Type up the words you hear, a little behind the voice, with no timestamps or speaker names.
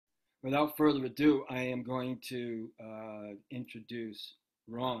Without further ado, I am going to introduce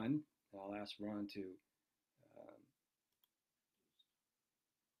Ron. I'll ask Ron to,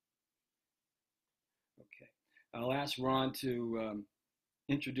 okay. I'll ask Ron to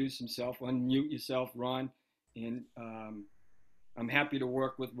introduce himself, unmute yourself, Ron. And I'm happy to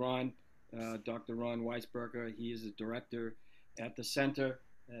work with Ron, Dr. Ron Weisberger. He is a director at the Center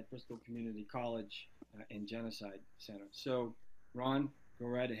at Bristol Community College and Genocide Center. So, Ron, go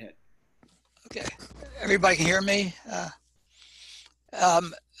right ahead. Okay, everybody can hear me. I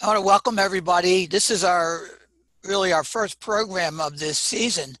want to welcome everybody. This is really our first program of this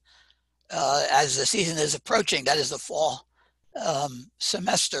season. As the season is approaching, that is the fall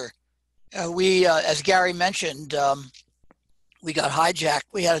semester. As Gary mentioned, we got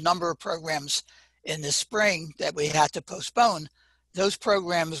hijacked. We had a number of programs in the spring that we had to postpone. Those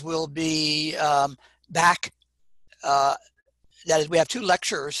programs will be back. That is, we have 2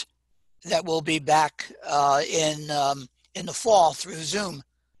 lectures that will be back in the fall through Zoom.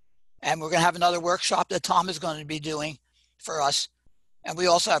 And we're going to have another workshop that Tom is going to be doing for us. And we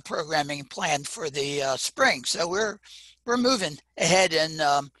also have programming planned for the spring. So we're moving ahead. And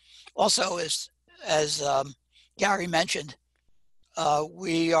also, as Gary mentioned,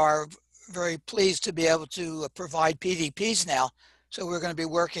 we are very pleased to be able to provide PDPs now. So we're going to be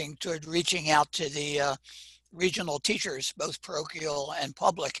working toward reaching out to the regional teachers, both parochial and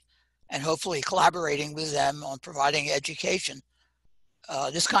public, and hopefully collaborating with them on providing education,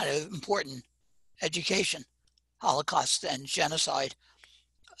 this kind of important education, Holocaust and genocide.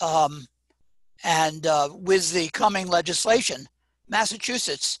 With the coming legislation,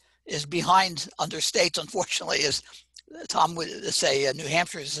 Massachusetts is behind under states, unfortunately, as Tom would say. New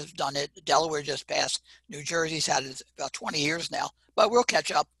Hampshire's have done it, Delaware just passed, New Jersey's had it about 20 years now, but we'll catch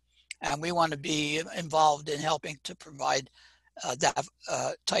up. And we want to be involved in helping to provide that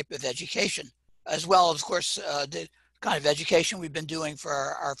type of education, as well as, of course, the kind of education we've been doing for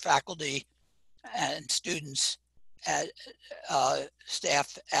our faculty and students at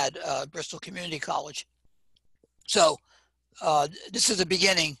staff at Bristol Community College. So this is the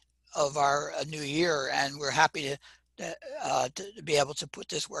beginning of our new year, and we're happy to be able to put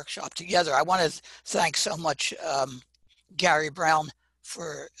this workshop together. I want to thank so much Gary Brown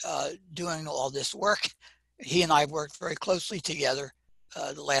for doing all this work. He and I have worked very closely together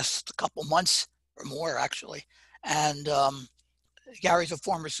the last couple months or more, actually. And Gary's a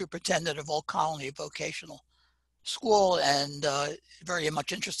former superintendent of Old Colony Vocational School and very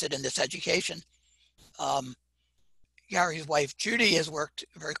much interested in this education. Gary's wife, Judy, has worked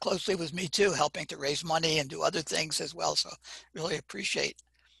very closely with me too, helping to raise money and do other things as well. So really appreciate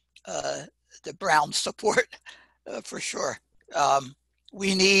the Brown support for sure.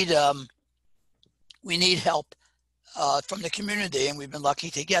 We need help from the community, and we've been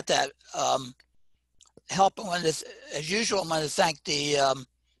lucky to get that help. As usual, I want to thank the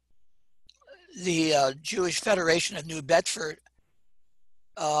Jewish Federation of New Bedford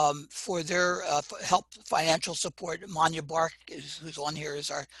for their help, financial support. Manya Bark, who's on here, is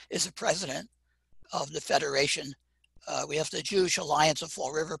the president of the federation. We have the Jewish Alliance of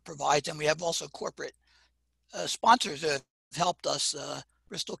Fall River provides, and we have also corporate sponsors that have helped us.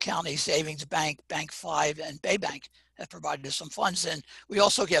 Bristol County Savings Bank, Bank 5, and Bay Bank have provided us some funds. And we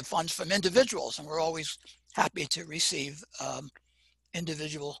also get funds from individuals, and we're always happy to receive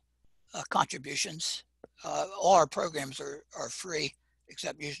individual contributions. All our programs are free,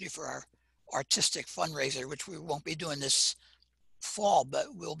 except usually for our artistic fundraiser, which we won't be doing this fall,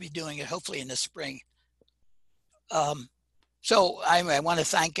 but we'll be doing it hopefully in the spring. So I want to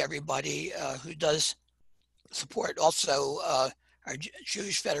thank everybody who does support. Also, our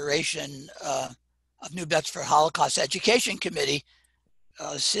Jewish Federation of New Bedford Holocaust Education Committee,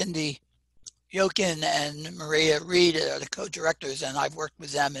 Cindy Yokin and Maria Reed are the co-directors, and I've worked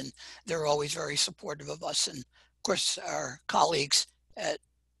with them, and they're always very supportive of us. And of course, our colleagues at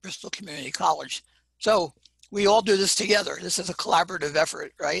Bristol Community College. So we all do this together. This is a collaborative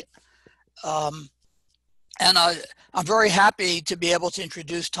effort, right? And I'm very happy to be able to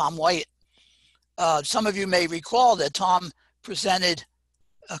introduce Tom White. Some of you may recall that Tom presented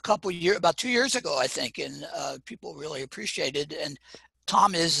about 2 years ago, I think, and people really appreciated. And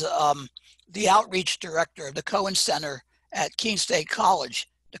Tom is the outreach director of the Cohen Center at Keene State College.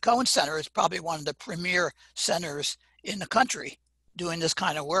 The Cohen Center is probably one of the premier centers in the country doing this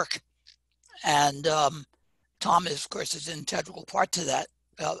kind of work. And Tom is, of course, is an integral part to that,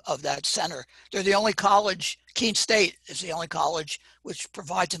 of that center. They're the only college, Keene State is the only college which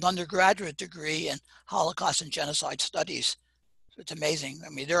provides an undergraduate degree in Holocaust and genocide studies. So it's amazing. I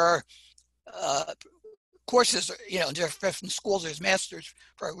mean, there are courses, in different schools, there's master's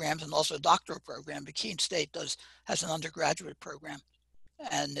programs and also a doctoral program. But Keene State has an undergraduate program,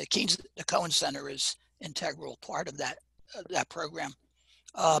 and the Cohen Center is integral part of that program.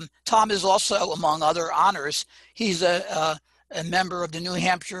 Tom is also, among other honors, he's a member of the New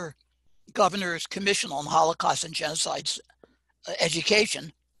Hampshire Governor's Commission on Holocaust and Genocide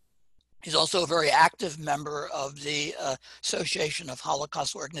Education. He's also a very active member of the Association of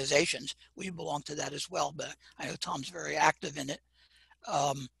Holocaust Organizations. We belong to that as well, but I know Tom's very active in it.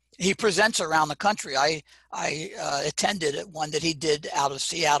 He presents around the country. I attended one that he did out of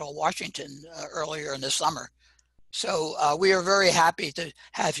Seattle, Washington, earlier in the summer. So we are very happy to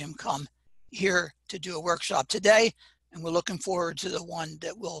have him come here to do a workshop today, and we're looking forward to the one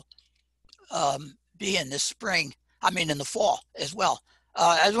that will be in the fall as well.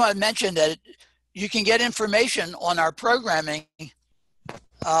 I just want to mention that you can get information on our programming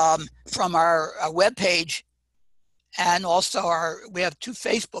from our webpage, and also we have 2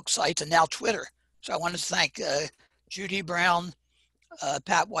 Facebook sites and now Twitter. So I want to thank Judy Brown,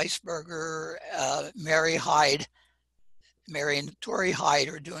 Pat Weisberger, Mary and Tori Hyde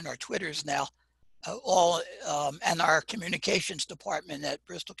are doing our Twitters now, and our communications department at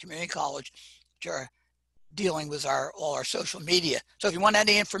Bristol Community College, which are dealing with all our social media. So if you want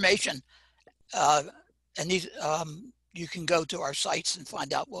any information, you can go to our sites and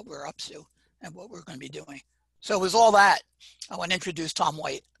find out what we're up to and what we're going to be doing. So with all that, I want to introduce Tom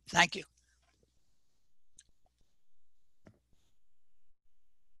White. Thank you.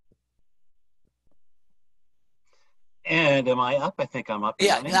 And am I up? I think I'm up.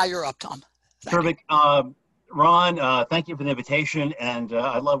 Yeah, now you're up, Tom. Perfect. Ron, thank you for the invitation, and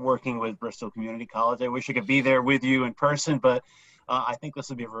I love working with Bristol Community College. I wish I could be there with you in person, but I think this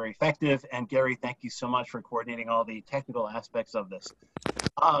will be very effective. And Gary, thank you so much for coordinating all the technical aspects of this.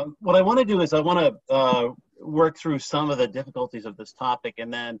 What I want to do is I want to work through some of the difficulties of this topic,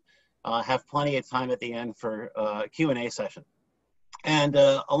 and then have plenty of time at the end for a Q&A session. And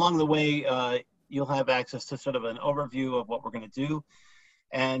along the way, you'll have access to sort of an overview of what we're going to do,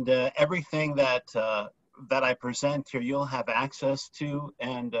 and everything that I present here, you'll have access to.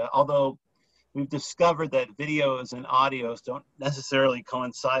 And although we've discovered that videos and audios don't necessarily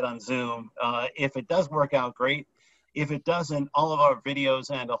coincide on Zoom, if it does work out, great. If it doesn't, all of our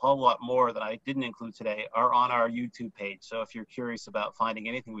videos and a whole lot more that I didn't include today are on our YouTube page. So if you're curious about finding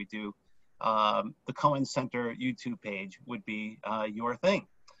anything we do, the Cohen Center YouTube page would be your thing.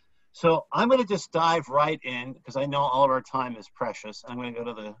 So I'm going to just dive right in, because I know all of our time is precious. I'm going to go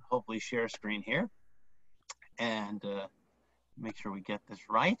to the hopefully share screen here and make sure we get this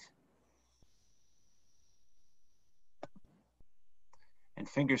right. And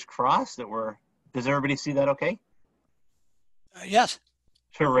fingers crossed that does everybody see that okay? Yes.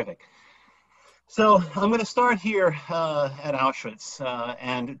 Terrific. So I'm going to start here at Auschwitz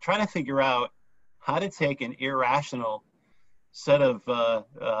and try to figure out how to take an irrational set of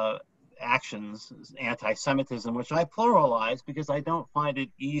actions, anti-Semitism, which I pluralize because I don't find it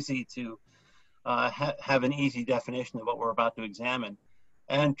easy to have an easy definition of what we're about to examine,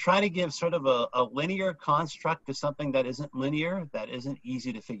 and try to give sort of a linear construct to something that isn't linear, that isn't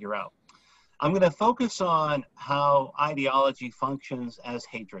easy to figure out. I'm going to focus on how ideology functions as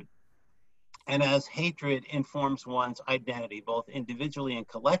hatred, and as hatred informs one's identity, both individually and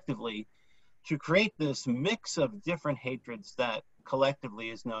collectively, to create this mix of different hatreds that collectively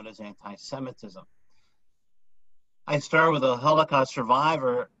is known as anti-Semitism. I start with a Holocaust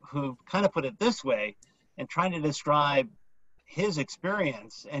survivor who kind of put it this way and trying to describe his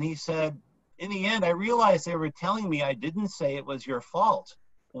experience. And he said, in the end, I realized they were telling me I didn't say it was your fault,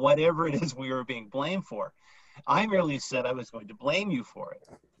 whatever it is we were being blamed for. I merely said I was going to blame you for it.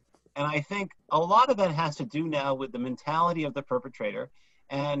 And I think a lot of that has to do now with the mentality of the perpetrator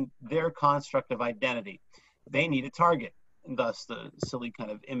and their construct of identity. They need a target, and thus the silly kind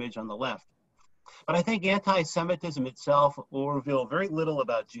of image on the left. But I think anti-Semitism itself will reveal very little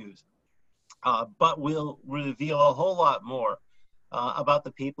about Jews, but will reveal a whole lot more about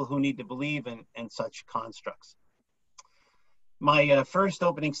the people who need to believe in such constructs. My first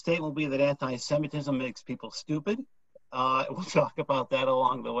opening statement will be that anti-Semitism makes people stupid. We'll talk about that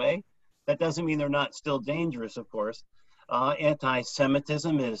along the way. That doesn't mean they're not still dangerous, of course.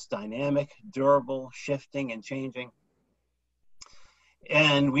 Anti-Semitism is dynamic, durable, shifting, and changing.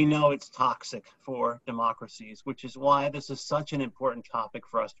 And we know it's toxic for democracies, which is why this is such an important topic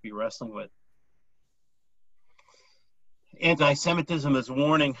for us to be wrestling with. Anti-Semitism is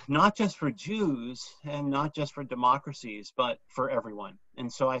warning not just for Jews and not just for democracies, but for everyone.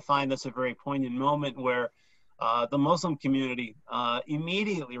 And so I find this a very poignant moment where The Muslim community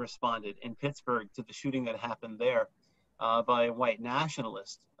immediately responded in Pittsburgh to the shooting that happened there by a white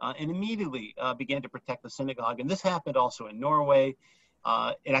nationalist, and immediately began to protect the synagogue. And this happened also in Norway.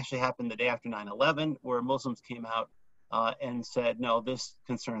 It actually happened the day after 9/11, where Muslims came out and said, no, this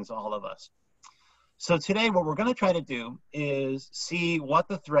concerns all of us. So today what we're going to try to do is see what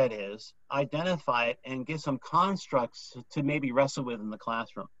the threat is, identify it, and give some constructs to maybe wrestle with in the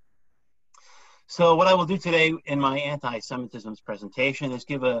classroom. So what I will do today in my anti-Semitism presentation is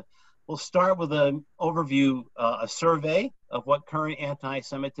we'll start with an overview, a survey of what current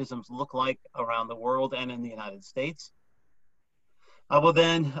anti-Semitisms look like around the world and in the United States. I will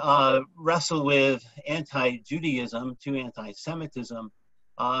then wrestle with anti-Judaism to anti-Semitism.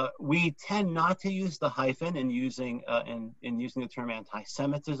 We tend not to use the hyphen in using the term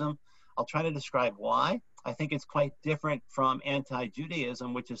anti-Semitism. I'll try to describe why. I think it's quite different from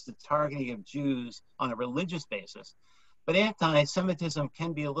anti-Judaism, which is the targeting of Jews on a religious basis. But anti-Semitism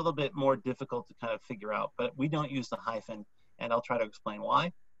can be a little bit more difficult to kind of figure out, but we don't use the hyphen, and I'll try to explain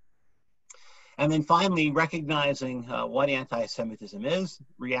why. And then finally, recognizing what anti-Semitism is,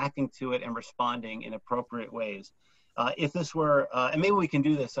 reacting to it, and responding in appropriate ways. If this were, and maybe we can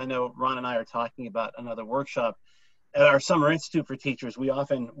do this, I know Ron and I are talking about another workshop. At our Summer Institute for Teachers, we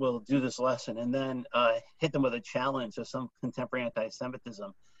often will do this lesson and then hit them with a challenge of some contemporary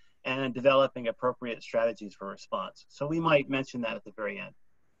anti-Semitism and developing appropriate strategies for response. So we might mention that at the very end.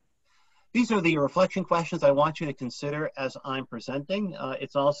 These are the reflection questions I want you to consider as I'm presenting.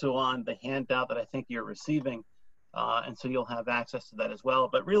 It's also on the handout that I think you're receiving, and so you'll have access to that as well.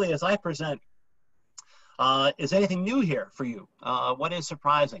 But really, as I present, is anything new here for you? What is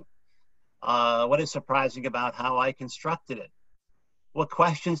surprising? What is surprising about how I constructed it? What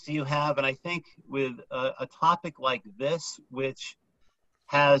questions do you have? And I think with a topic like this, which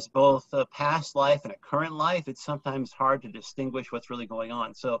has both a past life and a current life, it's sometimes hard to distinguish what's really going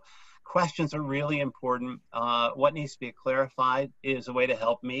on. So questions are really important. What needs to be clarified is a way to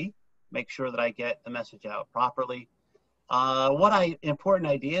help me make sure that I get the message out properly. Important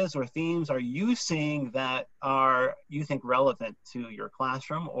ideas or themes are you seeing that you think relevant to your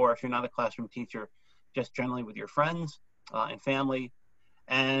classroom, or if you're not a classroom teacher, just generally with your friends and family?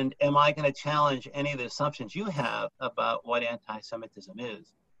 And am I going to challenge any of the assumptions you have about what anti-Semitism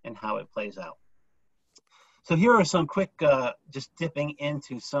is and how it plays out? So here are some quick, just dipping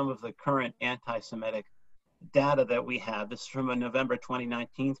into some of the current anti-Semitic data that we have. This is from a November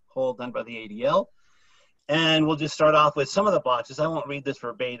 2019 poll done by the ADL. And we'll just start off with some of the boxes. I won't read this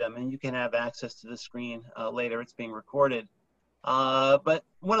verbatim, and you can have access to the screen later. It's being recorded. But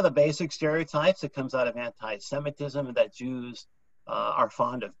one of the basic stereotypes that comes out of anti-Semitism is that Jews are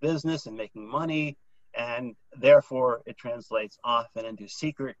fond of business and making money, and therefore it translates often into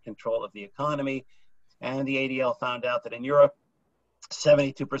secret control of the economy. And the ADL found out that in Europe,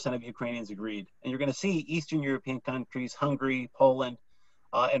 72% of Ukrainians agreed. And you're going to see Eastern European countries, Hungary, Poland,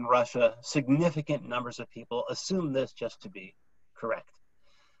 and Russia, significant numbers of people assume this just to be correct.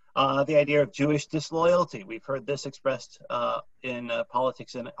 The idea of Jewish disloyalty, we've heard this expressed in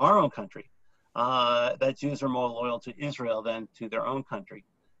politics in our own country, that Jews are more loyal to Israel than to their own country.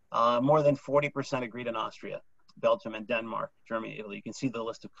 More than 40% agreed in Austria, Belgium, and Denmark, Germany, Italy. You can see the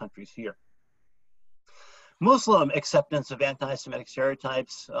list of countries here. Muslim acceptance of anti-Semitic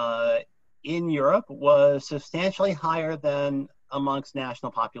stereotypes in Europe was substantially higher than amongst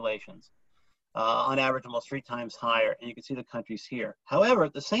national populations, on average almost 3 times higher, and you can see the countries here. However,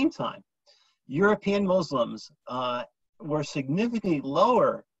 at the same time, European Muslims were significantly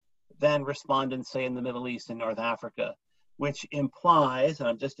lower than respondents, say, in the Middle East and North Africa, which implies, and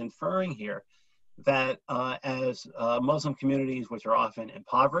I'm just inferring here, that as Muslim communities, which are often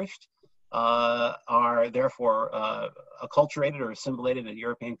impoverished, are therefore acculturated or assimilated into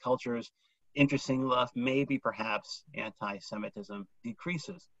European cultures, interestingly enough, maybe perhaps anti-Semitism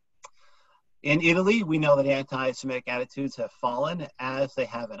decreases. In Italy, we know that anti-Semitic attitudes have fallen as they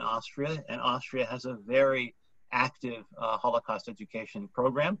have in Austria, and Austria has a very active Holocaust education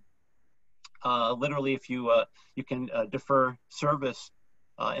program. Literally, if you can defer service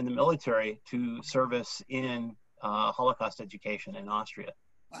in the military to service in Holocaust education in Austria.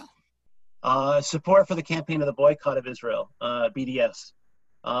 Wow. Support for the campaign of the boycott of Israel, BDS.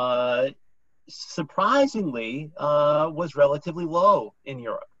 Surprisingly, was relatively low in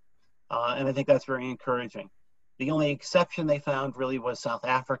Europe. And I think that's very encouraging. The only exception they found really was South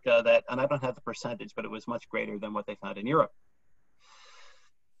Africa, and I don't have the percentage, but it was much greater than what they found in Europe.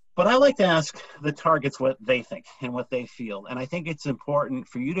 But I like to ask the targets what they think and what they feel. And I think it's important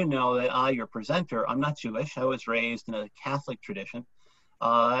for you to know that your presenter, I'm not Jewish. I was raised in a Catholic tradition.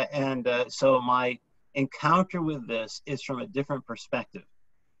 So my encounter with this is from a different perspective.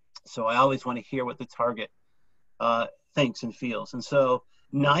 So I always want to hear what the target thinks and feels. And so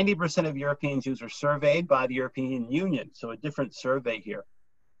 90% of European Jews were surveyed by the European Union, so a different survey here.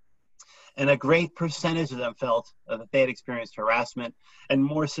 And a great percentage of them felt that they had experienced harassment. And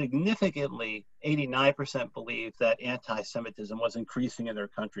more significantly, 89% believed that anti-Semitism was increasing in their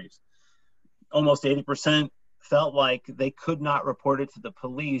countries. Almost 80% felt like they could not report it to the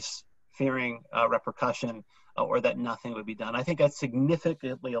police, fearing repercussion or that nothing would be done. I think that's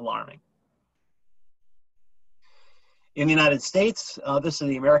significantly alarming. In the United States, this is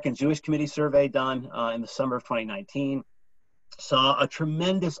the American Jewish Committee survey done in the summer of 2019. Saw a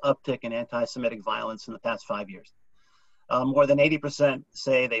tremendous uptick in anti-Semitic violence in the past 5 years. More than 80%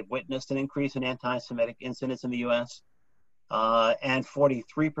 say they've witnessed an increase in anti-Semitic incidents in the US, and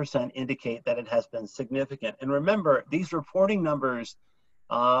 43% indicate that it has been significant. And remember, these reporting numbers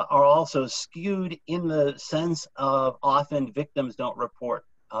are also skewed in the sense of often victims don't report.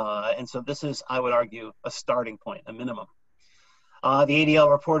 And so this is, I would argue, a starting point, a minimum. The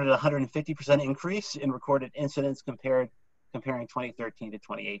ADL reported a 150% increase in recorded incidents comparing 2013 to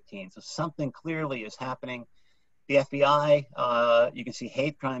 2018. So something clearly is happening. The FBI, you can see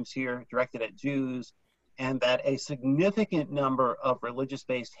hate crimes here directed at Jews, and that a significant number of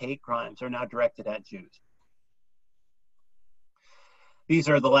religious-based hate crimes are now directed at Jews. These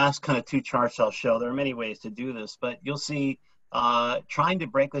are the last kind of two charts I'll show. There are many ways to do this, but you'll see trying to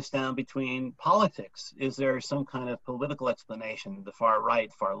break this down between politics. Is there some kind of political explanation, the far right,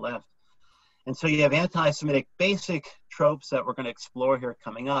 far left? And so you have anti-Semitic basic tropes that we're going to explore here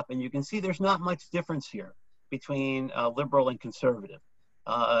coming up. And you can see there's not much difference here between liberal and conservative.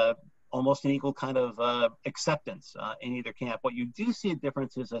 Almost an equal kind of acceptance in either camp. What you do see a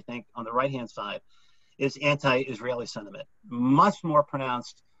difference is, I think, on the right-hand side, is anti-Israeli sentiment, much more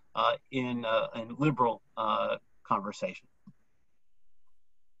pronounced in liberal conversation.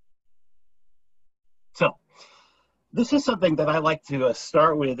 So this is something that I like to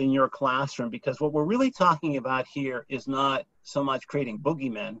start with in your classroom, because what we're really talking about here is not so much creating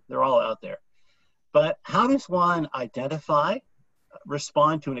boogeymen, they're all out there, but how does one identify,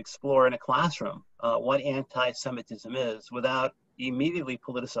 respond to, and explore in a classroom what anti-Semitism is without immediately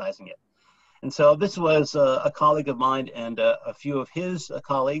politicizing it. And so this was a colleague of mine and a few of his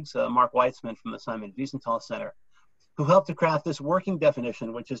colleagues, Mark Weitzman from the Simon Wiesenthal Center, who helped to craft this working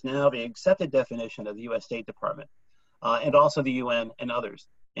definition, which is now the accepted definition of the US State Department, and also the UN and others,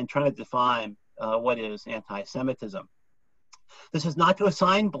 in trying to define what is anti-Semitism. This is not to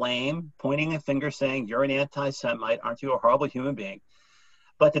assign blame, pointing a finger saying, you're an anti-Semite, aren't you a horrible human being?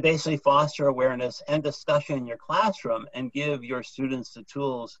 But to basically foster awareness and discussion in your classroom and give your students the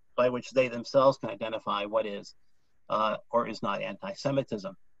tools by which they themselves can identify what is or is not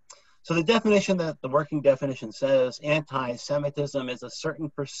anti-Semitism. So the definition that the working definition says, anti-Semitism is a certain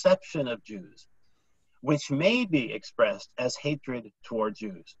perception of Jews, which may be expressed as hatred toward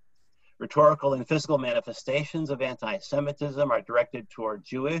Jews. Rhetorical and physical manifestations of anti-Semitism are directed toward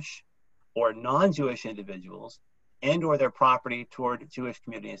Jewish or non-Jewish individuals and or their property toward Jewish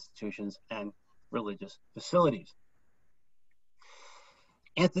community institutions and religious facilities.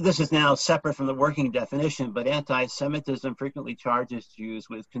 And this is now separate from the working definition, but anti-Semitism frequently charges Jews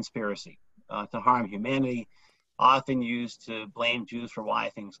with conspiracy to harm humanity, often used to blame Jews for why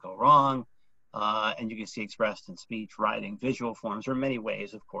things go wrong. And you can see expressed in speech, writing, visual forms, or many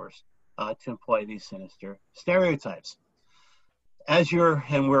ways, of course, to employ these sinister stereotypes. And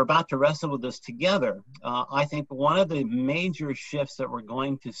we're about to wrestle with this together, I think one of the major shifts that we're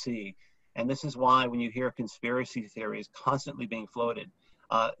going to see, and this is why when you hear conspiracy theories constantly being floated,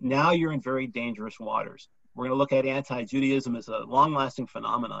 now you're in very dangerous waters. We're going to look at anti-Judaism as a long-lasting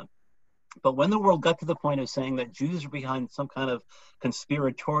phenomenon. But when the world got to the point of saying that Jews are behind some kind of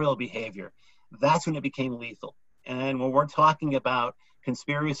conspiratorial behavior, that's when it became lethal. And when we're talking about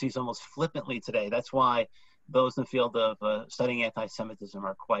conspiracies almost flippantly today, that's why those in the field of studying anti-Semitism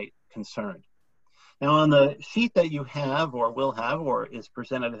are quite concerned. Now, on the sheet that you have or will have or is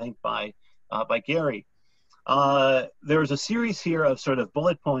presented, I think, by Gary, there's a series here of sort of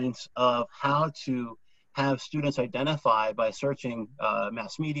bullet points of how to have students identify by searching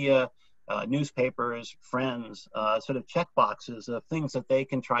mass media, newspapers, friends, sort of check boxes of things that they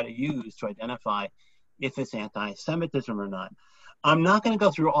can try to use to identify if it's anti-Semitism or not. I'm not going to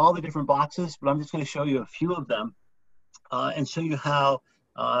go through all the different boxes, but I'm just going to show you a few of them and show you how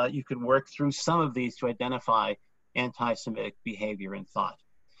you could work through some of these to identify anti-Semitic behavior and thought.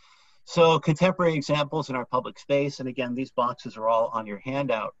 So contemporary examples in our public space, and again, these boxes are all on your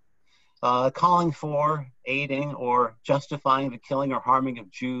handout, calling for, aiding, or justifying the killing or harming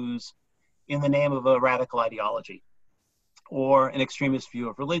of Jews, in the name of a radical ideology or an extremist view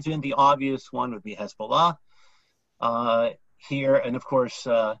of religion. The obvious one would be Hezbollah here. And of course,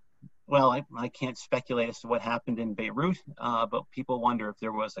 well, I can't speculate as to what happened in Beirut, but people wonder if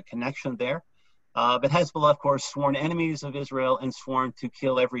there was a connection there. But Hezbollah, of course, sworn enemies of Israel and sworn to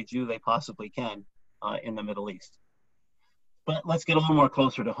kill every Jew they possibly can in the Middle East. But let's get a little more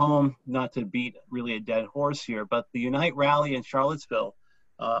closer to home, not to beat really a dead horse here, but the Unite rally in Charlottesville,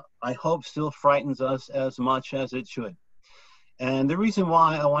 I hope still frightens us as much as it should. And the reason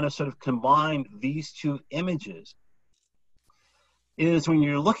why I want to sort of combine these two images is when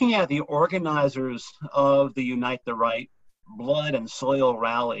you're looking at the organizers of the Unite the Right blood and soil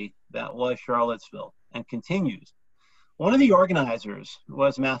rally that was Charlottesville and continues. One of the organizers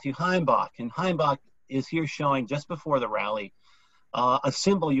was Matthew Heimbach, and Heimbach is here showing just before the rally a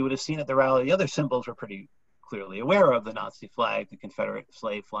symbol you would have seen at the rally. The other symbols were pretty clearly aware of, the Nazi flag, the Confederate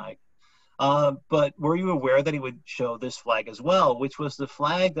slave flag. But were you aware that he would show this flag as well, which was the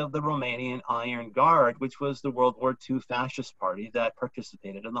flag of the Romanian Iron Guard, which was the World War II fascist party that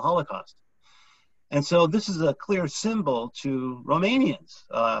participated in the Holocaust? And so this is a clear symbol to Romanians,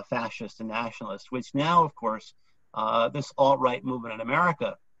 fascists and nationalists, which now, of course, this alt-right movement in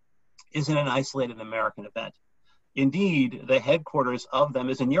America isn't an isolated American event. Indeed, the headquarters of them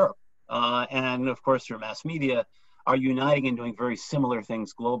is in Europe. And of course, their mass media are uniting and doing very similar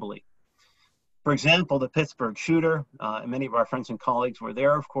things globally. For example, the Pittsburgh shooter, and many of our friends and colleagues were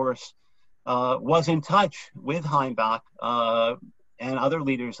there, of course, was in touch with Heimbach and other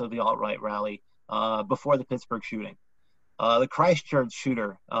leaders of the alt-right rally before the Pittsburgh shooting. The Christchurch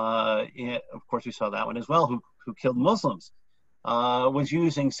shooter, of course, we saw that one as well, who killed Muslims, was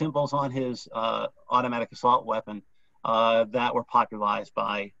using symbols on his automatic assault weapon that were popularized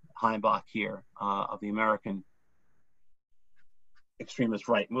by Heimbach here of the American extremist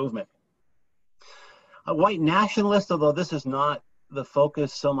right movement. A white nationalist, although this is not the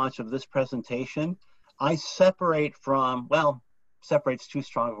focus so much of this presentation, I separate from, well, separate's too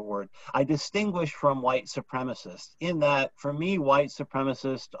strong of a word. I distinguish from white supremacists in that, for me, white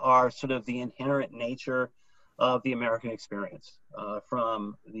supremacists are sort of the inherent nature of the American experience.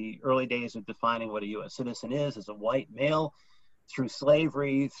 From the early days of defining what a U.S. citizen is as a white male, through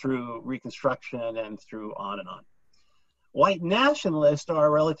slavery, through Reconstruction, and through on and on. White nationalists are a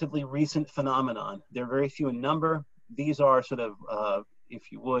relatively recent phenomenon. They're very few in number. These are sort of,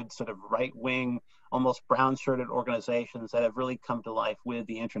 if you would, sort of right-wing, almost brown-shirted organizations that have really come to life with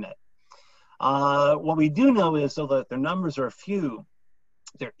the internet. What we do know is, though, that their numbers are few,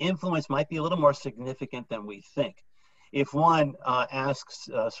 their influence might be a little more significant than we think. If one asks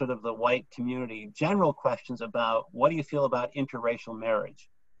sort of the white community general questions about, what do you feel about interracial marriage?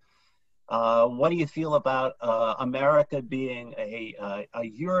 What do you feel about America being a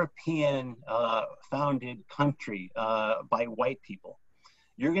European founded country by white people?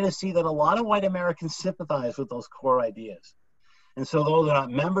 You're going to see that a lot of white Americans sympathize with those core ideas. And so though they're not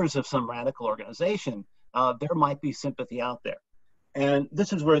members of some radical organization, there might be sympathy out there. And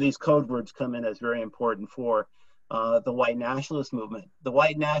this is where these code words come in as very important for the white nationalist movement. The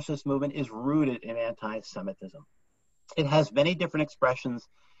white nationalist movement is rooted in anti-Semitism. It has many different expressions.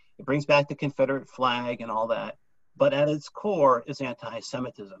 It brings back the Confederate flag and all that. But at its core is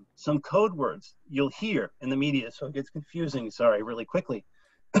anti-Semitism. Some code words you'll hear in the media, so it gets confusing, sorry, really quickly,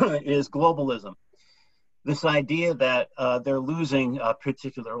 is globalism. This idea that they're losing a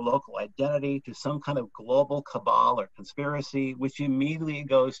particular local identity to some kind of global cabal or conspiracy, which immediately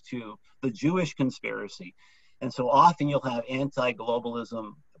goes to the Jewish conspiracy. And so often you'll have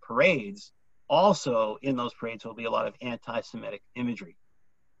anti-globalism parades. Also in those parades will be a lot of anti-Semitic imagery.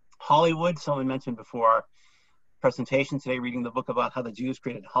 Hollywood, someone mentioned before our presentation today, reading the book about how the Jews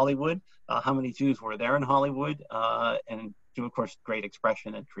created Hollywood, how many Jews were there in Hollywood, and do, of course, great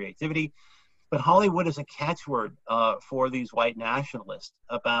expression and creativity. But Hollywood is a catchword for these white nationalists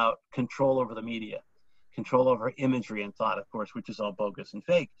about control over the media, control over imagery and thought, of course, which is all bogus and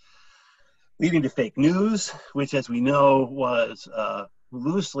fake, leading to fake news, which, as we know, was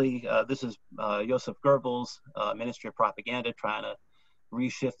loosely, this is Joseph Goebbels' Ministry of Propaganda trying to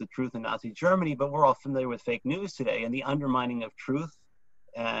reshift the truth in Nazi Germany, but we're all familiar with fake news today and the undermining of truth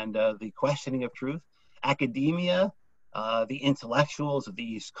and the questioning of truth. Academia, the intellectuals of the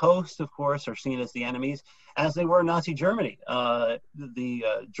East Coast, of course, are seen as the enemies, as they were in Nazi Germany. The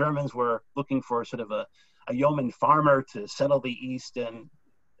Germans were looking for sort of a yeoman farmer to settle the East, and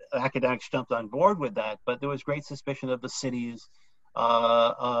academics jumped on board with that, but there was great suspicion of the cities,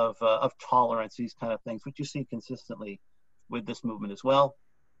 of tolerance, these kind of things, which you see consistently with this movement as well.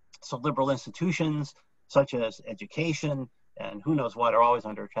 So liberal institutions such as education, and who knows what are always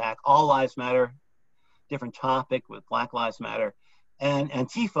under attack. All Lives Matter, different topic with Black Lives Matter, and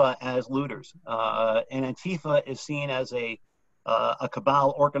Antifa as looters. And Antifa is seen as a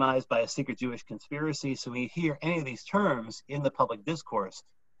cabal organized by a secret Jewish conspiracy. So when you hear any of these terms in the public discourse,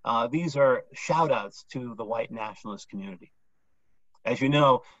 these are shout outs to the white nationalist community. As you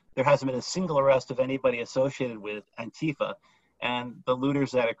know, there hasn't been a single arrest of anybody associated with Antifa, and the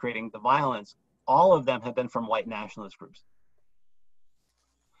looters that are creating the violence, all of them have been from white nationalist groups.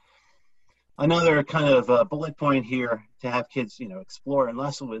 Another kind of bullet point here to have kids, explore and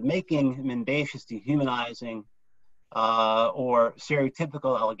wrestle with: making mendacious, dehumanizing, or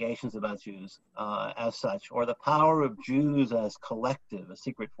stereotypical allegations about Jews as such, or the power of Jews as collective, a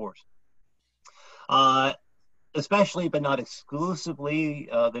secret force. Especially, but not exclusively,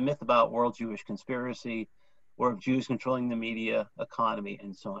 the myth about world Jewish conspiracy, or of Jews controlling the media, economy,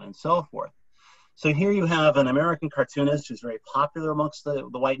 and so on and so forth. So here you have an American cartoonist who's very popular amongst the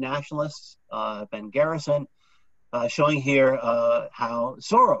white nationalists, Ben Garrison, showing here how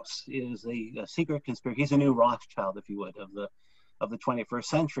Soros is a secret conspiracy. He's a new Rothschild, if you would, of the 21st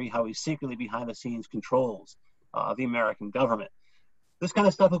century, how he secretly behind the scenes controls the American government. This kind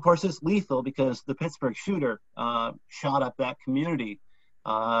of stuff, of course, is lethal because the Pittsburgh shooter shot up that community,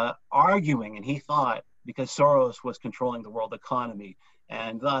 arguing, and he thought, because Soros was controlling the world economy,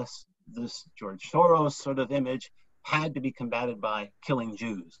 and thus this George Soros sort of image had to be combated by killing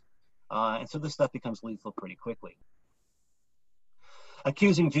Jews. And so this stuff becomes lethal pretty quickly.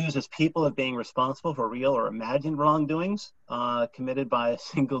 Accusing Jews as people of being responsible for real or imagined wrongdoings committed by a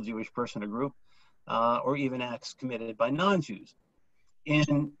single Jewish person or group, or even acts committed by non-Jews.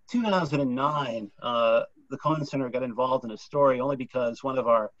 In 2009, the Cohen Center got involved in a story only because one of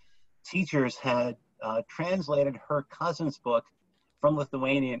our teachers had translated her cousin's book from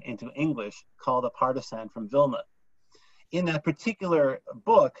Lithuanian into English called A Partisan from Vilna. In that particular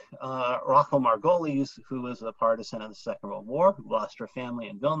book, Rachel Margolis, who was a partisan in the Second World War, who lost her family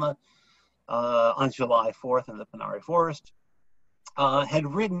in Vilna on July 4th in the Panari Forest, had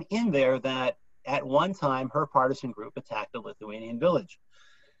written in there that at one time her partisan group attacked a Lithuanian village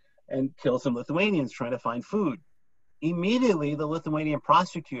and killed some Lithuanians trying to find food. Immediately, the Lithuanian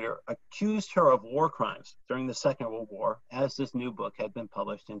prosecutor accused her of war crimes during the Second World War, as this new book had been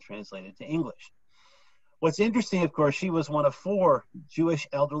published and translated to English. What's interesting, of course, she was one of 4 Jewish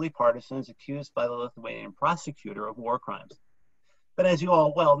elderly partisans accused by the Lithuanian prosecutor of war crimes. But as you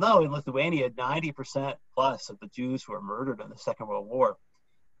all well know, in Lithuania, 90% plus of the Jews who were murdered in the Second World War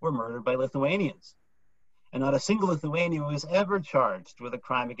were murdered by Lithuanians. And not a single Lithuanian was ever charged with a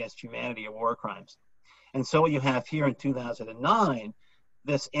crime against humanity or war crimes. And so what you have here in 2009,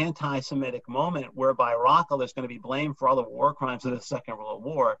 this anti-Semitic moment whereby Rachel is going to be blamed for all the war crimes of the Second World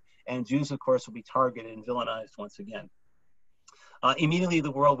War, and Jews, of course, will be targeted and villainized once again. Immediately,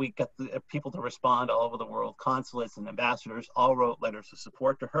 we got the people to respond all over the world. Consulates and ambassadors all wrote letters of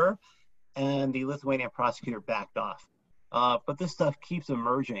support to her, and the Lithuanian prosecutor backed off. But this stuff keeps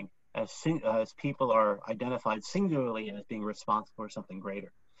emerging as people are identified singularly as being responsible for something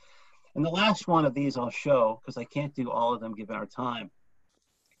greater. And the last one of these I'll show, because I can't do all of them given our time,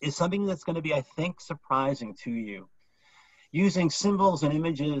 is something that's going to be, I think, surprising to you. Using symbols and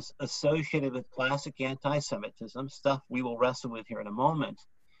images associated with classic anti-Semitism, stuff we will wrestle with here in a moment,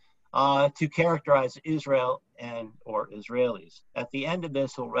 to characterize Israel or Israelis. At the end of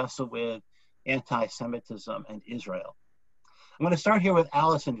this, we'll wrestle with anti-Semitism and Israel. I'm going to start here with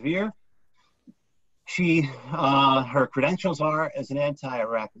Alison Veer. Her credentials are as an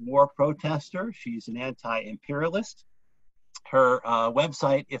anti-Iraq war protester. She's an anti-imperialist. Her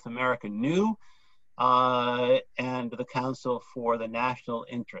website, If America Knew, and the Council for the National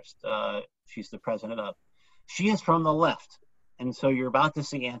Interest, she's the president of. She is from the left, and so you're about to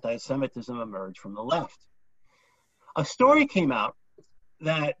see anti-Semitism emerge from the left. A story came out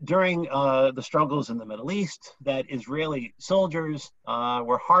that during the struggles in the Middle East, that Israeli soldiers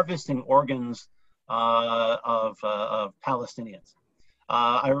were harvesting organs of Palestinians.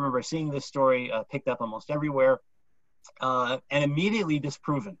 I remember seeing this story picked up almost everywhere and immediately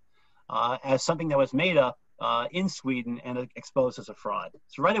disproven as something that was made up in Sweden and exposed as a fraud.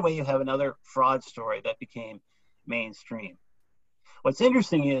 So right away you have another fraud story that became mainstream. What's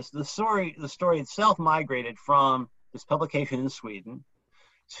interesting is the story itself migrated from this publication in Sweden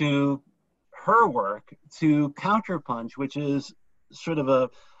to her work to Counterpunch, which is sort of a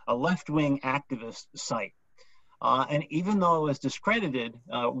left-wing activist site. And even though it was discredited,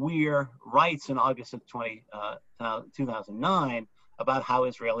 Weir writes in August of 2009 about how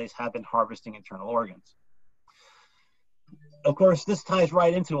Israelis have been harvesting internal organs. Of course, this ties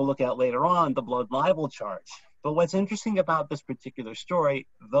right into, we'll look at later on, the blood libel charge. But what's interesting about this particular story,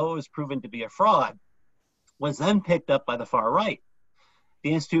 though it was proven to be a fraud, was then picked up by the far right.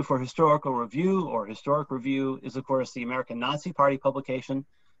 The Institute for Historical Review, or Historic Review, is of course the American Nazi Party publication,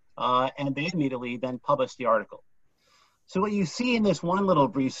 and they immediately then published the article. So what you see in this one little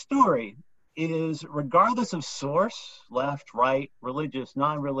brief story is, regardless of source, left, right, religious,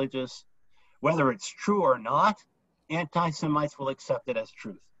 non-religious, whether it's true or not, anti-Semites will accept it as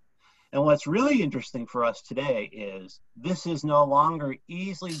truth. And what's really interesting for us today is this is no longer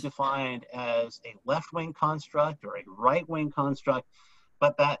easily defined as a left-wing construct or a right-wing construct,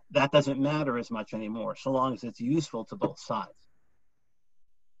 but that doesn't matter as much anymore, so long as it's useful to both sides.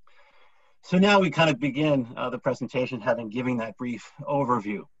 So now we kind of begin the presentation having given that brief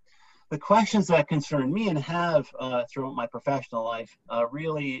overview. The questions that concern me and have throughout my professional life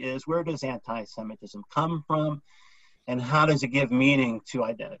really is, where does anti-Semitism come from, and how does it give meaning to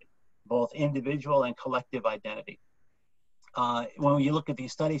identity, both individual and collective identity? When you look at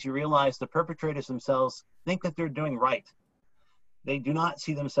these studies, you realize the perpetrators themselves think that they're doing right. They do not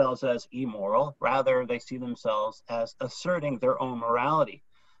see themselves as immoral. Rather, they see themselves as asserting their own morality,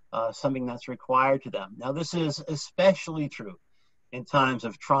 something that's required to them. Now, this is especially true in times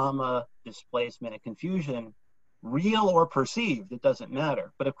of trauma, displacement, and confusion, real or perceived, it doesn't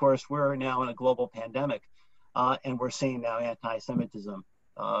matter. But of course, we're now in a global pandemic, and we're seeing now anti-Semitism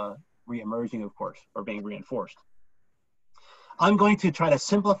re-emerging, of course, or being reinforced. I'm going to try to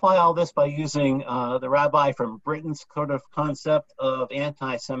simplify all this by using the rabbi from Britain's sort of concept of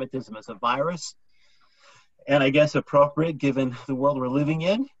anti-Semitism as a virus, and I guess appropriate given the world we're living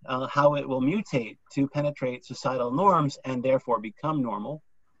in, how it will mutate to penetrate societal norms and therefore become normal.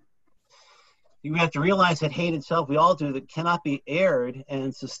 You have to realize that hate itself, we all do, that cannot be aired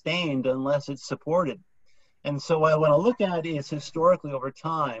and sustained unless it's supported. And so what I want to look at is, historically over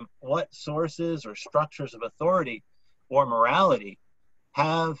time, what sources or structures of authority or morality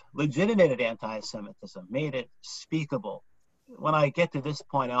have legitimated anti-Semitism, made it speakable. When I get to this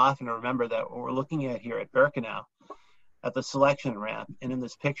point, I often remember that what we're looking at here at Birkenau, at the selection ramp, and in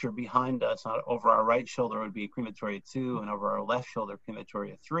this picture behind us, over our right shoulder would be crematoria 2, and over our left shoulder,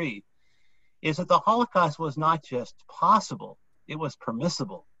 crematoria 3, is that the Holocaust was not just possible, it was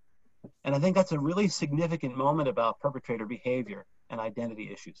permissible. And I think that's a really significant moment about perpetrator behavior and identity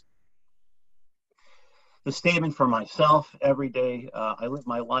issues. The statement for myself every day I live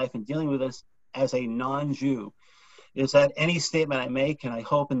my life in dealing with this as a non-Jew is that any statement I make, and I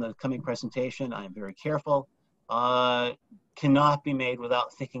hope in the coming presentation I am very careful, cannot be made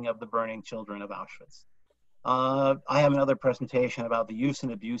without thinking of the burning children of Auschwitz. I have another presentation about the use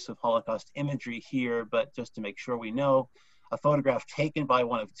and abuse of Holocaust imagery here, but just to make sure we know, a photograph taken by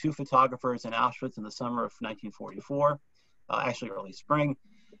one of 2 photographers in Auschwitz in the summer of 1944, actually early spring,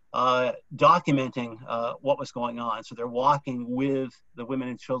 documenting what was going on. So they're walking with the women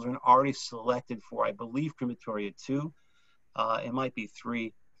and children already selected for, I believe, crematoria 2, it might be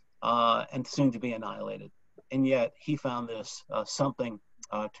 3, and soon to be annihilated. And yet he found this something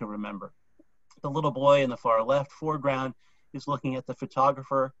to remember. The little boy in the far left foreground is looking at the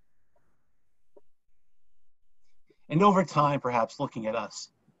photographer, and over time, perhaps looking at us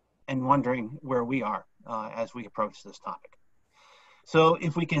and wondering where we are as we approach this topic. So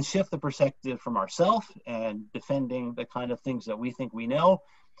if we can shift the perspective from ourselves and defending the kind of things that we think we know,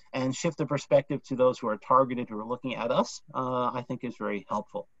 and shift the perspective to those who are targeted, who are looking at us, I think is very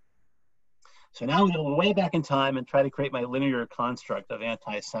helpful. So now we go way back in time and try to create my linear construct of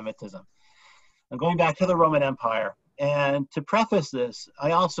anti-Semitism. I'm going back to the Roman Empire. And to preface this,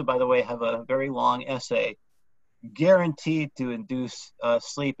 I also, by the way, have a very long essay guaranteed to induce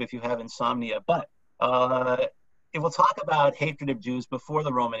sleep if you have insomnia, but it will talk about hatred of Jews before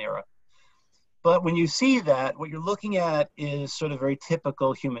the Roman era. But when you see that, what you're looking at is sort of very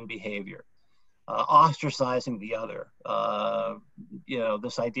typical human behavior, ostracizing the other,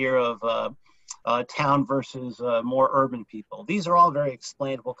 this idea of town versus more urban people. These are all very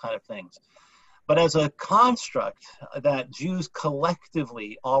explainable kind of things. But as a construct that Jews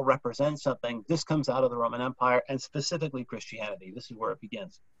collectively all represent something, this comes out of the Roman Empire and specifically Christianity. This is where it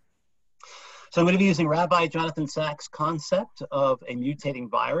begins. So I'm going to be using Rabbi Jonathan Sacks' concept of a mutating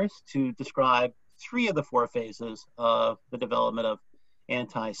virus to describe 3 of the 4 phases of the development of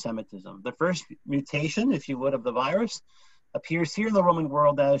anti-Semitism. The first mutation, if you would, of the virus appears here in the Roman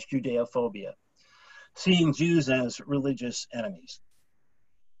world as Judeophobia, seeing Jews as religious enemies.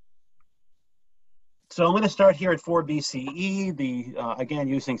 So I'm going to start here at 4 BCE, again,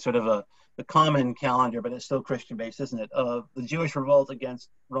 using sort of the common calendar, but it's still Christian-based, isn't it, of the Jewish revolt against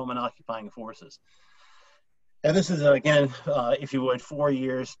Roman occupying forces. And this is, again, if you would, 4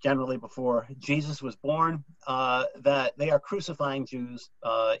 years generally before Jesus was born, that they are crucifying Jews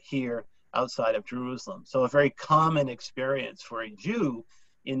here outside of Jerusalem. So a very common experience for a Jew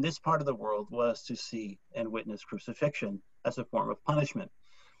in this part of the world was to see and witness crucifixion as a form of punishment.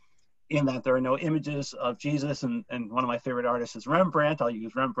 In that there are no images of Jesus, and one of my favorite artists is Rembrandt. I'll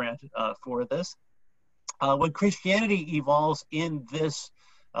use Rembrandt for this. When Christianity evolves in this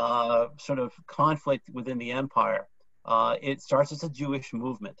sort of conflict within the empire, it starts as a Jewish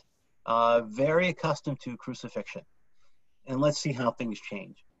movement, very accustomed to crucifixion. And let's see how things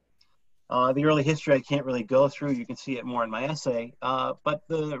change. The early history I can't really go through. You can see it more in my essay. But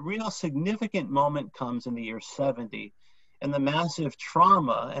the real significant moment comes in the year 70. And the massive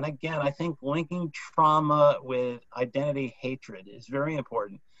trauma, and again, I think linking trauma with identity hatred is very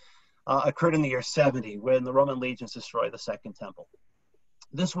important, occurred in the year 70 when the Roman legions destroyed the Second Temple.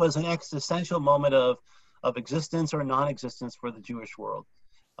 This was an existential moment of existence or non-existence for the Jewish world.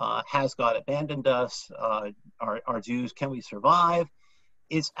 Has God abandoned us? Are Jews, can we survive?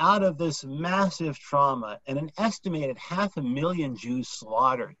 It's out of this massive trauma and an estimated 500,000 Jews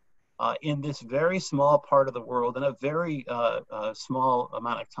slaughtered in this very small part of the world in a very small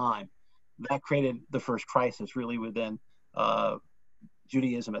amount of time. That created the first crisis really within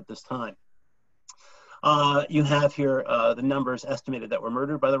Judaism at this time. You have here the numbers estimated that were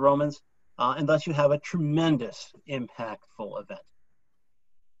murdered by the Romans, and thus you have a tremendous, impactful event.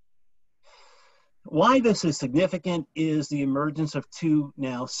 Why this is significant is the emergence of two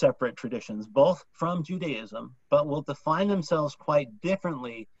now separate traditions, both from Judaism, but will define themselves quite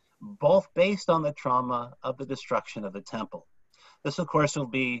differently, both based on the trauma of the destruction of the temple. This, of course, will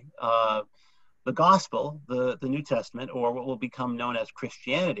be the gospel, the New Testament, or what will become known as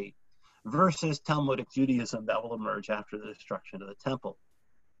Christianity, versus Talmudic Judaism that will emerge after the destruction of the temple.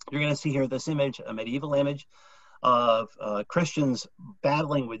 You're going to see here this image, a medieval image of Christians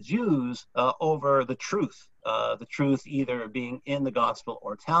battling with Jews over the truth either being in the gospel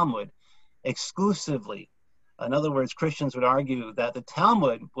or Talmud exclusively. In other words, Christians would argue that the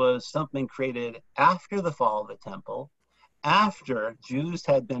Talmud was something created after the fall of the temple, after Jews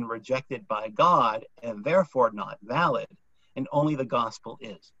had been rejected by God and therefore not valid, and only the gospel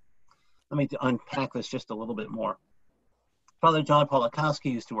is. Let me unpack this just a little bit more. Father John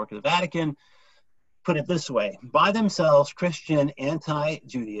Polakowski used to work at the Vatican, put it this way: by themselves, Christian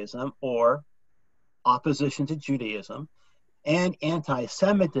anti-Judaism or opposition to Judaism and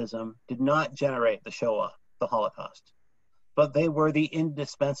anti-Semitism did not generate the Shoah, the Holocaust, but they were the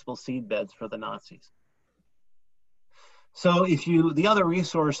indispensable seedbeds for the Nazis. So the other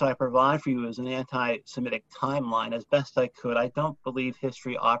resource I provide for you is an anti-Semitic timeline as best I could. I don't believe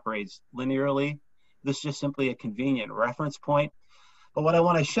history operates linearly. This is just simply a convenient reference point. But what I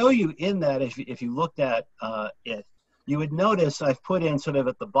want to show you in that, if you looked at it, you would notice I've put in sort of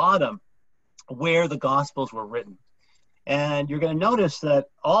at the bottom where the Gospels were written. And you're going to notice that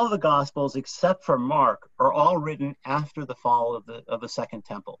all the Gospels except for Mark are all written after the fall of the Second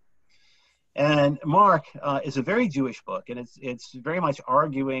Temple. And Mark is a very Jewish book, and it's very much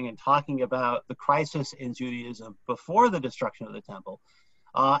arguing and talking about the crisis in Judaism before the destruction of the temple,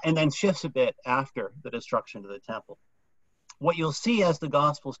 and then shifts a bit after the destruction of the temple. What you'll see as the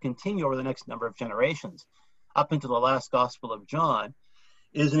Gospels continue over the next number of generations, up into the last Gospel of John,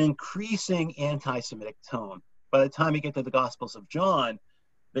 is an increasing anti-Semitic tone. By the time you get to the Gospels of John,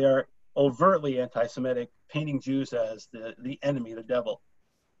 they are overtly anti-Semitic, painting Jews as the enemy, the devil.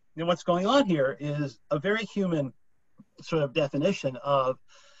 And what's going on here is a very human sort of definition of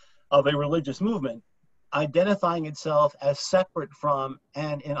a religious movement, identifying itself as separate from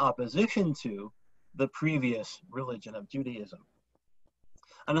and in opposition to the previous religion of Judaism.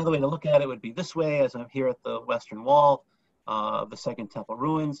 Another way to look at it would be this way, as I'm here at the Western Wall of the Second Temple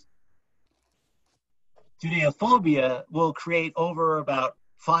ruins. Judeophobia will create over about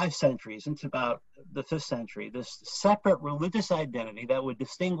 5 centuries, into about the 5th century, this separate religious identity that would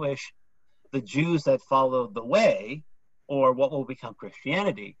distinguish the Jews that followed the way, or what will become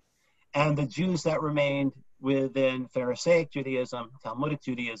Christianity, and the Jews that remained within Pharisaic Judaism, Talmudic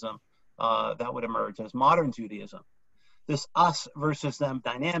Judaism, that would emerge as modern Judaism. This us versus them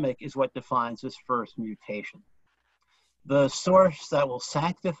dynamic is what defines this first mutation. The source that will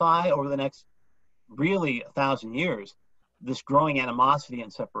sanctify over the next really 1,000 years this growing animosity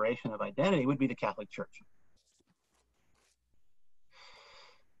and separation of identity would be the Catholic Church.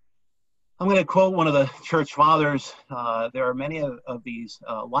 I'm going to quote one of the church fathers. There are many of these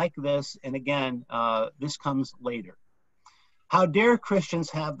like this, and again, this comes later. How dare Christians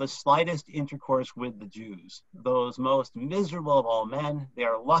have the slightest intercourse with the Jews, those most miserable of all men? They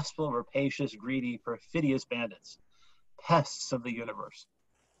are lustful, rapacious, greedy, perfidious bandits, pests of the universe.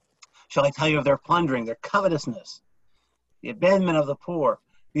 Shall I tell you of their plundering, their covetousness, the abandonment of the poor?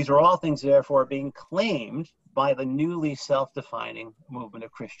 These are all things, therefore, being claimed by the newly self-defining movement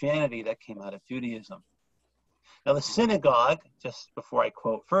of Christianity that came out of Judaism. Now, the synagogue, just before I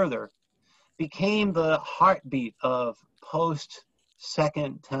quote further, became the heartbeat of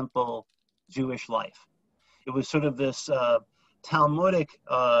post-Second Temple Jewish life. It was sort of this Talmudic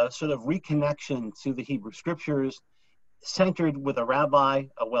sort of reconnection to the Hebrew scriptures, centered with a rabbi,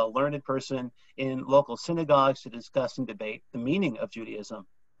 a well-learned person, in local synagogues to discuss and debate the meaning of Judaism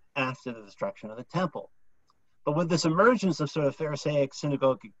after the destruction of the temple. But with this emergence of sort of Pharisaic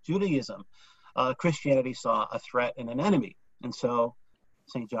synagogic Judaism, Christianity saw a threat and an enemy. And so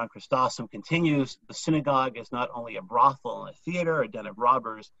St. John Chrysostom continues, the synagogue is not only a brothel and a theater, a den of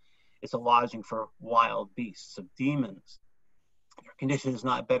robbers, it's a lodging for wild beasts, of demons. Their condition is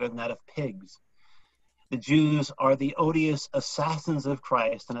not better than that of pigs. The Jews are the odious assassins of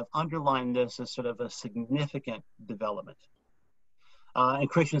Christ and have underlined this as sort of a significant development. And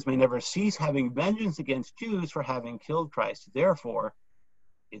Christians may never cease having vengeance against Jews for having killed Christ. Therefore,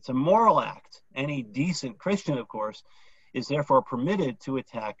 it's a moral act. Any decent Christian, of course, is therefore permitted to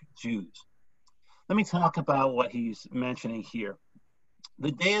attack Jews. Let me talk about what he's mentioning here.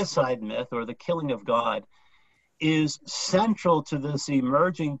 The deicide myth, or the killing of God, is central to this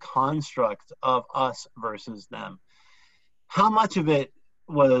emerging construct of us versus them. How much of it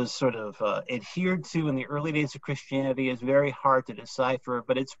was sort of adhered to in the early days of Christianity is very hard to decipher,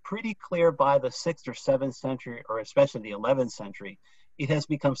 but it's pretty clear by the 6th or 7th century, or especially the 11th century, it has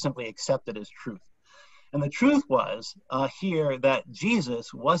become simply accepted as truth. And the truth was here that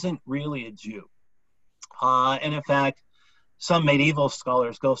Jesus wasn't really a Jew. And in fact, some medieval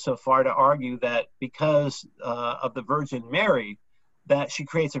scholars go so far to argue that because of the Virgin Mary, that she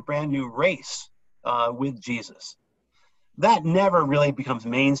creates a brand new race with Jesus. That never really becomes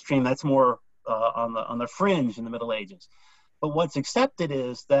mainstream. That's more on the fringe in the Middle Ages. But what's accepted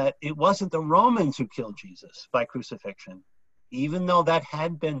is that it wasn't the Romans who killed Jesus by crucifixion, even though that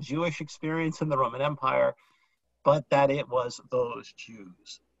had been Jewish experience in the Roman Empire, but that it was those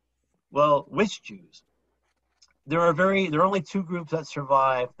Jews. Well, which Jews? There are only two groups that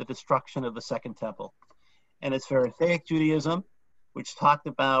survived the destruction of the Second Temple. And it's Pharisaic Judaism, which talked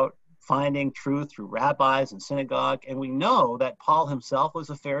about finding truth through rabbis and synagogue. And we know that Paul himself was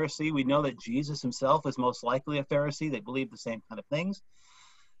a Pharisee. We know that Jesus himself was most likely a Pharisee. They believed the same kind of things.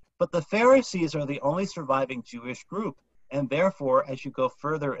 But the Pharisees are the only surviving Jewish group. And therefore, as you go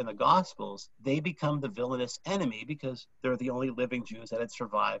further in the Gospels, they become the villainous enemy because they're the only living Jews that had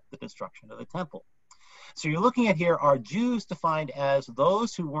survived the destruction of the temple. So you're looking at here are Jews defined as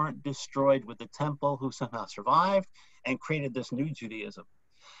those who weren't destroyed with the temple, who somehow survived and created this new Judaism.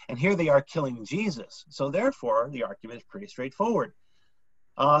 And here they are killing Jesus. So therefore, the argument is pretty straightforward.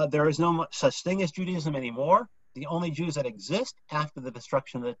 There is no such thing as Judaism anymore. The only Jews that exist after the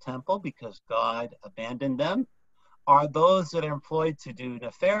destruction of the temple, because God abandoned them, are those that are employed to do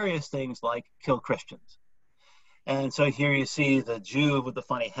nefarious things like kill Christians. And so here you see the Jew with the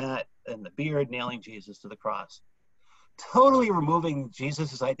funny hat and the beard nailing Jesus to the cross. Totally removing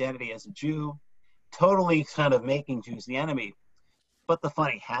Jesus' identity as a Jew, totally kind of making Jews the enemy. But the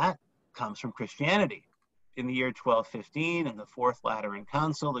funny hat comes from Christianity. In the year 1215, in the Fourth Lateran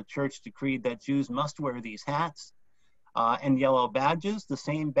Council, the church decreed that Jews must wear these hats and yellow badges, the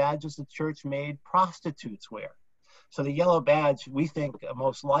same badges the church made prostitutes wear. So the yellow badge, we think,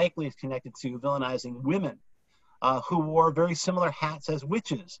 most likely is connected to villainizing women who wore very similar hats as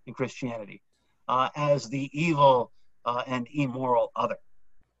witches in Christianity, as the evil and immoral other.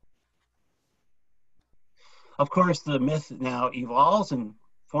 Of course, the myth now evolves and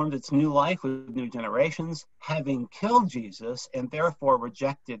formed its new life with new generations. Having killed Jesus and therefore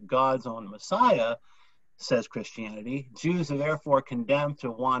rejected God's own Messiah, says Christianity, Jews are therefore condemned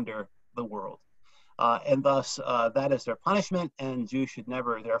to wander the world. And thus, that is their punishment, and Jews should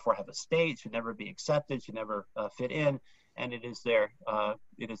never, therefore, have a state, should never be accepted, should never fit in, and it is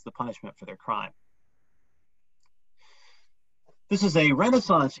the punishment for their crime. This is a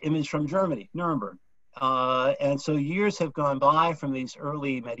Renaissance image from Germany, Nuremberg. And so years have gone by from these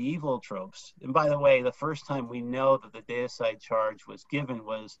early medieval tropes. And by the way, the first time we know that the deicide charge was given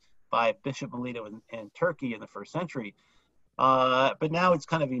was by Bishop Melito in Turkey in the 1st century. But now it's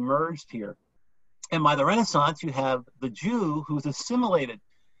kind of emerged here. And by the Renaissance, you have the Jew who's assimilated,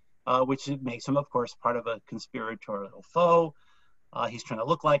 which makes him, of course, part of a conspiratorial foe. He's trying to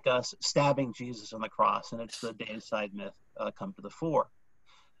look like us, stabbing Jesus on the cross, and it's the deicide myth. come to the fore.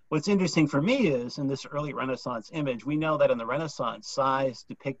 What's interesting for me is in this early Renaissance image, we know that in the Renaissance, size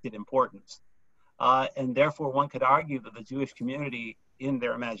depicted importance. And therefore, one could argue that the Jewish community, in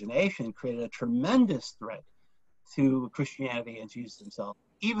their imagination, created a tremendous threat to Christianity and Jesus himself,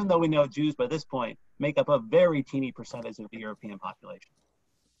 even though we know Jews by this point make up a very teeny percentage of the European population.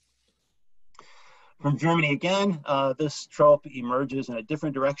 From Germany again, this trope emerges in a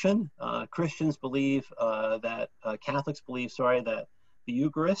different direction. Christians believe Catholics believe, that the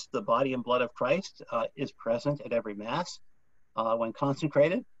Eucharist, the body and blood of Christ, is present at every Mass when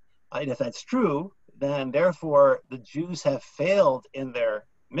consecrated. And if that's true, then therefore the Jews have failed in their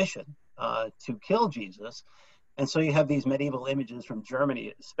mission to kill Jesus. And so you have these medieval images from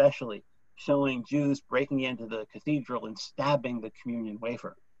Germany, especially, showing Jews breaking into the cathedral and stabbing the communion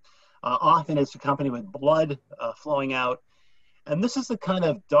wafer. Often it's accompanied with blood flowing out. And this is the kind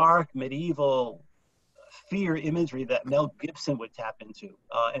of dark medieval fear imagery that Mel Gibson would tap into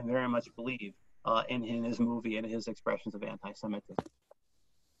and very much believe in his movie and his expressions of anti-Semitism.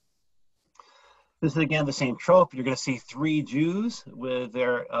 This is again the same trope. You're going to see three Jews with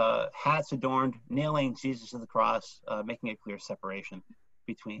their hats adorned, nailing Jesus to the cross, making a clear separation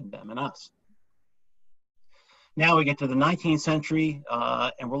between them and us. Now we get to the 19th century,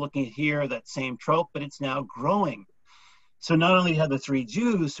 and we're looking at here that same trope, but it's now growing. So not only have the three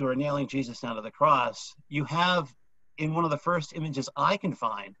Jews who are nailing Jesus down to the cross, you have, in one of the first images I can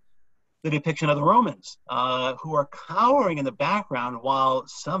find, the depiction of the Romans, who are cowering in the background, while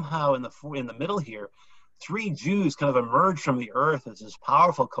somehow in the middle here, three Jews kind of emerge from the earth as this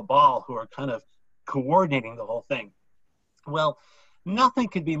powerful cabal who are kind of coordinating the whole thing. Well, nothing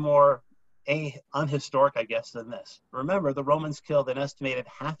could be more unhistoric, I guess, than this. Remember, the Romans killed an estimated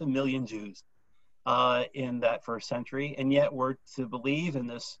 500,000 Jews in that first century, and yet we're to believe in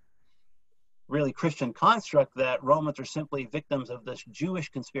this really Christian construct that Romans are simply victims of this Jewish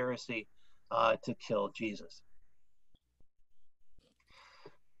conspiracy to kill Jesus.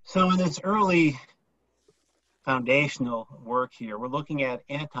 So in this early foundational work here, we're looking at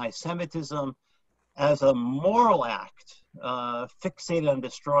anti-Semitism as a moral act fixated on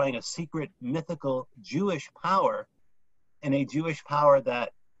destroying a secret mythical Jewish power, and a Jewish power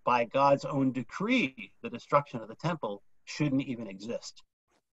that by God's own decree, the destruction of the temple shouldn't even exist.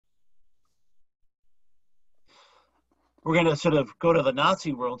 We're going to sort of go to the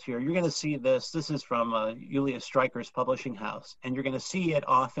Nazi world here. You're going to see this. This is from Julius Streicher's publishing house. And you're going to see it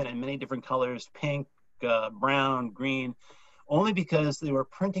often in many different colors, pink, brown, green, only because they were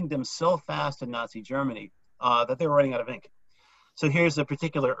printing them so fast in Nazi Germany that they were running out of ink. So here's a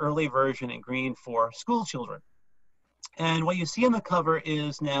particular early version in green for school children. And what you see on the cover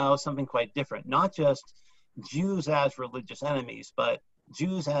is now something quite different. Not just Jews as religious enemies, but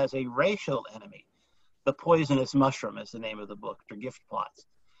Jews as a racial enemy. The Poisonous Mushroom is the name of the book, or gift plots.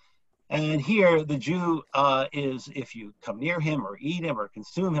 And here the Jew is, if you come near him or eat him or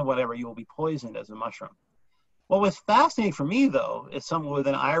consume him, whatever, you will be poisoned as a mushroom. What was fascinating for me, though, is someone with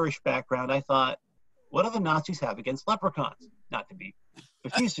an Irish background, I thought, what do the Nazis have against leprechauns? Not to be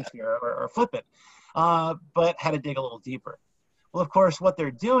facetious here or flippant, but had to dig a little deeper. Well, of course, what they're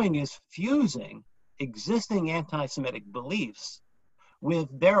doing is fusing existing anti-Semitic beliefs with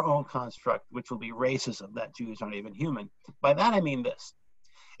their own construct, which will be racism, that Jews aren't even human. By that, I mean this.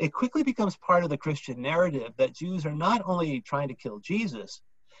 It quickly becomes part of the Christian narrative that Jews are not only trying to kill Jesus,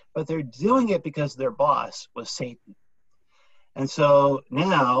 but they're doing it because their boss was Satan. And so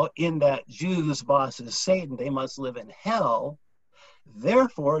now, in that Jews' boss is Satan, they must live in hell.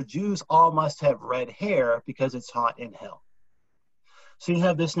 Therefore, Jews all must have red hair because it's hot in hell. So you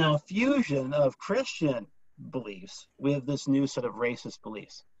have this now fusion of Christian beliefs with this new set of racist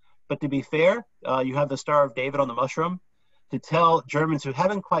beliefs. But to be fair, you have the Star of David on the mushroom to tell Germans who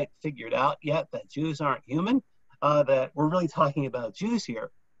haven't quite figured out yet that Jews aren't human, that we're really talking about Jews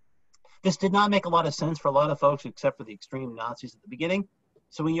here. This did not make a lot of sense for a lot of folks, except for the extreme Nazis at the beginning.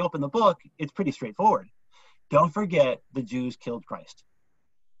 So when you open the book, it's pretty straightforward. Don't forget the Jews killed Christ.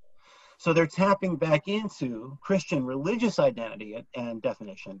 So they're tapping back into Christian religious identity and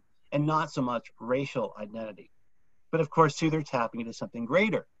definition, and not so much racial identity. But of course, too, they're tapping into something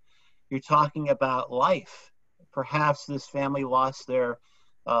greater. You're talking about life. Perhaps this family lost their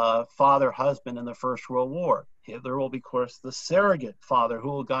father, husband in the First World War. There will be, of course, the surrogate father who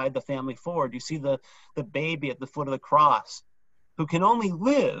will guide the family forward. You see the baby at the foot of the cross who can only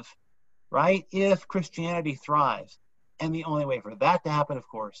live, right, if Christianity thrives. And the only way for that to happen, of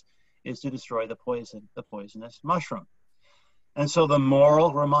course, is to destroy the poisonous mushroom. And so the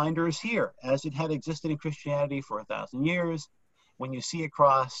moral reminder is here, as it had existed in Christianity for 1,000 years. When you see a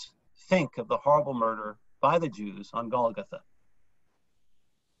cross, think of the horrible murder by the Jews on Golgotha.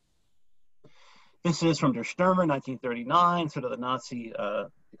 This is from Der Stürmer, 1939, sort of the Nazi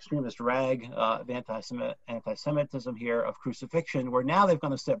extremist rag of anti-Semitism here of crucifixion, where now they've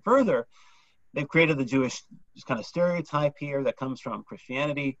gone a step further. They've created the Jewish kind of stereotype here that comes from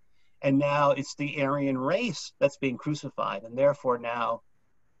Christianity, and now it's the Aryan race that's being crucified, and therefore now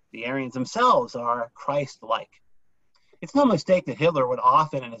the Aryans themselves are Christ-like. It's no mistake that Hitler would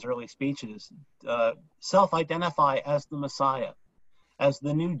often in his early speeches self-identify as the Messiah, as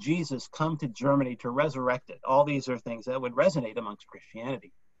the new Jesus come to Germany to resurrect it. All these are things that would resonate amongst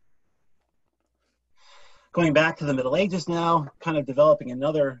Christianity. Going back to the Middle Ages now, kind of developing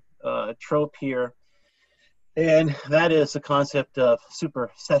another trope here, and that is the concept of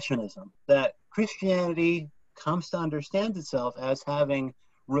supersessionism, that Christianity comes to understand itself as having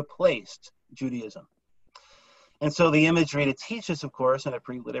replaced Judaism. And so the imagery to teach us, of course, in a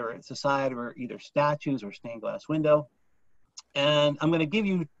pre-literate society were either statues or stained glass window. And I'm going to give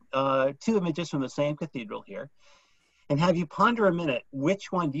you two images from the same cathedral here and have you ponder a minute,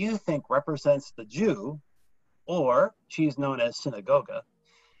 which one do you think represents the Jew, or she's known as synagoga,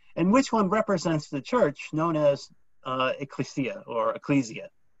 and which one represents the church known as ecclesia or ecclesia.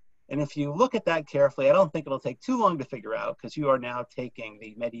 And if you look at that carefully, I don't think it'll take too long to figure out, because you are now taking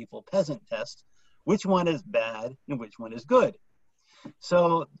the medieval peasant test, which one is bad and which one is good.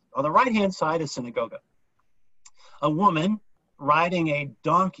 So on the right-hand side is synagoga. A woman riding a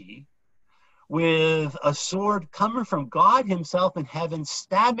donkey with a sword coming from God himself in heaven,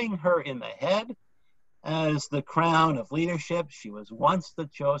 stabbing her in the head as the crown of leadership. She was once the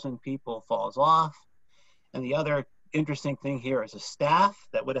chosen people falls off. And the other interesting thing here is a staff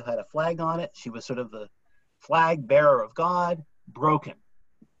that would have had a flag on it. She was sort of the flag bearer of God, broken.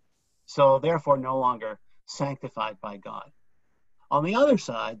 So therefore no longer sanctified by God. On the other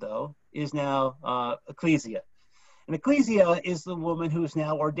side, though, is now ecclesia. And ecclesia is the woman who's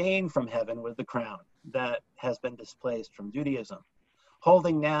now ordained from heaven with the crown that has been displaced from Judaism,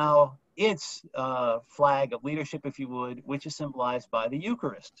 holding now its flag of leadership, if you would, which is symbolized by the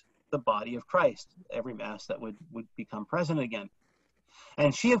Eucharist, the body of Christ, every Mass that would become present again.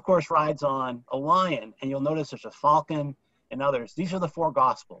 And she, of course, rides on a lion, and you'll notice there's a falcon and others. These are the four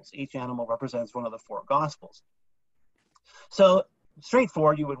Gospels. Each animal represents one of the four Gospels. So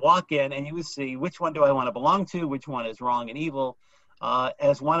straightforward, you would walk in and you would see, which one do I want to belong to, which one is wrong and evil.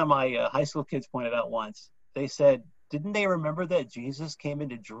 As one of my high school kids pointed out once, they said, didn't they remember that Jesus came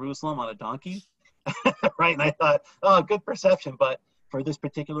into Jerusalem on a donkey? Right? And I thought, oh, good perception. But for this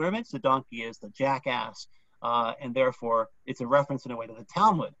particular image, the donkey is the jackass. And therefore, it's a reference in a way to the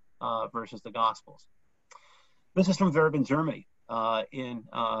Talmud versus the Gospels. This is from Verb in Germany in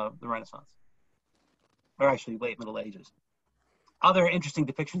the Renaissance, or actually late Middle Ages. Other interesting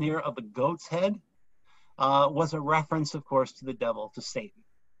depiction here of the goat's head was a reference, of course, to the devil, to Satan.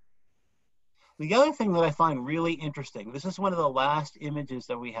 The other thing that I find really interesting, this is one of the last images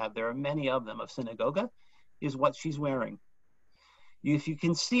that we have, there are many of them, of synagoga, is what she's wearing. If you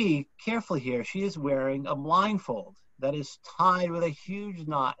can see carefully here, she is wearing a blindfold that is tied with a huge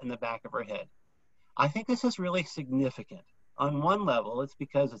knot in the back of her head. I think this is really significant. On one level, it's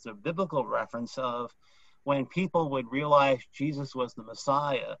because it's a biblical reference of when people would realize Jesus was the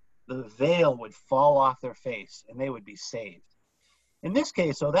Messiah, the veil would fall off their face and they would be saved. In this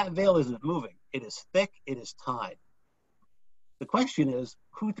case, though, that veil isn't moving. It is thick, it is tied. The question is,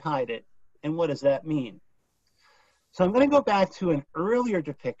 who tied it and what does that mean? So I'm going to go back to an earlier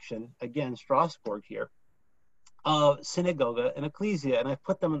depiction, again, Strasbourg here, of synagoga and ecclesia, and I've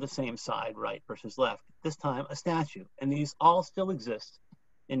put them on the same side, right versus left, this time a statue. And these all still exist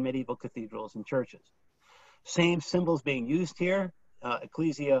in medieval cathedrals and churches. Same symbols being used here,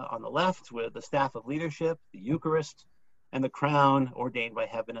 ecclesia on the left with the staff of leadership, the Eucharist, and the crown ordained by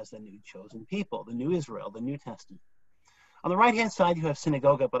heaven as the new chosen people, the new Israel, the New Testament. On the right-hand side, you have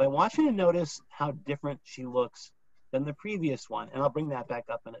synagoga, but I want you to notice how different she looks than the previous one, and I'll bring that back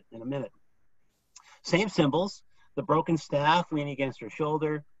up in a minute. Same symbols, the broken staff leaning against her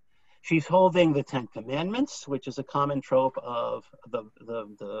shoulder. She's holding the Ten Commandments, which is a common trope of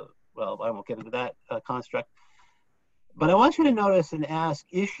well, I won't get into that construct. But I want you to notice and ask,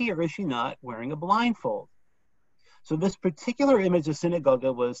 is she or is she not wearing a blindfold? So this particular image of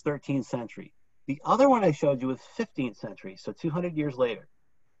synagoga was 13th century. The other one I showed you was 15th century, so 200 years later.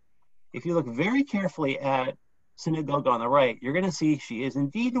 If you look very carefully at synagoga on the right, you're going to see she is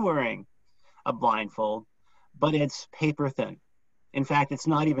indeed wearing a blindfold, but it's paper thin. In fact, it's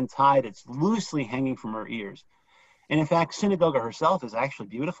not even tied. It's loosely hanging from her ears. And in fact, synagoga herself is actually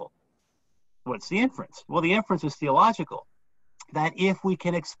beautiful. What's the inference? Well, the inference is theological. that if we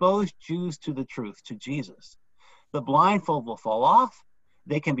can expose Jews to the truth, to Jesus, the blindfold will fall off,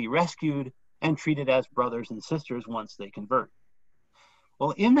 they can be rescued and treated as brothers and sisters once they convert.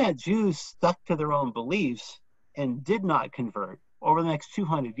 Well, in that Jews stuck to their own beliefs and did not convert, over the next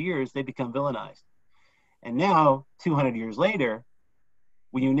 200 years, they become villainized. And now, 200 years later,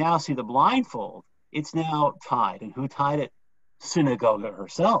 when you now see the blindfold, it's now tied. And who tied it? Synagogue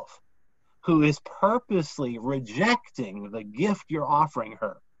herself, who is purposely rejecting the gift you're offering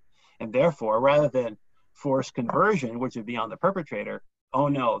her. And therefore, rather than forced conversion, which would be on the perpetrator, oh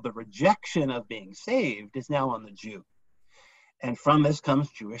no, the rejection of being saved is now on the Jew. And from this comes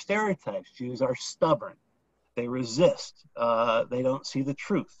Jewish stereotypes. Jews are stubborn. They resist. They don't see the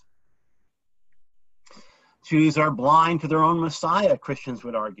truth. Jews are blind to their own Messiah, Christians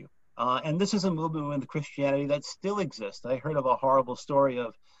would argue. And this is a movement within Christianity that still exists. I heard of a horrible story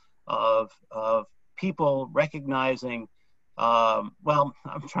of people recognizing, well,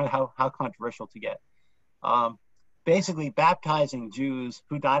 I'm trying how controversial to get. Basically baptizing Jews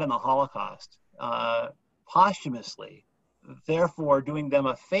who died in the Holocaust posthumously, therefore doing them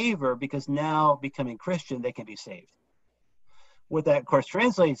a favor because now becoming Christian, they can be saved. What that, of course,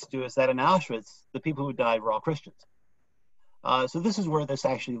 translates to is that in Auschwitz, the people who died were all Christians. So this is where this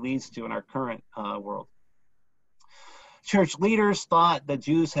actually leads to in our current world. Church leaders thought that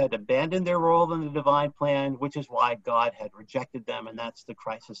Jews had abandoned their role in the divine plan, which is why God had rejected them, and that's the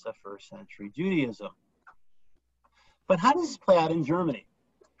crisis of first century Judaism. But how does this play out in Germany?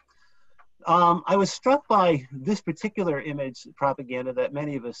 I was struck by this particular image propaganda that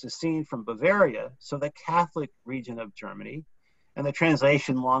many of us have seen from Bavaria, so the Catholic region of Germany, and the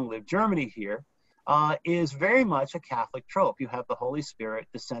translation "Long Live Germany" here is very much a Catholic trope. You have the Holy Spirit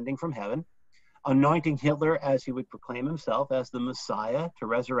descending from heaven, anointing Hitler as he would proclaim himself as the Messiah to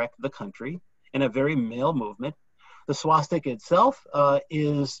resurrect the country in a very male movement. The swastika itself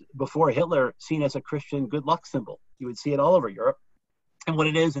is, before Hitler, seen as a Christian good luck symbol. You would see it all over Europe. And what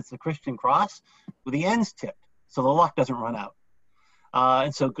it is, it's a Christian cross with the ends tipped, so the luck doesn't run out.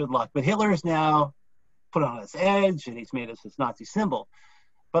 And so good luck. But Hitler is now put on its edge, and he's made it his Nazi symbol.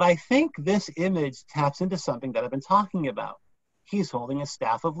 But I think this image taps into something that I've been talking about. He's holding a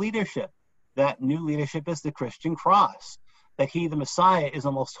staff of leadership. That new leadership is the Christian cross, that he, the Messiah, is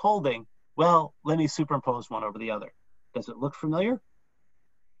almost holding. Well, let me superimpose one over the other. Does it look familiar?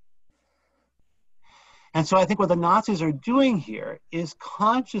 And so I think what the Nazis are doing here is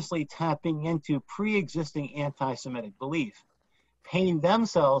consciously tapping into pre-existing anti-Semitic belief, painting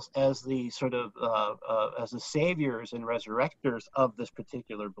themselves as the sort of as the saviors and resurrectors of this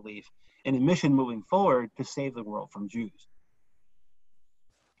particular belief in a mission moving forward to save the world from Jews.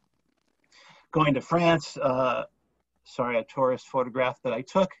 Going to France, sorry, a tourist photograph that I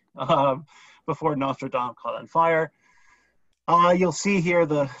took before Notre Dame caught on fire. You'll see here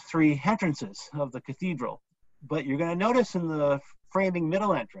the three entrances of the cathedral, but you're going to notice in the framing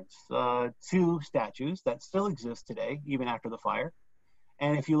middle entrance, two statues that still exist today, even after the fire.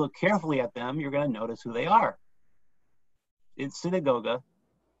 And if you look carefully at them, you're going to notice who they are. It's synagogue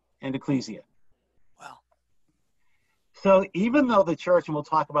and ecclesia. Wow. So even though the church, and we'll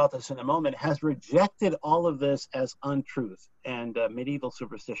talk about this in a moment, has rejected all of this as untruth and medieval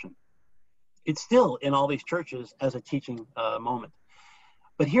superstition, it's still in all these churches as a teaching moment.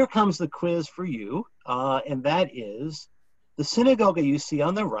 But here comes the quiz for you, and that is the synagogue you see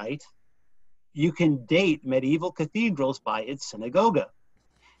on the right. You can date medieval cathedrals by its synagogue.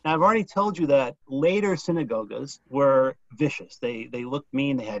 Now, I've already told you that later synagogues were vicious. They looked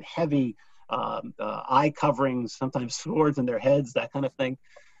mean. They had heavy eye coverings, sometimes swords in their heads, that kind of thing.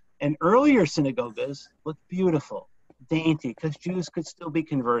 And earlier synagogues looked beautiful, dainty, because Jews could still be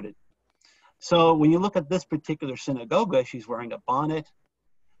converted. So when you look at this particular synagogue, she's wearing a bonnet.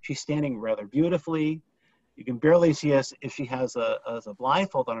 She's standing rather beautifully. You can barely see if she has a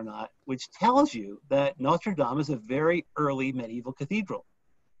blindfold on or not, which tells you that Notre Dame is a very early medieval cathedral.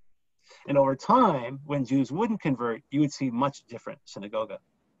 And over time, when Jews wouldn't convert, you would see much different synagogue.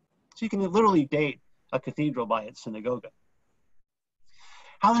 So you can literally date a cathedral by its synagogue.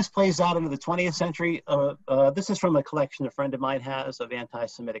 How this plays out into the 20th century, this is from a collection a friend of mine has of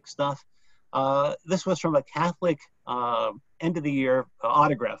anti-Semitic stuff. This was from a Catholic end of the year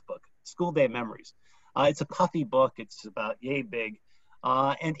autograph book, School Day Memories. It's a puffy book. It's about yay big.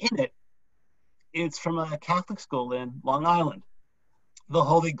 And in it, it's from a Catholic school in Long Island, the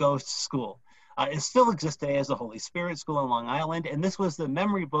Holy Ghost School. It still exists today as the Holy Spirit School in Long Island. And this was the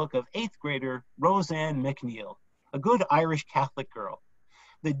memory book of 8th grader Roseanne McNeil, a good Irish Catholic girl.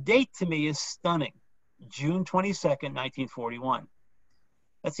 The date to me is stunning, June 22nd, 1941.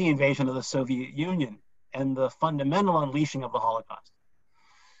 That's the invasion of the Soviet Union. and the fundamental unleashing of the Holocaust.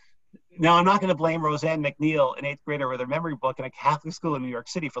 Now, I'm not going to blame Roseanne McNeil, an 8th grader with her memory book in a Catholic school in New York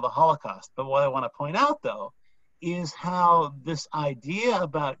City, for the Holocaust. But what I want to point out, though, is how this idea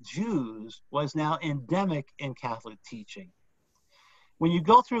about Jews was now endemic in Catholic teaching. When you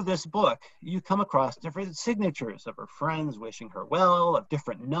go through this book, you come across different signatures of her friends wishing her well, of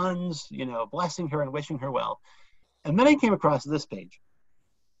different nuns, blessing her and wishing her well. And then I came across this page.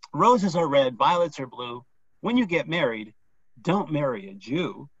 Roses are red, violets are blue. When you get married, don't marry a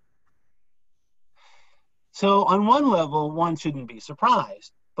Jew. So on one level, one shouldn't be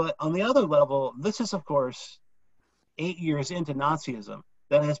surprised. But on the other level, this is, of course, 8 years into Nazism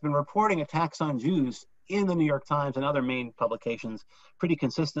that has been reporting attacks on Jews in the New York Times and other main publications pretty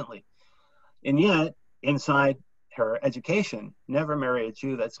consistently. And yet, inside her education, never marry a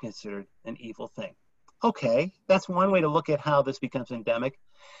Jew, that's considered an evil thing. Okay, that's one way to look at how this becomes endemic.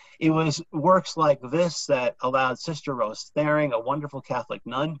 It was works like this that allowed Sister Rose Thering, a wonderful Catholic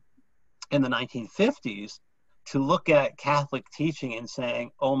nun in the 1950s, to look at Catholic teaching and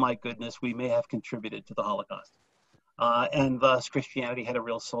saying, oh my goodness, we may have contributed to the Holocaust. And thus Christianity had a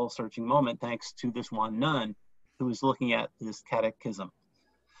real soul-searching moment thanks to this one nun who was looking at this catechism.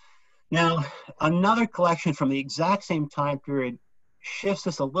 Now, another collection from the exact same time period shifts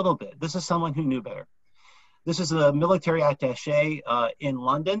this a little bit. This is someone who knew better. This is a military attaché in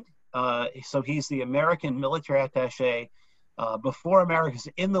London. So he's the American military attaché before America's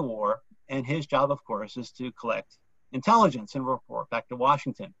in the war. And his job, of course, is to collect intelligence and report back to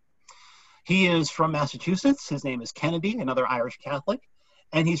Washington. He is from Massachusetts. His name is Kennedy, another Irish Catholic.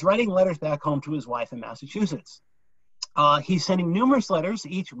 And he's writing letters back home to his wife in Massachusetts. He's sending numerous letters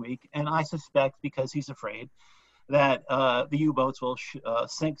each week. And I suspect because he's afraid that the U-boats will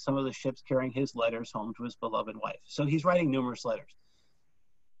sink some of the ships carrying his letters home to his beloved wife. So he's writing numerous letters.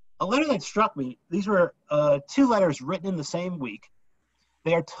 A letter that struck me, these were 2 letters written in the same week.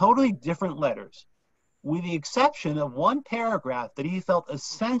 They are totally different letters, with the exception of one paragraph that he felt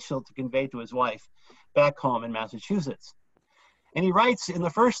essential to convey to his wife back home in Massachusetts. And he writes in the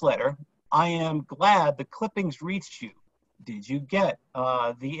first letter, I am glad the clippings reached you. Did you get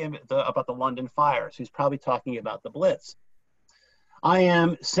about the London fires? He's probably talking about the Blitz. I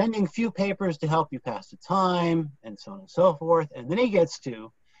am sending few papers to help you pass the time, and so on and so forth. And then he gets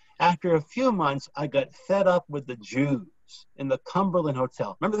to, after a few months, I got fed up with the Jews in the Cumberland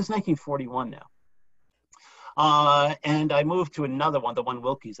Hotel. Remember, this is 1941 now. And I moved to another one, the one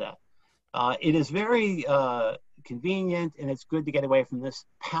Wilkie's at. It is very convenient, and it's good to get away from this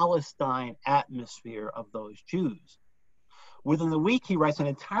Palestine atmosphere of those Jews. Within the week, he writes an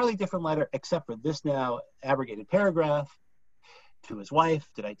entirely different letter, except for this now abrogated paragraph to his wife.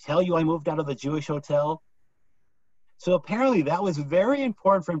 Did I tell you I moved out of the Jewish hotel? So apparently that was very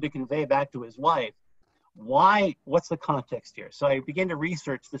important for him to convey back to his wife. Why? What's the context here? So I began to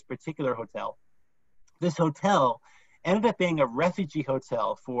research this particular hotel. This hotel ended up being a refugee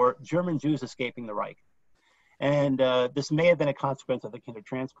hotel for German Jews escaping the Reich. And this may have been a consequence of the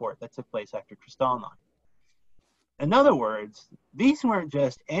Kindertransport that took place after Kristallnacht. In other words, these weren't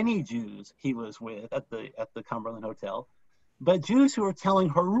just any Jews he was with at the Cumberland Hotel, but Jews who were telling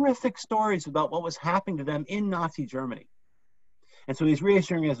horrific stories about what was happening to them in Nazi Germany. And so he's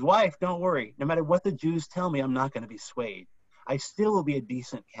reassuring his wife, don't worry, no matter what the Jews tell me, I'm not going to be swayed. I still will be a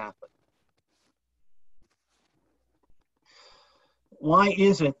decent Catholic. Why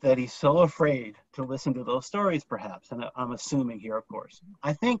is it that he's so afraid to listen to those stories, perhaps? And I'm assuming here, of course.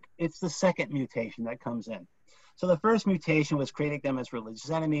 I think it's the second mutation that comes in. So the first mutation was creating them as religious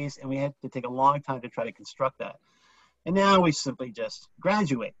enemies, and we had to take a long time to try to construct that. And now we simply just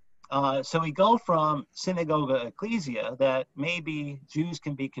graduate. So we go from synagoga ecclesia, that maybe Jews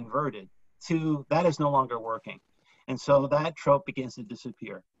can be converted, to that is no longer working. And so that trope begins to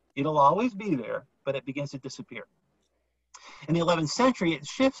disappear. It'll always be there, but it begins to disappear. In the 11th century, it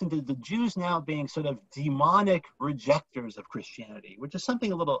shifts into the Jews now being sort of demonic rejectors of Christianity, which is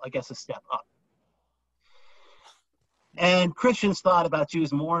something a little, I guess, a step up. And Christians thought about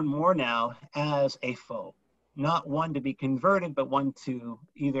Jews more and more now as a foe, not one to be converted, but one to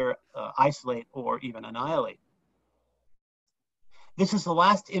either isolate or even annihilate. This is the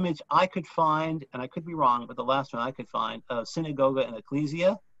last image I could find, and I could be wrong, but the last one I could find of synagoga and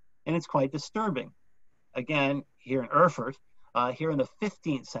ecclesia, and it's quite disturbing. Again, here in Erfurt, here in the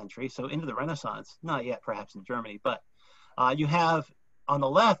 15th century, so into the Renaissance, not yet perhaps in Germany, but you have on the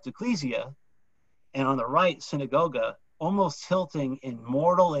left ecclesia, and on the right synagoga, almost tilting in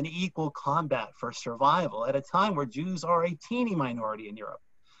mortal and equal combat for survival at a time where Jews are a teeny minority in Europe.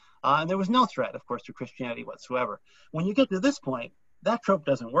 And there was no threat, of course, to Christianity whatsoever. When you get to this point, that trope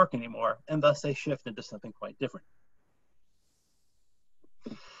doesn't work anymore, and thus they shift into something quite different.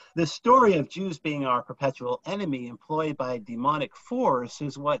 The story of Jews being our perpetual enemy employed by a demonic force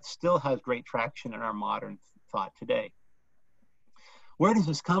is what still has great traction in our modern thought today. Where does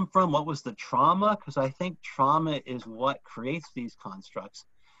this come from? What was the trauma? Because I think trauma is what creates these constructs.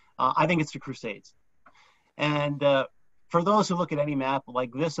 I think it's the Crusades. And for those who look at any map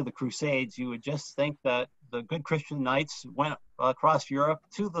like this of the Crusades, you would just think that the good Christian knights went across Europe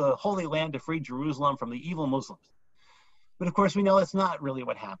to the Holy Land to free Jerusalem from the evil Muslims. But of course, we know that's not really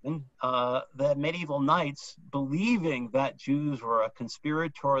what happened. The medieval knights, believing that Jews were a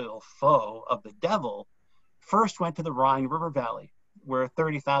conspiratorial foe of the devil, first went to the Rhine River Valley, where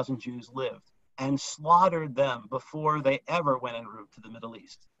 30,000 Jews lived, and slaughtered them before they ever went en route to the Middle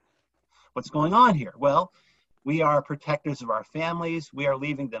East. What's going on here? Well, we are protectors of our families. We are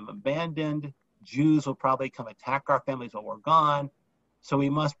leaving them abandoned. Jews will probably come attack our families while we're gone. So we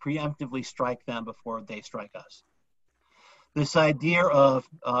must preemptively strike them before they strike us. This idea of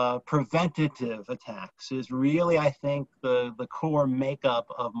preventative attacks is really, I think, the core makeup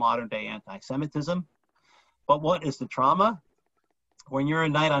of modern day anti-Semitism. But what is the trauma? When you're a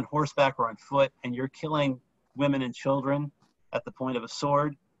knight on horseback or on foot and you're killing women and children at the point of a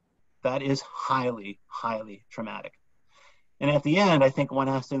sword, that is highly, highly traumatic. And at the end, I think one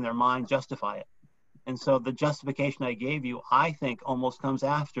has to, in their mind, justify it. And so the justification I gave you, I think, almost comes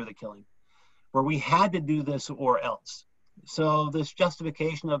after the killing, where we had to do this or else. So this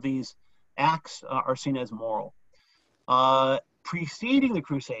justification of these acts are seen as moral. Preceding the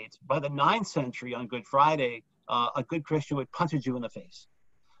Crusades, by the 9th century on Good Friday, a good Christian would punch a Jew in the face.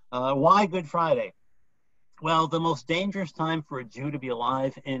 Why Good Friday? Well, the most dangerous time for a Jew to be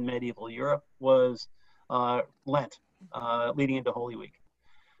alive in medieval Europe was Lent, leading into Holy Week,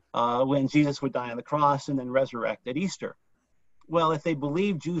 when Jesus would die on the cross and then resurrect at Easter. Well, if they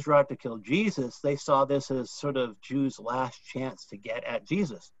believed Jews were out to kill Jesus, they saw this as sort of Jews' last chance to get at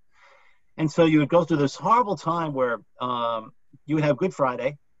Jesus. And so you would go through this horrible time where you would have Good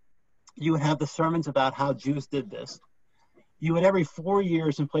Friday, you would have the sermons about how Jews did this. You would every 4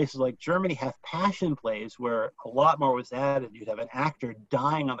 years in places like Germany have passion plays where a lot more was added. You'd have an actor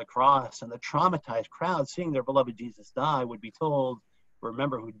dying on the cross, and the traumatized crowd seeing their beloved Jesus die would be told,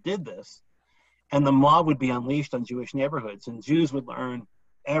 remember who did this. And the mob would be unleashed on Jewish neighborhoods, and Jews would learn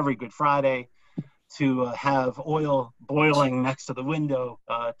every Good Friday to have oil boiling next to the window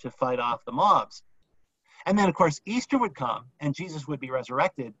to fight off the mobs. And then, of course, Easter would come, and Jesus would be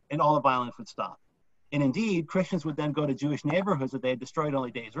resurrected, and all the violence would stop. And indeed, Christians would then go to Jewish neighborhoods that they had destroyed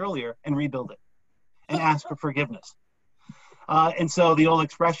only days earlier and rebuild it and ask for forgiveness. And so the old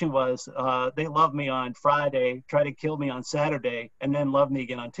expression was, they love me on Friday, try to kill me on Saturday, and then love me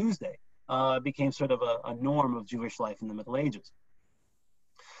again on Tuesday. Became sort of a norm of Jewish life in the Middle Ages.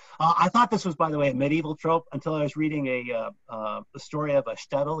 I thought this was, by the way, a medieval trope until I was reading the story of a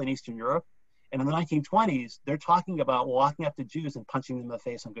shtetl in Eastern Europe. And in the 1920s, they're talking about walking up to Jews and punching them in the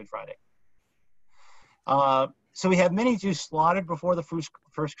face on Good Friday. So we have many Jews slaughtered before the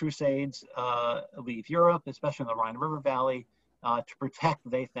first Crusades leave Europe, especially in the Rhine River Valley, to protect,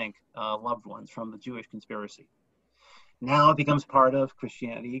 they think, loved ones from the Jewish conspiracy. Now it becomes part of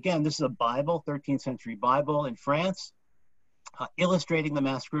Christianity. Again, this is a Bible, 13th century Bible in France, illustrating the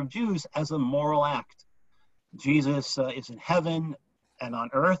massacre of Jews as a moral act. Jesus is in heaven and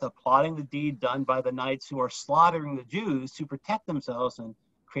on earth, applauding the deed done by the knights who are slaughtering the Jews to protect themselves and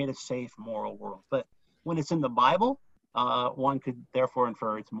create a safe, moral world. But when it's in the Bible, one could therefore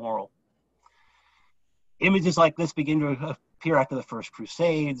infer it's moral. Images like this begin to appear after the first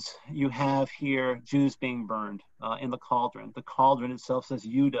Crusades. You have here Jews being burned in the cauldron. The cauldron itself says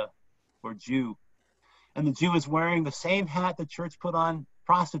Judah, or Jew. And the Jew is wearing the same hat the church put on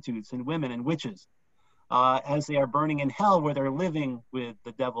prostitutes and women and witches as they are burning in hell, where they're living with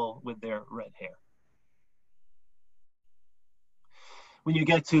the devil with their red hair. When you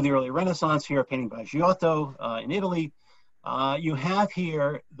get to the early Renaissance here, a painting by Giotto in Italy, you have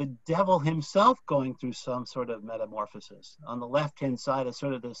here the devil himself going through some sort of metamorphosis. On the left-hand side is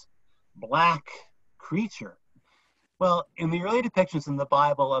sort of this black creature. Well, in the early depictions in the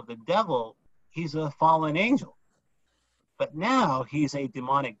Bible of the devil, he's a fallen angel. But now he's a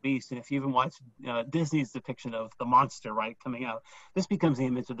demonic beast. And if you even watch Disney's depiction of the monster, right, coming out, this becomes the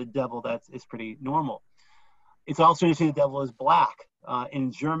image of the devil that is pretty normal. It's also interesting the devil is black.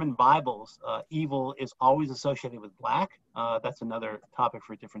 In German Bibles, evil is always associated with black. That's another topic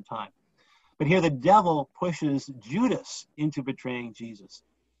for a different time. But here the devil pushes Judas into betraying Jesus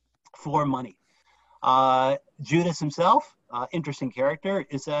for money. Judas himself, interesting character.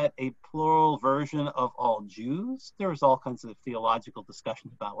 Is that a plural version of all Jews? There's all kinds of theological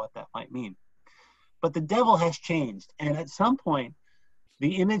discussions about what that might mean. But the devil has changed. And at some point,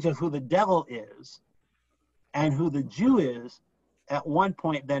 the image of who the devil is and who the Jew is, at one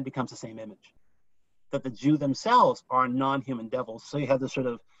point then becomes the same image. That the Jew themselves are non-human devils. So you have this sort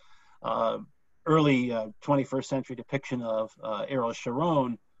of early 21st century depiction of Ariel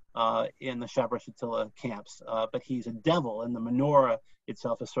Sharon in the Shabra Shatila camps. But he's a devil, and the menorah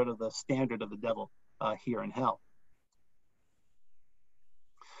itself is sort of the standard of the devil here in hell.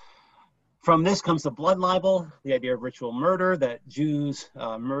 From this comes the blood libel, the idea of ritual murder, that Jews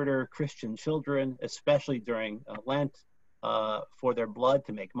murder Christian children, especially during Lent, for their blood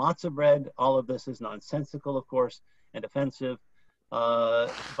to make matzah bread. All of this is nonsensical, of course, and offensive.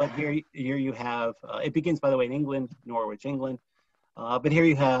 But here you have, it begins, by the way, in England, Norwich, England. But here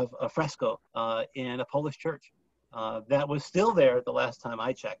you have a fresco in a Polish church that was still there the last time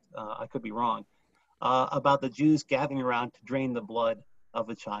I checked. I could be wrong, about the Jews gathering around to drain the blood of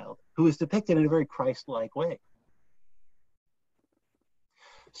a child, who is depicted in a very Christ-like way.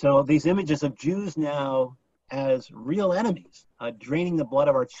 So these images of Jews now as real enemies, draining the blood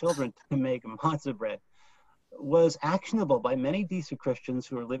of our children to make matzah bread, was actionable by many decent Christians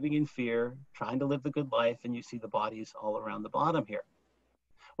who are living in fear, trying to live the good life, and you see the bodies all around the bottom here.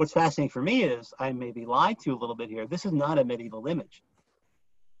 What's fascinating for me is, I may be lied to a little bit here, this is not a medieval image.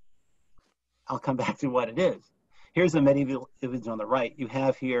 I'll come back to what it is. Here's a medieval image on the right. You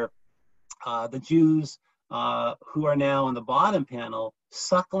have here the Jews who are now on the bottom panel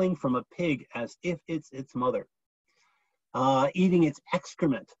suckling from a pig as if it's its mother, eating its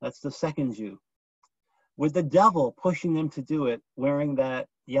excrement. That's the second Jew, with the devil pushing them to do it, wearing that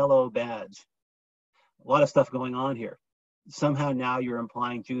yellow badge. A lot of stuff going on here. Somehow now you're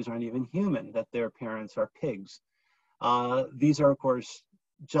implying Jews aren't even human, that their parents are pigs. These are, of course,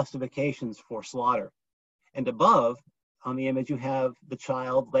 justifications for slaughter. And above, on the image, you have the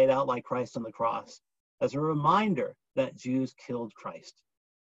child laid out like Christ on the cross as a reminder that Jews killed Christ.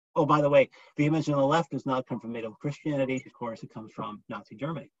 Oh, by the way, the image on the left does not come from medieval Christianity. Of course, it comes from Nazi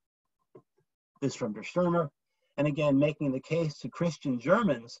Germany. This is from Der Stürmer, and again, making the case to Christian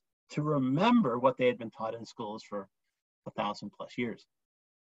Germans to remember what they had been taught in schools for 1,000+ years.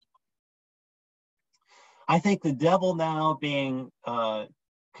 I think the devil now being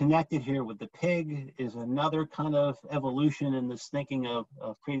connected here with the pig is another kind of evolution in this thinking of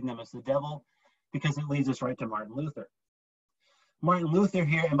creating them as the devil, because it leads us right to Martin Luther. Martin Luther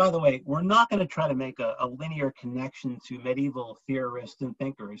here, and by the way, we're not going to try to make a linear connection to medieval theorists and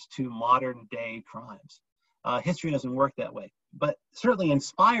thinkers to modern day crimes. History doesn't work that way, but certainly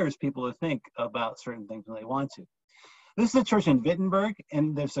inspires people to think about certain things when they want to. This is a church in Wittenberg,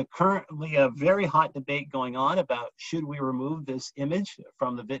 and there's currently a very hot debate going on about should we remove this image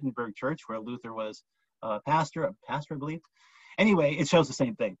from the Wittenberg church where Luther was a pastor, I believe. Anyway, it shows the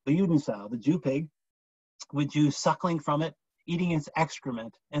same thing. The Judensau, the Jew pig, with Jews suckling from it, eating its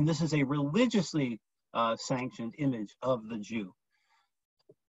excrement, and this is a religiously sanctioned image of the Jew.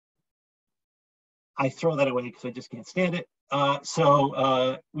 I throw that away because I just can't stand it.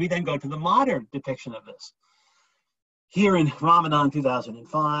 So we then go to the modern depiction of this. Here in Ramadan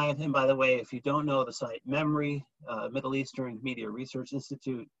 2005, and by the way, if you don't know the site MEMRI, Middle Eastern Media Research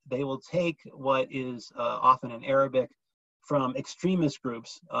Institute, they will take what is often in Arabic from extremist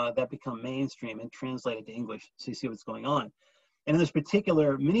groups that become mainstream and translate it to English so you see what's going on. And in this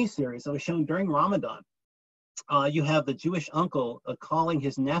particular mini-series that was shown during Ramadan, you have the Jewish uncle calling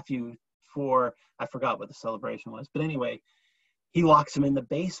his nephew for, I forgot what the celebration was, but anyway, he locks him in the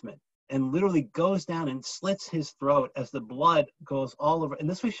basement and literally goes down and slits his throat as the blood goes all over. And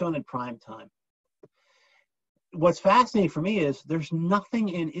this was shown in prime time. What's fascinating for me is there's nothing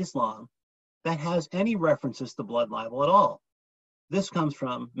in Islam that has any references to blood libel at all. This comes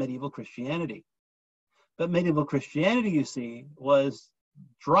from medieval Christianity. But medieval Christianity, you see, was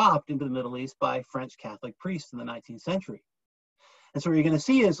dropped into the Middle East by French Catholic priests in the 19th century. And so what you're going to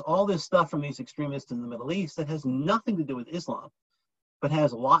see is all this stuff from these extremists in the Middle East that has nothing to do with Islam, but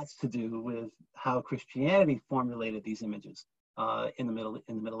has lots to do with how Christianity formulated these images in the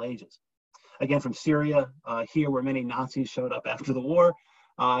Middle Ages. Again, from Syria, here where many Nazis showed up after the war,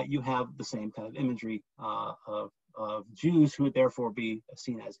 you have the same kind of imagery of Jews who would therefore be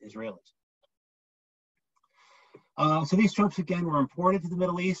seen as Israelis. So these tropes, again, were imported to the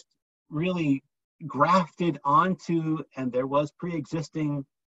Middle East, really grafted onto, and there was pre-existing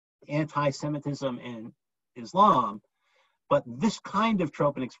anti-Semitism in Islam, but this kind of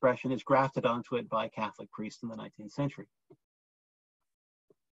trope and expression is grafted onto it by Catholic priests in the 19th century.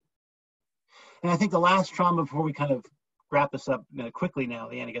 And I think the last trauma, before we kind of wrap this up quickly now,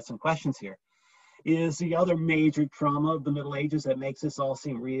 Leanne, to get some questions here, is the other major trauma of the Middle Ages that makes this all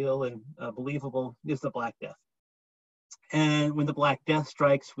seem real and believable is the Black Death. And when the Black Death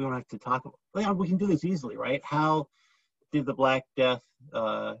strikes, we don't have to talk about, we can do this easily, right? How did the Black Death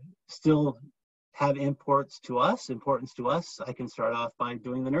still have importance to us? I can start off by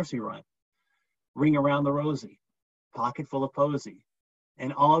doing the nursery rhyme. Ring around the rosy, pocket full of posy.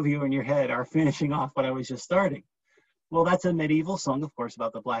 And all of you in your head are finishing off what I was just starting. Well, that's a medieval song, of course,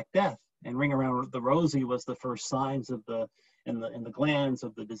 about the Black Death. And ring around the rosy was the first signs of in the glands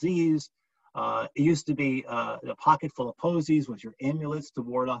of the disease. It used to be a pocket full of posies was your amulets to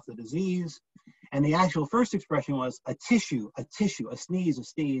ward off the disease. And the actual first expression was a tissue, a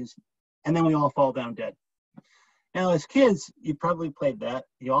sneeze, and then we all fall down dead. Now, as kids, you probably played that.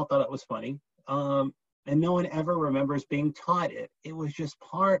 You all thought it was funny. And no one ever remembers being taught it. It was just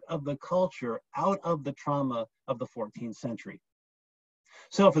part of the culture out of the trauma of the 14th century.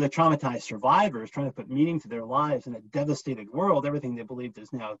 So for the traumatized survivors trying to put meaning to their lives in a devastated world, everything they believed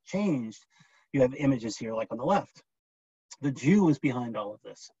is now changed. You have images here like on the left. The Jew is behind all of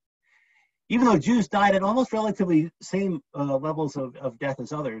this. Even though Jews died at almost relatively same levels of death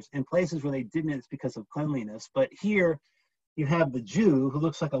as others, in places where they didn't, it's because of cleanliness. But here you have the Jew who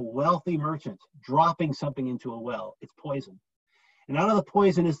looks like a wealthy merchant dropping something into a well. It's poison. And out of the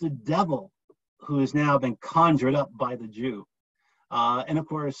poison is the devil who has now been conjured up by the Jew. And of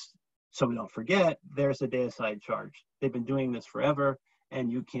course, so we don't forget, there's the deicide charge. They've been doing this forever, and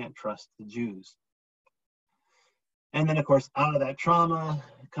you can't trust the Jews. And then, of course, out of that trauma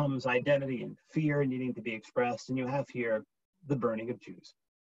comes identity and fear needing to be expressed. And you have here the burning of Jews.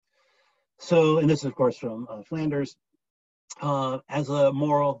 So, and this is, of course, from Flanders, as a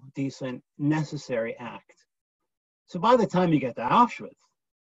moral, decent, necessary act. So by the time you get to Auschwitz,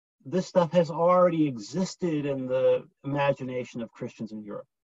 this stuff has already existed in the imagination of Christians in Europe.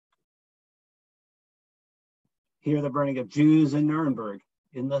 Here, the burning of Jews in Nuremberg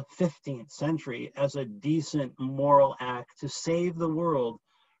in the 15th century as a decent moral act to save the world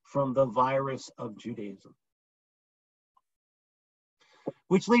from the virus of Judaism.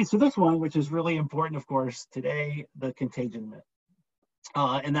 Which leads to this one, which is really important, of course, today, the contagion myth.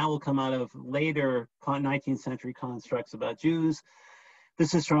 And that will come out of later 19th century constructs about Jews.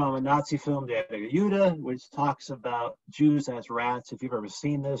 This is from a Nazi film, Der Jude, which talks about Jews as rats. If you've ever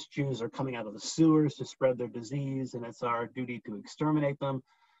seen this, Jews are coming out of the sewers to spread their disease, and it's our duty to exterminate them.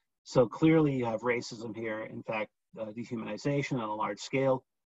 So clearly you have racism here, in fact, dehumanization on a large scale.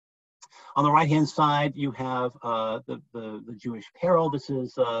 On the right-hand side, you have the Jewish peril. This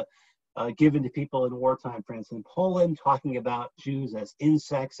is given to people in wartime France and Poland, talking about Jews as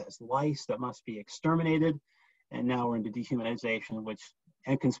insects, as lice that must be exterminated. And now we're into dehumanization,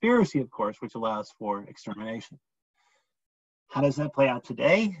 and conspiracy, of course, which allows for extermination. How does that play out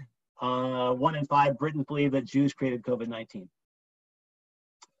today? 1 in 5 Britons believe that Jews created COVID-19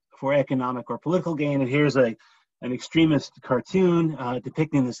 for economic or political gain. And here's an extremist cartoon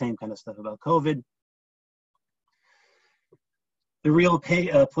depicting the same kind of stuff about COVID. The real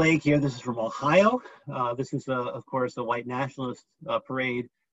plague here, this is from Ohio. This is, of course, the white nationalist parade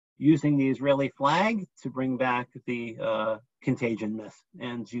using the Israeli flag to bring back the contagion myth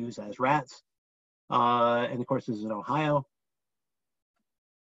and Jews as rats. And of course, this is in Ohio.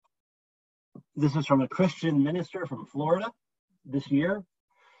 This is from a Christian minister from Florida this year.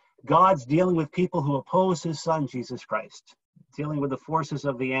 God's dealing with people who oppose his son, Jesus Christ, dealing with the forces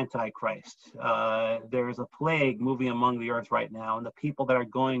of the Antichrist. There's a plague moving among the earth right now, and the people that are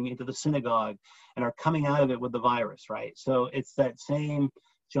going into the synagogue and are coming out of it with the virus, right? So it's that same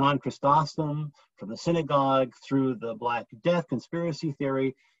John Chrysostom from the synagogue through the Black Death conspiracy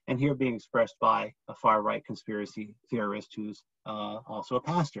theory, and here being expressed by a far-right conspiracy theorist who's also a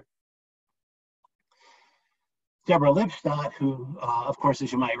pastor. Deborah Lipstadt, who, of course,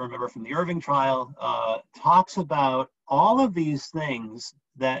 as you might remember from the Irving trial, talks about all of these things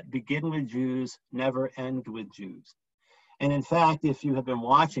that begin with Jews, never end with Jews. And in fact, if you have been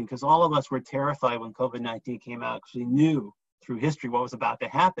watching, because all of us were terrified when COVID-19 came out, because we knew through history what was about to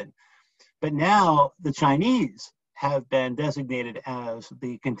happen. But now the Chinese have been designated as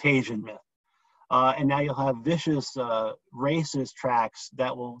the contagion myth. And now you'll have vicious racist tracks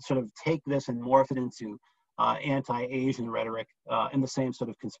that will sort of take this and morph it into anti-Asian rhetoric in the same sort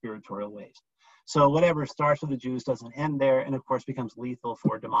of conspiratorial ways. So whatever starts with the Jews doesn't end there, and of course becomes lethal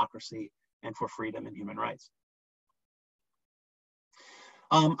for democracy and for freedom and human rights.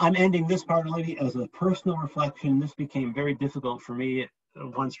 I'm ending this part only as a personal reflection. This became very difficult for me,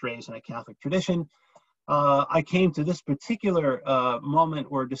 once raised in a Catholic tradition. I came to this particular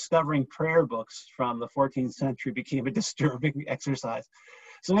moment where discovering prayer books from the 14th century became a disturbing exercise.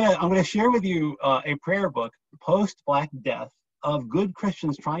 So I'm going to share with you a prayer book post-Black Death of good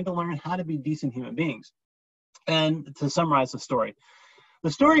Christians trying to learn how to be decent human beings. And to summarize the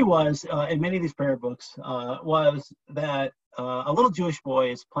story was, in many of these prayer books, was that a little Jewish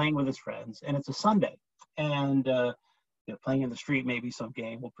boy is playing with his friends, and it's a Sunday, and they're playing in the street, maybe some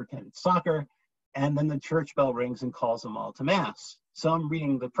game, we'll pretend it's soccer, and then the church bell rings and calls them all to Mass. So I'm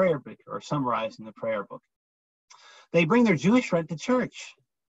reading the prayer book or summarizing the prayer book. They bring their Jewish friend to church.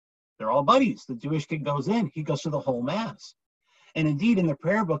 They're all buddies. The Jewish kid goes in, he goes through the whole Mass. And indeed, in the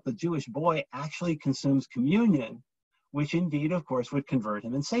prayer book, the Jewish boy actually consumes communion, which indeed, of course, would convert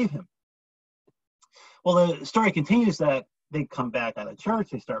him and save him. Well, the story continues that they come back out of church,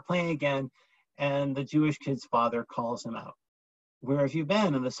 they start playing again, and the Jewish kid's father calls him out. Where have you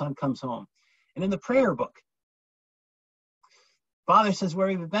been? And the son comes home. And in the prayer book, father says, where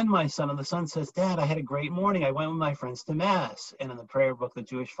have you been, my son? And the son says, Dad, I had a great morning. I went with my friends to Mass. And in the prayer book, the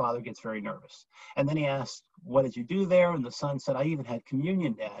Jewish father gets very nervous. And then he asks, what did you do there? And the son said, I even had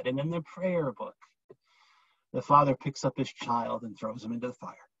communion, Dad. And in the prayer book, the father picks up his child and throws him into the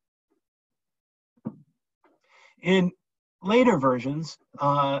fire. In later versions,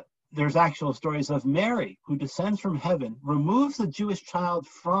 there's actual stories of Mary, who descends from heaven, removes the Jewish child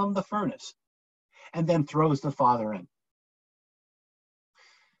from the furnace, and then throws the father in.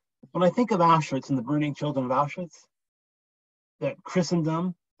 When I think of Auschwitz and the burning children of Auschwitz, that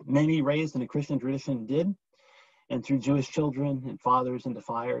Christendom, many raised in a Christian tradition, did, and threw Jewish children and fathers into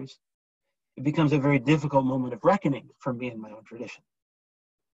fires, it becomes a very difficult moment of reckoning for me and my own tradition.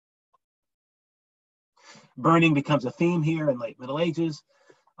 Burning becomes a theme here in late Middle Ages.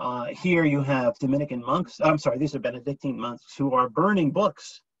 Here you have Dominican monks, these are Benedictine monks who are burning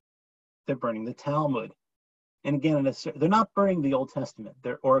books. They're burning the Talmud. And again, they're not burning the Old Testament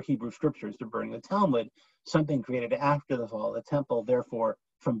or Hebrew scriptures, they're burning the Talmud, something created after the fall of the temple, therefore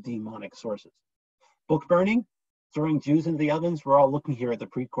from demonic sources. Book burning, throwing Jews into the ovens, we're all looking here at the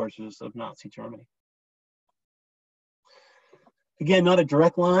precursors of Nazi Germany. Again, not a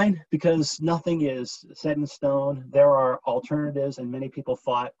direct line because nothing is set in stone. There are alternatives and many people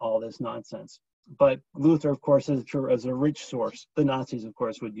fought all this nonsense. But Luther, of course, is a rich source. The Nazis, of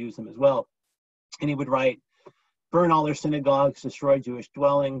course, would use him as well. And he would write, burn all their synagogues, destroy Jewish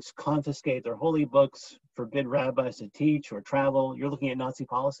dwellings, confiscate their holy books, forbid rabbis to teach or travel. You're looking at Nazi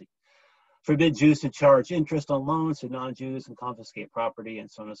policy. Forbid Jews to charge interest on loans to non-Jews and confiscate property and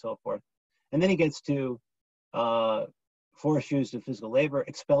so on and so forth. And then he gets to force Jews to physical labor,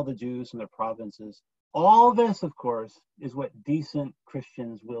 expel the Jews from their provinces. All this, of course, is what decent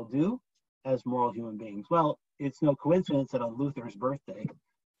Christians will do as moral human beings. Well, it's no coincidence that on Luther's birthday,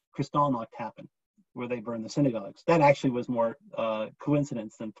 Kristallnacht happened, where they burned the synagogues. That actually was more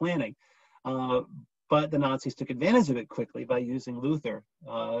coincidence than planning. But the Nazis took advantage of it quickly by using Luther,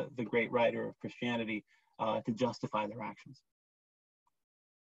 the great writer of Christianity, to justify their actions.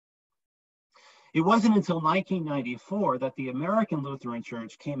 It wasn't until 1994 that the American Lutheran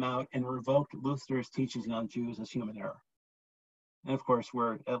Church came out and revoked Luther's teachings on Jews as human error. And of course,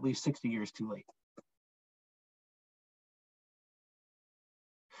 we're at least 60 years too late.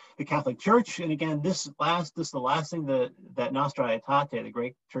 The Catholic Church, and again, this is the last thing that Nostra Aetate, the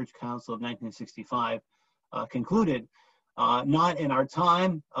Great Church Council of 1965, concluded, not in our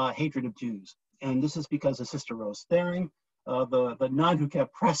time, hatred of Jews. And this is because of Sister Rose Thering, the nun who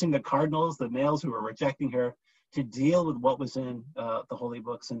kept pressing the cardinals, the males who were rejecting her, to deal with what was in the holy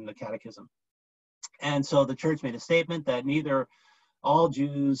books and the catechism. And so the church made a statement that neither all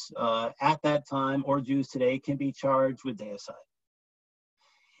Jews at that time or Jews today can be charged with deicide.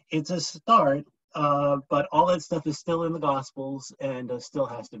 It's a start, but all that stuff is still in the Gospels and still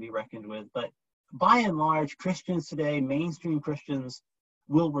has to be reckoned with. But by and large, Christians today, mainstream Christians,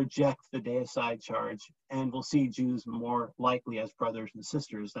 will reject the deicide charge and will see Jews more likely as brothers and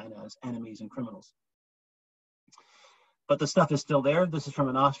sisters than as enemies and criminals. But the stuff is still there. This is from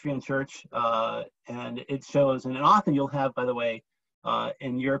an Austrian church, and it shows, and often you'll have, by the way,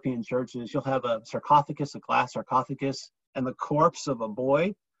 in European churches, you'll have a sarcophagus, a glass sarcophagus, and the corpse of a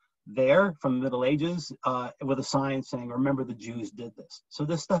boy there from the Middle Ages with a sign saying, remember the Jews did this. So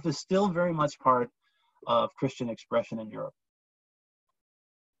this stuff is still very much part of Christian expression in Europe.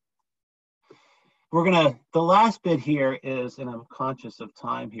 The last bit here is, and I'm conscious of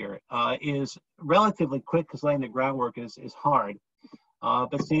time here, is relatively quick because laying the groundwork is hard.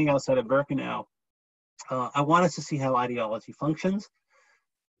 But standing outside of Birkenau, I want us to see how ideology functions,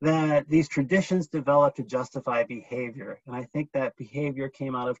 that these traditions develop to justify behavior. And I think that behavior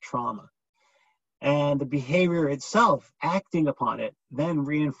came out of trauma. And the behavior itself, acting upon it, then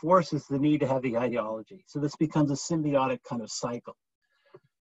reinforces the need to have the ideology. So this becomes a symbiotic kind of cycle.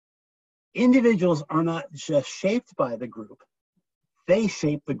 Individuals are not just shaped by the group. They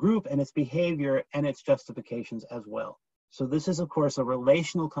shape the group and its behavior and its justifications as well. So this is, of course, a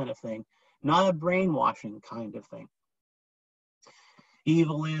relational kind of thing, not a brainwashing kind of thing.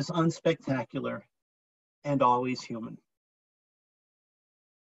 Evil is unspectacular and always human.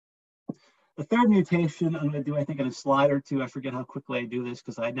 The third mutation I'm going to do, I think, in a slide or two. I forget how quickly I do this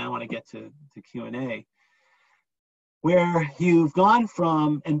because I now want to get to Q&A. Where you've gone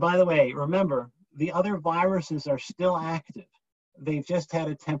from, and by the way, remember, the other viruses are still active. They've just had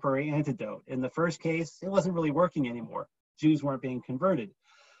a temporary antidote. In the first case, it wasn't really working anymore. Jews weren't being converted.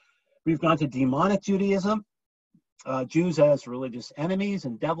 We've gone to demonic Judaism, Jews as religious enemies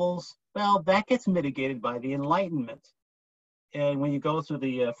and devils. Well, that gets mitigated by the Enlightenment. And when you go through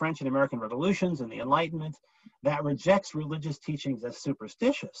the French and American revolutions and the Enlightenment, that rejects religious teachings as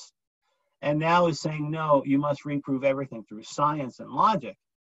superstitious. And now is saying, no, you must reprove everything through science and logic.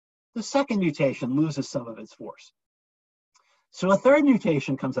 The second mutation loses some of its force. So a third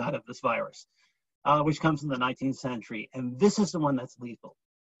mutation comes out of this virus, which comes in the 19th century. And this is the one that's lethal.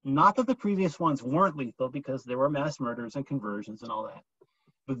 Not that the previous ones weren't lethal because there were mass murders and conversions and all that.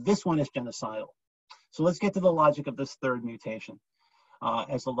 But this one is genocidal. So let's get to the logic of this third mutation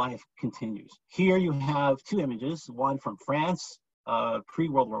as the life continues. Here you have two images, one from France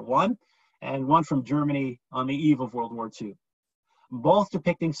pre-World War I and one from Germany on the eve of World War II, both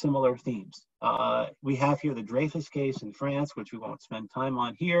depicting similar themes. We have here the Dreyfus case in France, which we won't spend time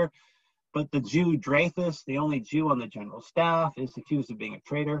on here, but the Jew Dreyfus, the only Jew on the general staff, is accused of being a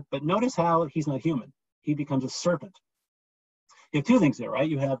traitor. But notice how he's not human. He becomes a serpent. You have two things there, right?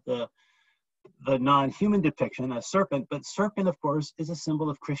 You have the non-human depiction, a serpent, but serpent, of course, is a symbol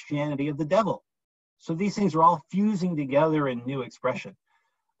of Christianity, of the devil. So these things are all fusing together in new expression.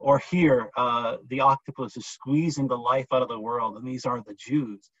 Or here, the octopus is squeezing the life out of the world, and these are the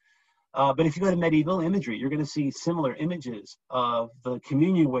Jews. But if you go to medieval imagery, you're going to see similar images of the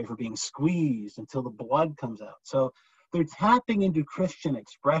communion wafer being squeezed until the blood comes out. So they're tapping into Christian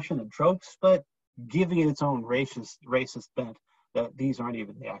expression and tropes, but giving it its own racist bent, that these aren't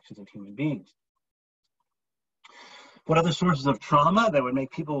even the actions of human beings. What other sources of trauma that would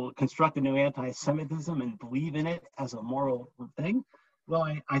make people construct a new anti-Semitism and believe in it as a moral thing? Well,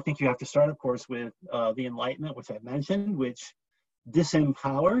 I think you have to start, of course, with the Enlightenment, which I mentioned, which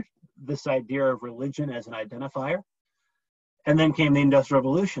disempowered this idea of religion as an identifier. And then came the Industrial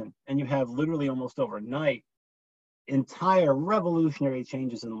Revolution, and you have literally almost overnight entire revolutionary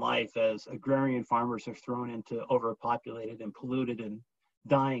changes in life as agrarian farmers are thrown into overpopulated and polluted and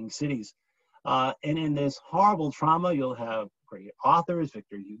dying cities. And in this horrible trauma, you'll have great authors,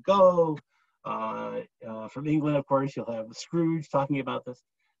 Victor Hugo, from England, of course, you'll have Scrooge talking about this.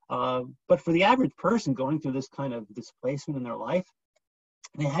 But for the average person going through this kind of displacement in their life,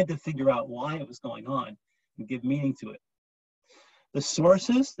 they had to figure out why it was going on and give meaning to it. The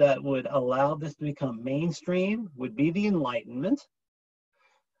sources that would allow this to become mainstream would be the Enlightenment,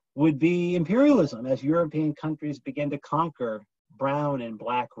 would be imperialism, as European countries began to conquer brown and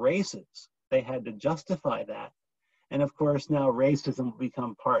black races. They had to justify that. And of course, now racism will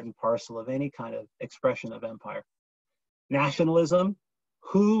become part and parcel of any kind of expression of empire. Nationalism,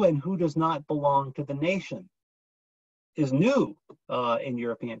 who and who does not belong to the nation, is new in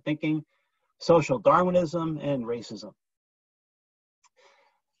European thinking. Social Darwinism and racism.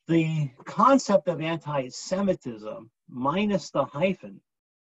 The concept of anti-Semitism, minus the hyphen,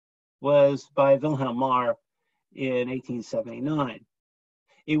 was by Wilhelm Marr in 1879.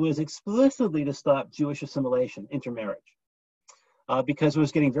 It was explicitly to stop Jewish assimilation, intermarriage, because it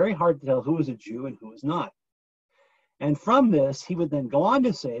was getting very hard to tell who was a Jew and who was not. And from this, he would then go on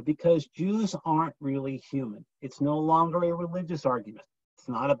to say, because Jews aren't really human, it's no longer a religious argument. It's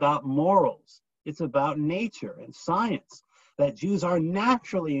not about morals. It's about nature and science, that Jews are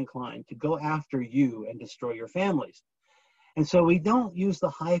naturally inclined to go after you and destroy your families. And so we don't use the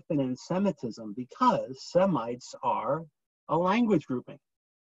hyphen in Semitism because Semites are a language grouping.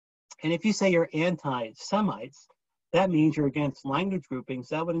 And if you say you're anti-Semites, that means you're against language groupings.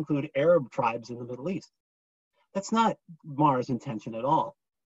 That would include Arab tribes in the Middle East. That's not Marr's intention at all.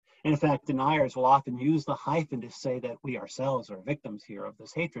 And in fact, deniers will often use the hyphen to say that we ourselves are victims here of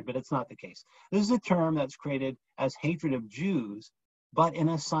this hatred, but it's not the case. This is a term that's created as hatred of Jews, but in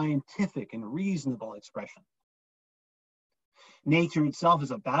a scientific and reasonable expression. Nature itself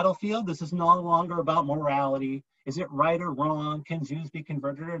is a battlefield. This is no longer about morality. Is it right or wrong? Can Jews be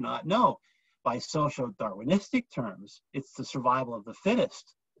converted or not? No. By social Darwinistic terms, it's the survival of the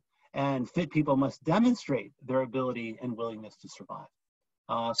fittest. and fit people must demonstrate their ability and willingness to survive.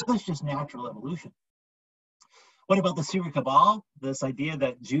 So that's just natural evolution. What about the secret cabal? This idea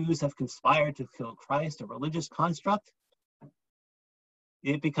that Jews have conspired to kill Christ, a religious construct?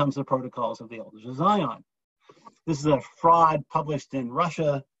 It becomes the protocols of the Elders of Zion. This is a fraud published in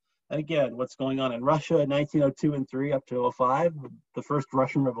Russia. And again, what's going on in Russia in 1902 and 3 up to 05, the first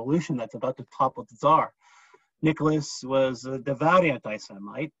Russian Revolution that's about to topple the Tsar. Nicholas was a devout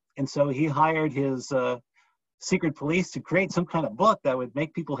anti-Semite, and so he hired his secret police to create some kind of book that would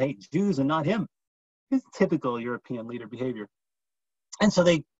make people hate Jews and not him. It's typical European leader behavior. And so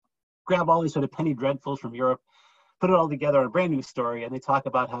they grab all these sort of penny dreadfuls from Europe, put it all together on a brand new story, and they talk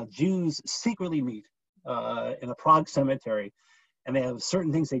about how Jews secretly meet in a Prague cemetery, and they have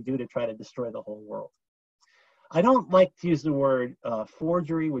certain things they do to try to destroy the whole world. I don't like to use the word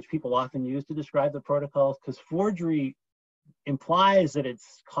forgery, which people often use to describe the protocols, because forgery implies that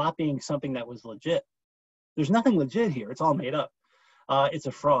it's copying something that was legit. There's nothing legit here. It's all made up. It's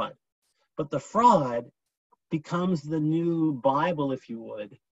a fraud. But the fraud becomes the new Bible, if you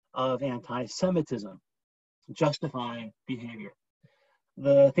would, of anti-Semitism, justifying behavior.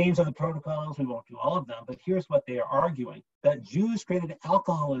 The themes of the protocols, we won't do all of them, but here's what they are arguing: that Jews created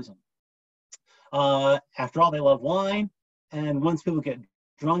alcoholism. After all, they love wine, and once people get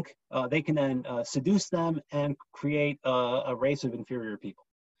drunk, they can then seduce them and create a race of inferior people.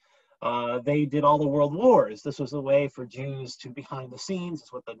 They did all the world wars. This was a way for Jews to, behind the scenes,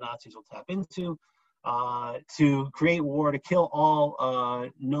 is what the Nazis will tap into, to create war, to kill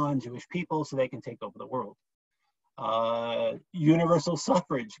all non-Jewish people so they can take over the world. Universal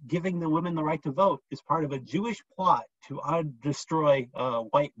suffrage, giving the women the right to vote, is part of a Jewish plot to destroy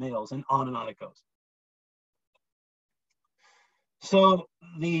white males, and on it goes. So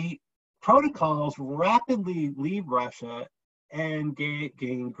the protocols rapidly leave Russia and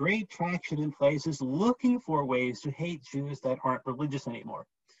gain great traction in places looking for ways to hate Jews that aren't religious anymore,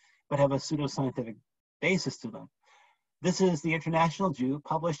 but have a pseudoscientific basis to them. This is The International Jew,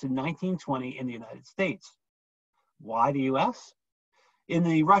 published in 1920 in the United States. Why the US? In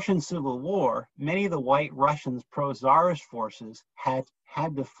the Russian Civil War, many of the white Russians pro-Tsarist forces had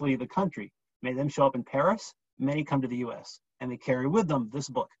to flee the country. Many of them show up in Paris, many come to the US, and they carry with them this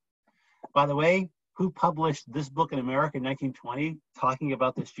book. By the way, who published this book in America in 1920, talking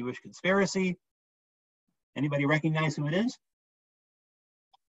about this Jewish conspiracy? Anybody recognize who it is?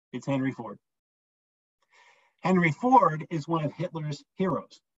 It's Henry Ford. Henry Ford is one of Hitler's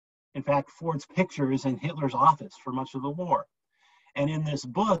heroes. In fact, Ford's picture is in Hitler's office for much of the war. And in this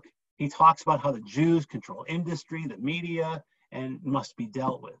book, he talks about how the Jews control industry, the media, and must be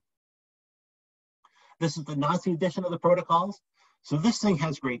dealt with. This is the Nazi edition of the protocols. So this thing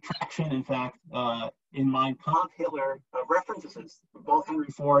has great traction. In fact, in Mein Kampf, Hitler references both Henry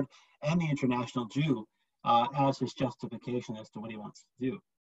Ford and the International Jew as his justification as to what he wants to do.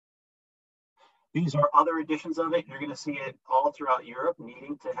 These are other editions of it. You're going to see it all throughout Europe,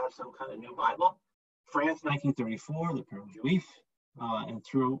 needing to have some kind of new Bible. France, 1934, the Père Juif, and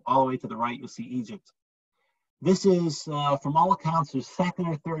through all the way to the right, you'll see Egypt. This is, from all accounts, the second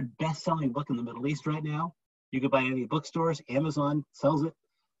or third best-selling book in the Middle East right now. You can buy it in any bookstores. Amazon sells it.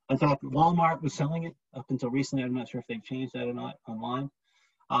 In fact, Walmart was selling it up until recently. I'm not sure if they've changed that or not online,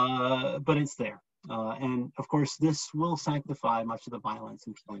 but it's there. And of course, this will sanctify much of the violence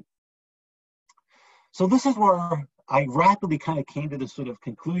and killing. So this is where I rapidly kind of came to this sort of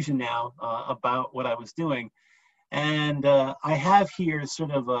conclusion now about what I was doing. And I have here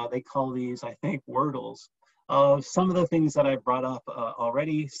sort of, they call these, I think, wordles of some of the things that I brought up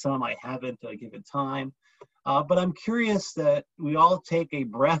already. Some I haven't given time. But I'm curious that we all take a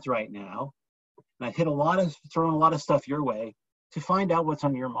breath right now. And I thrown a lot of stuff your way to find out what's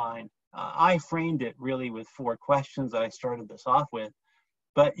on your mind. I framed it really with 4 questions that I started this off with.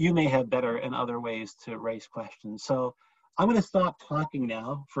 But you may have better and other ways to raise questions. So I'm going to stop talking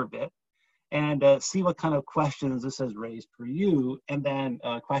now for a bit and see what kind of questions this has raised for you, and then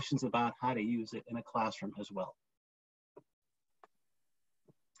questions about how to use it in a classroom as well.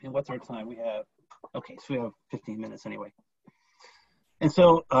 And what's our time? We have, okay, so we have 15 minutes anyway. And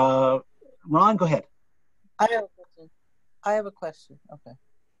so, Ron, go ahead. I have a question. Okay.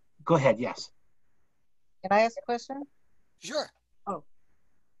 Go ahead, yes. Can I ask a question? Sure. Oh.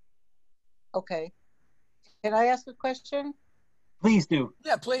 Okay. Can I ask a question? Please do.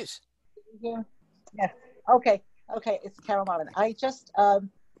 Yeah, please. Yeah. Yes. Okay. Okay. It's Carol Marlin. I just, I'm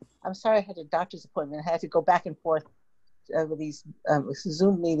sorry I had a doctor's appointment. I had to go back and forth with these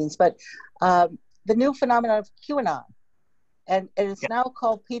Zoom meetings, but the new phenomenon of QAnon, and it's now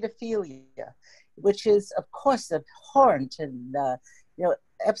called pedophilia, which is, of course, abhorrent and,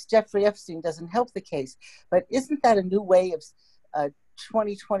 Jeffrey Epstein doesn't help the case. But isn't that a new way of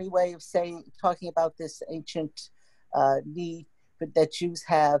 2020 way of talking about this ancient need that Jews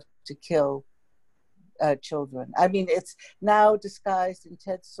have to kill children? I mean, it's now disguised in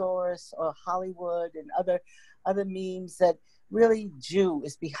TED Source or Hollywood and other memes that really Jew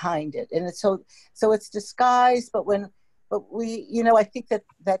is behind it, and it's so it's disguised. But we, I think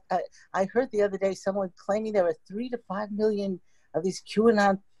that I heard the other day someone claiming there are 3 to 5 million of these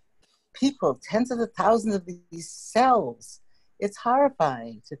QAnon people, tens of thousands of these cells. It's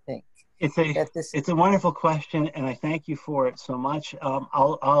horrifying to think. It's a wonderful question, and I thank you for it so much.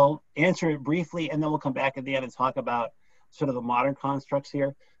 I'll answer it briefly, and then we'll come back at the end and talk about sort of the modern constructs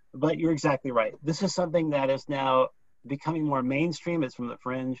here. But you're exactly right. This is something that is now becoming more mainstream. It's from the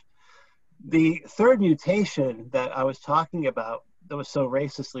fringe. The third mutation that I was talking about that was so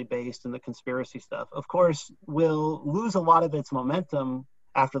racistly based in the conspiracy stuff, of course, will lose a lot of its momentum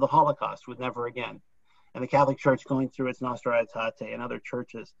after the Holocaust with Never Again, and the Catholic Church going through its Nostra Aetate and other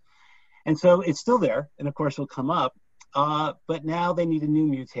churches. And so it's still there, and of course will come up, but now they need a new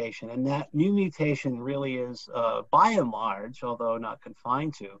mutation, and that new mutation really is, by and large, although not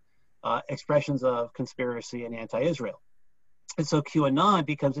confined to, expressions of conspiracy and anti-Israel. And so QAnon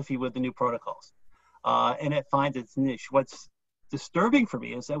becomes, if you would, the new protocols, and it finds its niche. What's disturbing for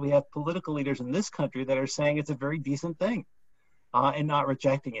me is that we have political leaders in this country that are saying it's a very decent thing and not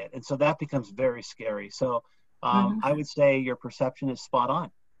rejecting it, and so that becomes very scary. So I would say your perception is spot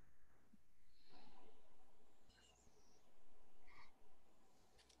on.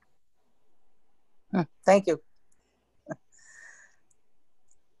 Thank you.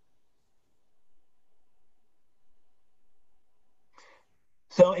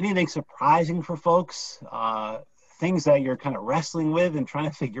 So anything surprising for folks? Things that you're kind of wrestling with and trying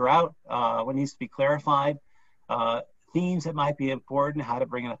to figure out what needs to be clarified? Themes that might be important, how to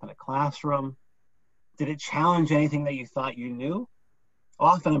bring it up in a classroom? Did it challenge anything that you thought you knew?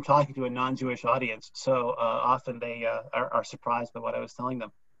 Often I'm talking to a non-Jewish audience, so often they are surprised by what I was telling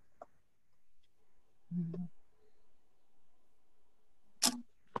them.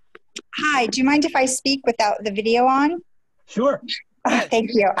 Hi, do you mind if I speak without the video on? Sure. Thank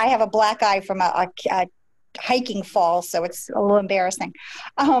you. I have a black eye from a hiking fall, so it's a little embarrassing.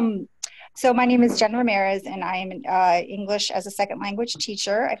 So my name is Jen Ramirez, and I am an English as a second language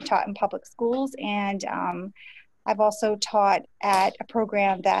teacher. I've taught in public schools, and I've also taught at a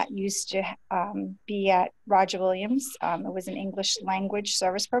program that used to be at Roger Williams. It was an English language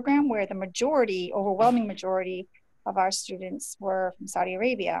service program where the overwhelming majority of our students were from Saudi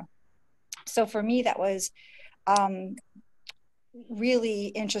Arabia. So for me, that was really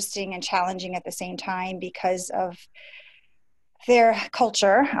interesting and challenging at the same time because of their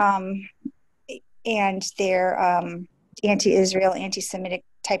culture and their anti-Israel, anti-Semitic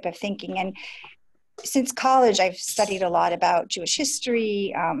type of thinking. And since college, I've studied a lot about Jewish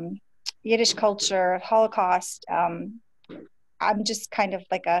history, Yiddish culture, Holocaust. I'm just kind of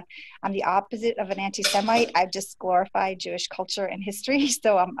like I'm the opposite of an anti-Semite. I've just glorified Jewish culture and history.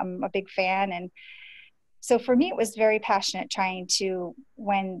 So I'm a big fan. And so for me, it was very passionate trying to,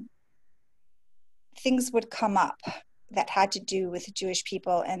 when things would come up that had to do with Jewish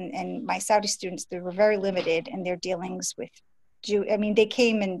people and my Saudi students, they were very limited in their dealings with they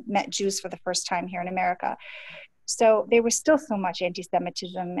came and met Jews for the first time here in America. So there was still so much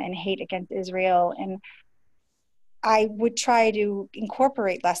anti-Semitism and hate against Israel. And I would try to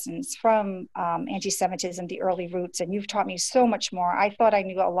incorporate lessons from anti-Semitism, the early roots, and you've taught me so much more. I thought I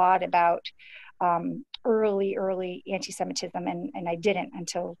knew a lot about early anti-Semitism, and I didn't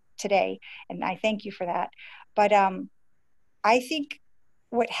until today, and I thank you for that. But I think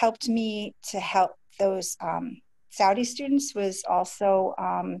what helped me to help those Saudi students was also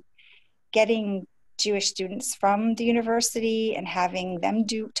getting Jewish students from the university and having them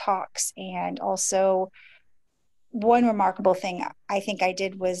do talks. And also one remarkable thing I think I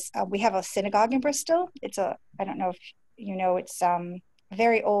did was we have a synagogue in Bristol. I don't know if you know, it's a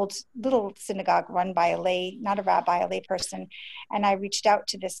very old little synagogue run by a lay, not a rabbi, a lay person. And I reached out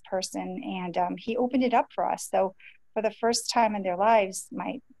to this person and he opened it up for us. So for the first time in their lives,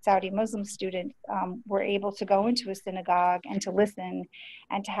 my Saudi Muslim students were able to go into a synagogue and to listen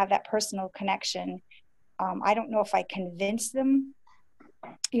and to have that personal connection. I don't know if I convinced them,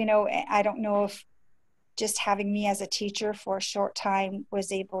 I don't know if just having me as a teacher for a short time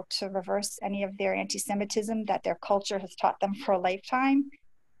was able to reverse any of their anti-Semitism that their culture has taught them for a lifetime.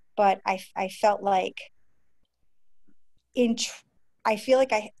 But I felt like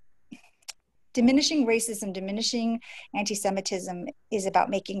diminishing racism, diminishing anti-Semitism is about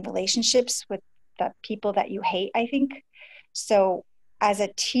making relationships with the people that you hate, I think. So as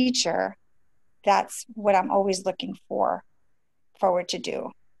a teacher, that's what I'm always looking forward to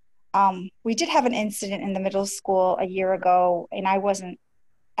do. We did have an incident in the middle school a year ago, and I wasn't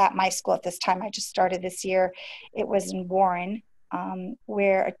at my school at this time. I just started this year. It was in Warren,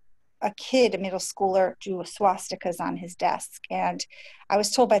 where a kid, a middle schooler, drew swastikas on his desk. And I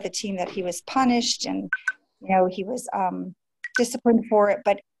was told by the team that he was punished and, he was disciplined for it.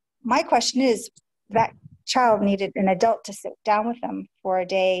 But my question is, that child needed an adult to sit down with them for a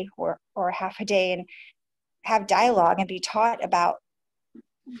day or half a day and have dialogue and be taught about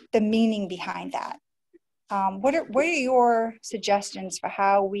the meaning behind that. What are your suggestions for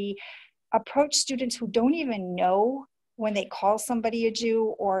how we approach students who don't even know when they call somebody a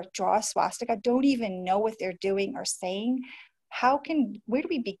Jew or draw a swastika, don't even know what they're doing or saying? Where do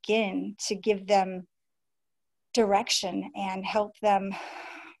we begin to give them direction and help them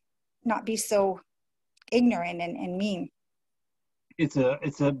not be so ignorant and mean? It's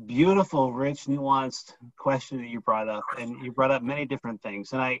a beautiful, rich, nuanced question that you brought up, and you brought up many different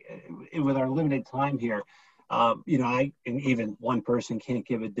things. And with our limited time here, and even one person can't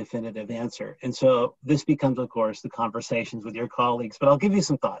give a definitive answer. And so this becomes, of course, the conversations with your colleagues. But I'll give you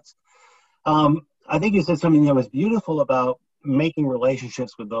some thoughts. I think you said something that was beautiful about making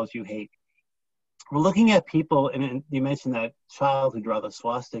relationships with those you hate. We're looking at people, and you mentioned that child who drew the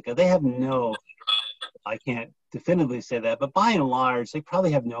swastika. They have I can't definitively say that, but by and large, they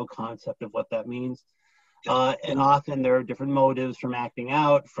probably have no concept of what that means. And often there are different motives, from acting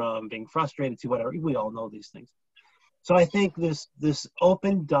out, from being frustrated, to whatever. We all know these things. So I think this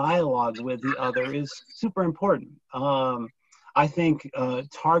open dialogue with the other is super important. I think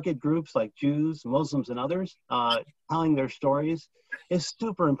target groups like Jews, Muslims, and others telling their stories is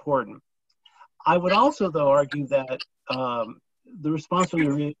super important. I would also, though, argue that the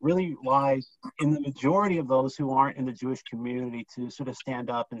responsibility really lies in the majority of those who aren't in the Jewish community to sort of stand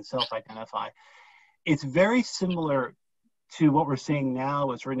up and self-identify. It's very similar to what we're seeing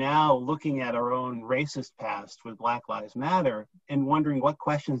now, as we're now looking at our own racist past with Black Lives Matter and wondering, what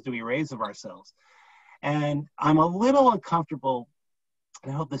questions do we raise of ourselves? And I'm a little uncomfortable,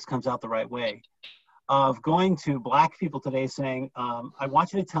 and I hope this comes out the right way, of going to Black people today saying, I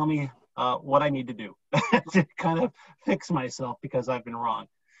want you to tell me what I need to do to kind of fix myself because I've been wrong.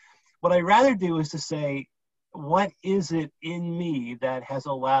 What I'd rather do is to say, what is it in me that has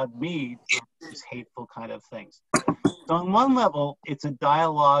allowed me to do these hateful kind of things? So on one level, it's a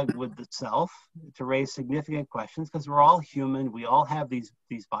dialogue with the self to raise significant questions, because we're all human. We all have these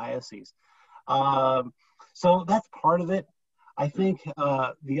biases. So that's part of it. I think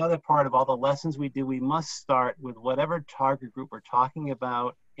the other part of all the lessons we do, we must start with whatever target group we're talking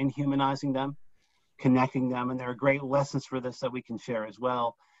about, in humanizing them, connecting them. And there are great lessons for this that we can share as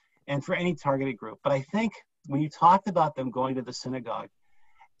well, and for any targeted group. But I think when you talked about them going to the synagogue,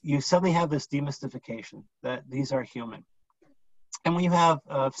 you suddenly have this demystification that these are human. And when you have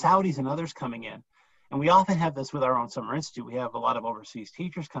Saudis and others coming in, and we often have this with our own summer institute, we have a lot of overseas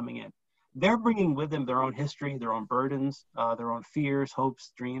teachers coming in. They're bringing with them their own history, their own burdens, their own fears,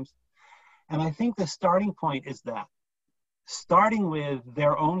 hopes, dreams. And I think the starting point is that, starting with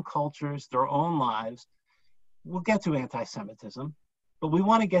their own cultures, their own lives. We'll get to anti-Semitism, but we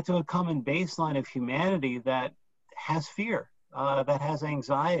want to get to a common baseline of humanity that has fear, that has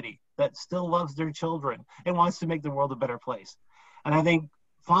anxiety, that still loves their children and wants to make the world a better place. And I think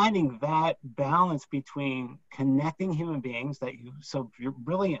finding that balance between connecting human beings that you so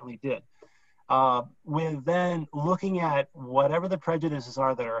brilliantly did, with then looking at whatever the prejudices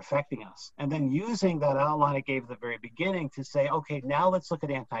are that are affecting us, and then using that outline I gave at the very beginning to say, okay, now let's look at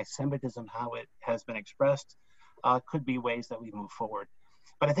anti-Semitism, how it has been expressed, could be ways that we move forward.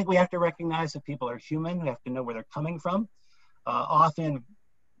 But I think we have to recognize that people are human. We have to know where they're coming from. Often,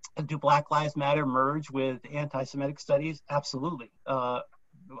 do Black Lives Matter merge with anti-Semitic studies? Absolutely.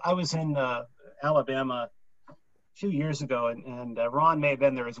 I was in Alabama a few years ago, and Ron may have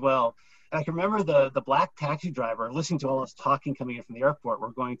been there as well. And I can remember the black taxi driver listening to all this talking coming in from the airport. We're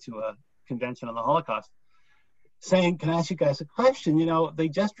going to a convention on the Holocaust, saying, can I ask you guys a question? You know, they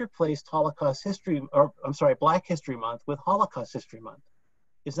just replaced Holocaust History, or I'm sorry, Black History Month with Holocaust History Month.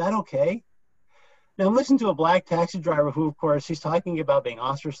 Is that okay? Now I'm listening to a black taxi driver who, of course, she's talking about being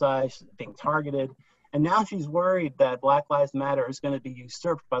ostracized, being targeted, and now she's worried that Black Lives Matter is going to be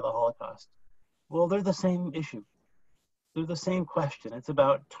usurped by the Holocaust. Well, they're the same issue. They're the same question. It's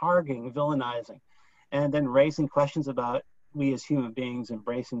about targeting, villainizing, and then raising questions about we as human beings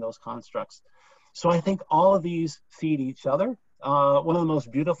embracing those constructs. So I think all of these feed each other. One of the most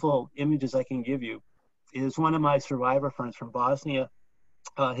beautiful images I can give you is one of my survivor friends from Bosnia.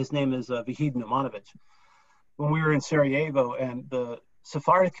 His name is Vahid Numanovic. When we were in Sarajevo, and the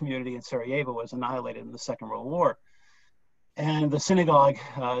Sephardic community in Sarajevo was annihilated in the Second World War. And the synagogue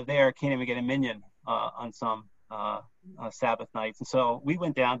there can't even get a minyan on some Sabbath nights. And so we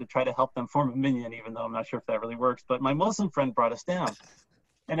went down to try to help them form a minyan, even though I'm not sure if that really works. But my Muslim friend brought us down.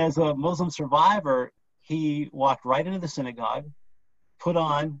 And as a Muslim survivor, he walked right into the synagogue, put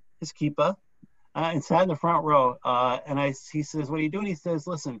on his kippah, and sat in the front row. He says, "What are you doing?" He says,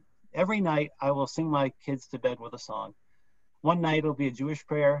 "Listen, every night I will sing my kids to bed with a song. One night it'll be a Jewish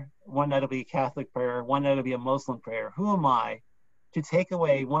prayer, one night it'll be a Catholic prayer, one night it'll be a Muslim prayer. Who am I to take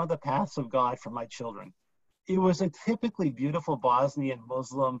away one of the paths of God from my children?" It was a typically beautiful Bosnian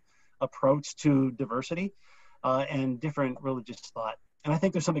Muslim approach to diversity and different religious thought. And I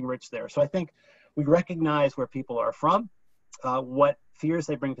think there's something rich there. So I think we recognize where people are from, what fears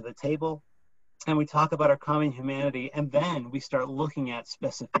they bring to the table, and we talk about our common humanity, and then we start looking at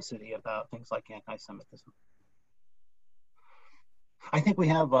specificity about things like anti-Semitism. I think we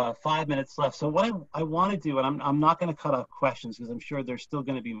have 5 minutes left. So what I want to do, and I'm not going to cut off questions because I'm sure there's still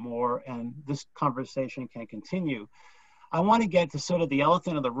going to be more, and this conversation can continue. I want to get to sort of the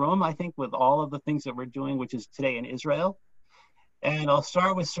elephant in the room, I think, with all of the things that we're doing, which is today in Israel. And I'll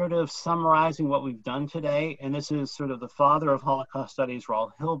start with sort of summarizing what we've done today. And this is sort of the father of Holocaust studies,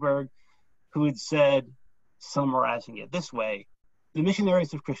 Raul Hilberg, who had said, summarizing it this way: the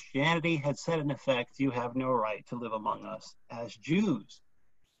missionaries of Christianity had said, in effect, "You have no right to live among us as Jews."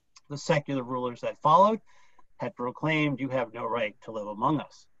 The secular rulers that followed had proclaimed, "You have no right to live among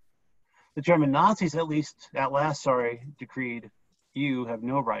us." The German Nazis, at last, decreed, "You have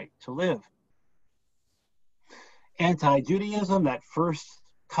no right to live." Anti-Judaism, that first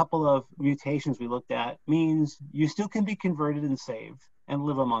couple of mutations we looked at, means you still can be converted and saved and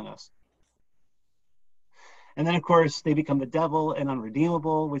live among us. And then, of course, they become the devil and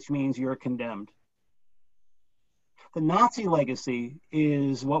unredeemable, which means you're condemned. The Nazi legacy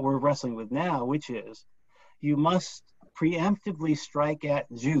is what we're wrestling with now, which is you must preemptively strike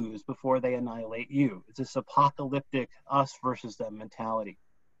at Jews before they annihilate you. It's this apocalyptic us versus them mentality.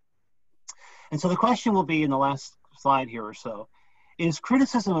 And so the question will be, in the last slide here or so, is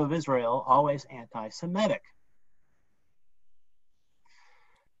criticism of Israel always anti-Semitic?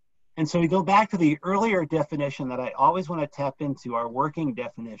 And so we go back to the earlier definition that I always want to tap into, our working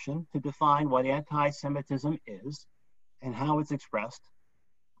definition, to define what anti-Semitism is and how it's expressed,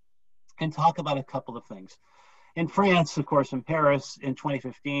 and talk about a couple of things. In France, of course, in Paris, in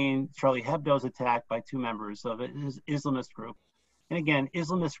 2015, Charlie Hebdo was attacked by two members of an Islamist group. And again,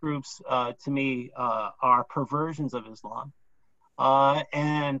 Islamist groups, to me, are perversions of Islam.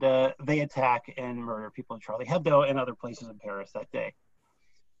 And they attack and murder people in Charlie Hebdo and other places in Paris that day.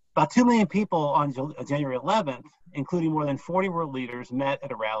 About 2 million people on January 11th, including more than 40 world leaders, met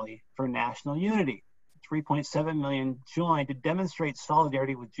at a rally for national unity. 3.7 million joined to demonstrate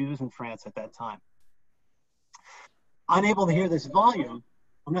solidarity with Jews in France at that time. Unable to hear this volume,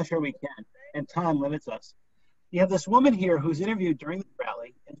 I'm not sure we can, and time limits us. You have this woman here who's interviewed during the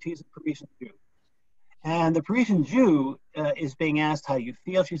rally, and she's a Parisian Jew. And the Parisian Jew is being asked, "How you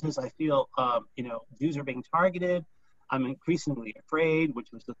feel?" She says, "I feel, Jews are being targeted. I'm increasingly afraid,"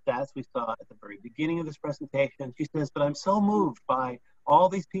 which was the stats we saw at the very beginning of this presentation. She says, "But I'm so moved by all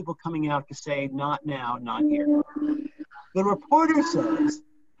these people coming out to say, not now, not here." The reporter says,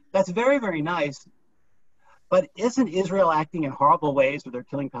 "That's very, very nice, but isn't Israel acting in horrible ways where they're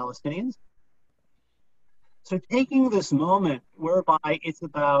killing Palestinians?" So taking this moment whereby it's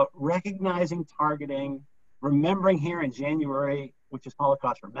about recognizing, targeting, remembering here in January, which is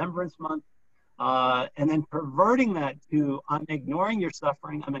Holocaust Remembrance Month, and then perverting that to, I'm ignoring your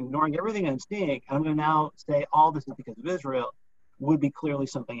suffering, I'm ignoring everything I'm seeing, and I'm going to now say all this is because of Israel, would be clearly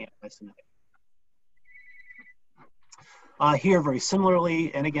something anti-Semitic. Here, very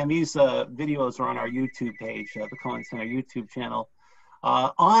similarly, and again, these videos are on our YouTube page, the Cohen Center YouTube channel.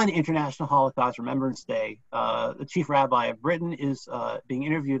 On International Holocaust Remembrance Day, the chief rabbi of Britain is being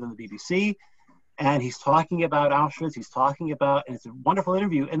interviewed on the BBC, and he's talking about Auschwitz, he's talking about, and it's a wonderful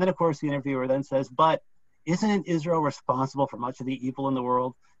interview, and then of course the interviewer then says, "But isn't Israel responsible for much of the evil in the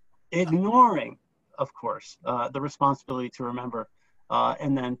world?" Ignoring, of course, the responsibility to remember,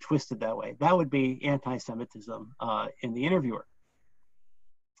 and then twisted that way. That would be anti-Semitism in the interviewer.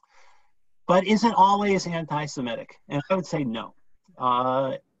 But isn't always anti-Semitic? And I would say no.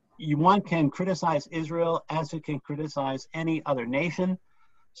 One can criticize Israel as it can criticize any other nation,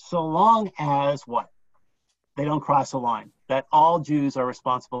 so long as what? They don't cross a line, that all Jews are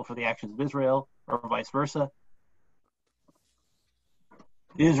responsible for the actions of Israel, or vice versa.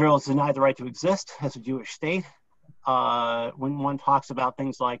 Israel is denied the right to exist as a Jewish state. When one talks about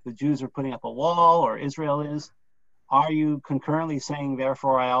things like the Jews are putting up a wall, or Israel is, Are you concurrently saying,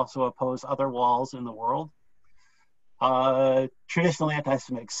 therefore, I also oppose other walls in the world? Traditional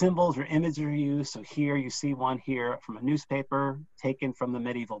anti-Semitic symbols or images are used. So here you see one here from a newspaper taken from the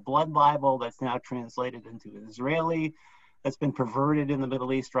medieval Blood Bible that's now translated into Israeli, that's been perverted in the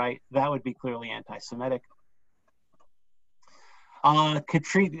Middle East, right? That would be clearly anti-Semitic.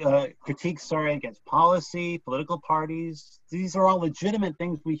 Critiques against policy, political parties. These are all legitimate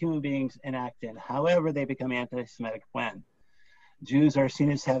things we human beings enact in. However, they become anti-Semitic when Jews are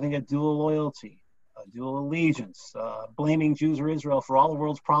seen as having a dual loyalty, a dual allegiance, blaming Jews or Israel for all the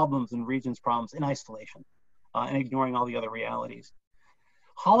world's problems and region's problems in isolation, and ignoring all the other realities.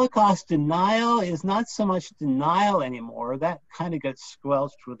 Holocaust denial is not so much denial anymore. That kind of gets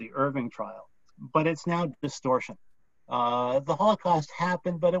squelched with the Irving trial, but it's now distortion. The Holocaust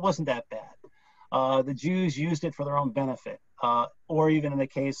happened, but it wasn't that bad. The Jews used it for their own benefit, or even in the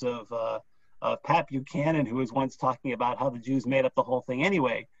case of Pat Buchanan, who was once talking about how the Jews made up the whole thing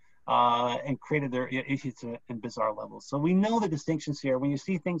anyway, and created their issues in bizarre levels. So we know the distinctions here. When you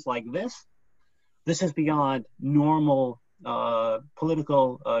see things like this is beyond normal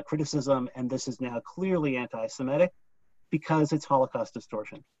political criticism, and this is now clearly anti-Semitic because it's Holocaust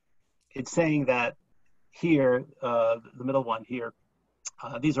distortion. It's saying that here, the middle one here,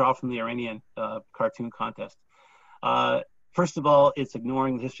 these are all from the Iranian cartoon contest. First of all, it's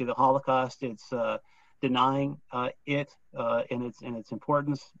ignoring the history of the Holocaust. It's denying it in its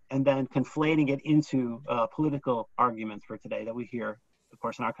importance, and then conflating it into political arguments for today that we hear, of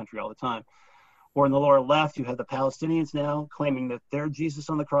course, in our country all the time. Or in the lower left, you have the Palestinians now claiming that they're Jesus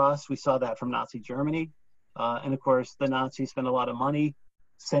on the cross. We saw that from Nazi Germany. And of course, the Nazis spent a lot of money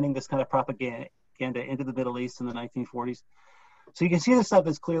sending this kind of propaganda into the Middle East in the 1940s. So you can see this stuff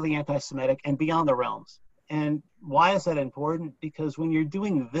is clearly anti-Semitic and beyond the realms. And why is that important? Because when you're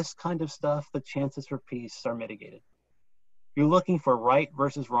doing this kind of stuff, the chances for peace are mitigated. You're looking for right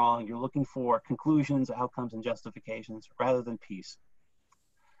versus wrong. You're looking for conclusions, outcomes, and justifications rather than peace.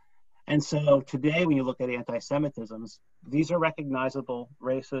 And so today, when you look at anti-Semitisms, these are recognizable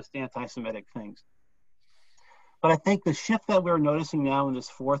racist, anti-Semitic things. But I think the shift that we're noticing now in this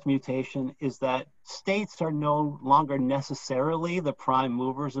fourth mutation is that states are no longer necessarily the prime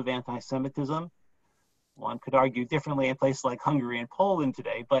movers of anti-Semitism. One could argue differently in places like Hungary and Poland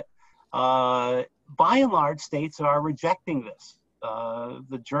today, but by and large, states are rejecting this.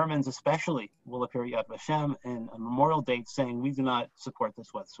 The Germans especially will appear Yad Vashem and a memorial date saying we do not support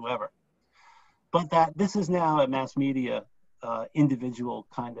this whatsoever. But that this is now a mass media individual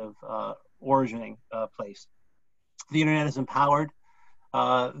kind of origining place. The internet has empowered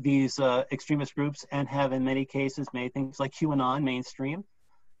these extremist groups and have in many cases made things like QAnon mainstream.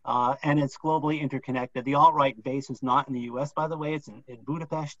 And it's globally interconnected. The alt-right base is not in the US, by the way, it's in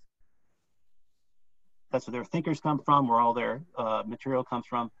Budapest. That's where their thinkers come from, where all their material comes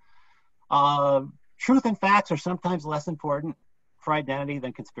from. Truth and facts are sometimes less important for identity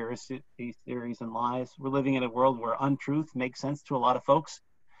than conspiracy theories and lies. We're living in a world where untruth makes sense to a lot of folks.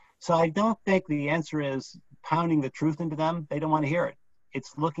 So I don't think the answer is pounding the truth into them. They don't want to hear it.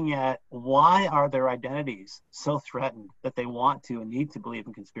 It's looking at why are their identities so threatened that they want to and need to believe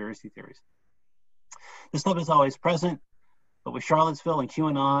in conspiracy theories. This stuff is always present, but with Charlottesville and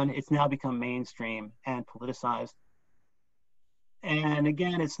QAnon, it's now become mainstream and politicized. And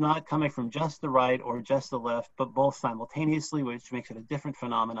again, it's not coming from just the right or just the left, but both simultaneously, which makes it a different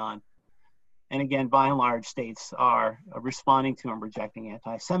phenomenon. And again, by and large, states are responding to and rejecting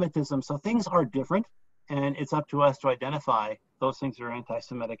anti-Semitism. So things are different, and it's up to us to identify those things that are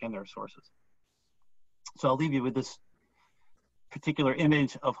anti-Semitic and their sources. So I'll leave you with this particular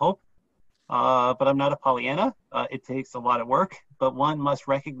image of hope, but I'm not a Pollyanna. It takes a lot of work, but one must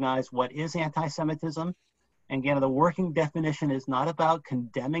recognize what is anti-Semitism. And again, the working definition is not about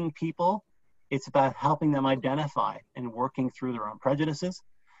condemning people. It's about helping them identify and working through their own prejudices.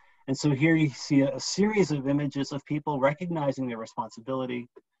 And so here you see a series of images of people recognizing their responsibility,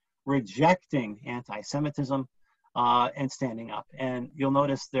 rejecting anti-Semitism, and standing up. And you'll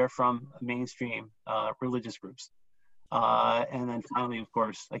notice they're from mainstream religious groups. And then finally, of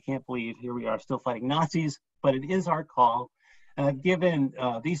course, I can't believe here we are still fighting Nazis, but it is our call. And I've given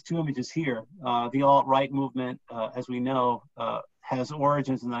these two images here. The alt-right movement, as we know, has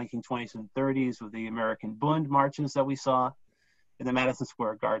origins in the 1920s and 30s with the American Bund marches that we saw in the Madison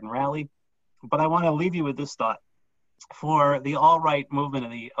Square Garden rally. But I want to leave you with this thought. For the alt-right movement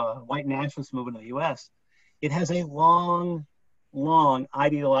and the white nationalist movement in the US, it has a long, long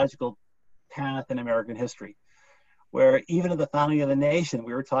ideological path in American history, where even at the founding of the nation,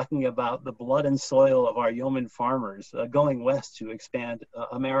 we were talking about the blood and soil of our yeoman farmers going west to expand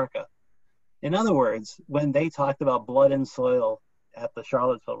America. In other words, when they talked about blood and soil at the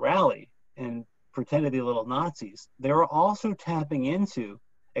Charlottesville rally and pretended to be little Nazis, they were also tapping into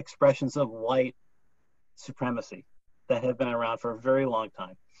expressions of white supremacy that have been around for a very long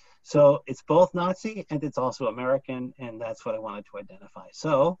time. So it's both Nazi and it's also American, and that's what I wanted to identify.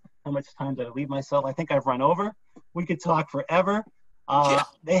 So how much time did I leave myself? I think I've run over. We could talk forever.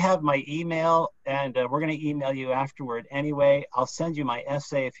 They have my email, and we're going to email you afterward anyway. I'll send you my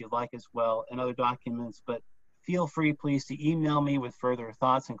essay if you'd like as well, and other documents, but feel free, please, to email me with further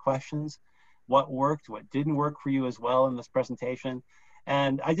thoughts and questions, what worked, what didn't work for you as well in this presentation.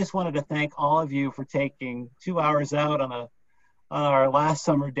 And I just wanted to thank all of you for taking 2 hours out on our last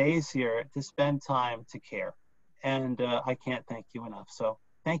summer days here to spend time to care. And I can't thank you enough. So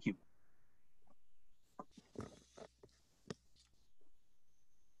thank you.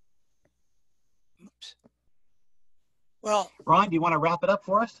 Well, Ron, do you want to wrap it up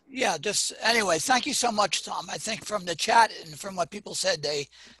for us? yeah, just anyway, thank you so much, Tom. I think from the chat and from what people said,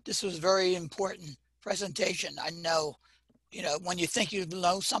 this was a very important presentation. I know, when you think you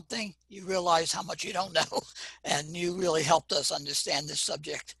know something, you realize how much you don't know. And you really helped us understand this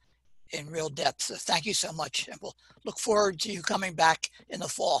subject in real depth. So thank you so much. And we'll look forward to you coming back in the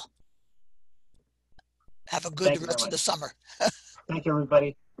fall. Have a good rest of the summer. Thank you,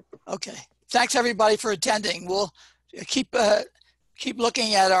 everybody. Okay. Thanks, everybody, for attending. We'll keep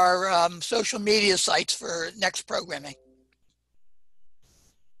looking at our social media sites for next programming.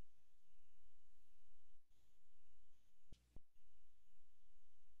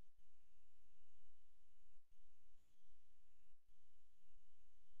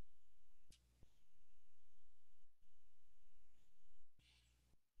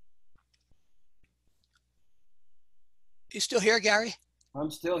 You still here, Gary? I'm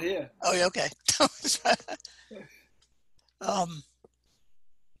still here. Oh, yeah, okay. I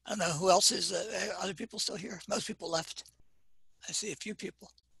don't know who else is. Other people still here? Most people left. I see a few people.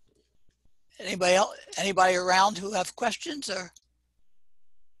 Anybody else? Anybody around who have questions? Or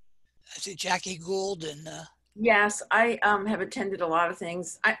I see Jackie Gould and. Yes, I have attended a lot of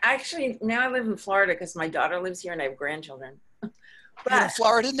things. I actually now I live in Florida because my daughter lives here and I have grandchildren. But, you're in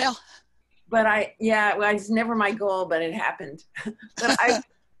Florida now? But well, it's never my goal, but it happened. But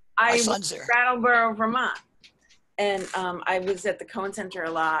I son's there. Brattleboro, Vermont, and I was at the Cohen Center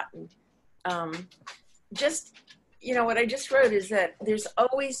a lot. And, just what I just wrote is that there's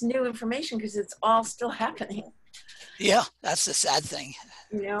always new information because it's all still happening. Yeah, that's the sad thing.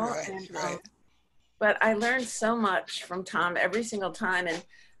 Right, and, right. But I learned so much from Tom every single time. And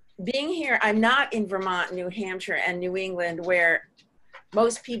being here, I'm not in Vermont, New Hampshire, and New England, where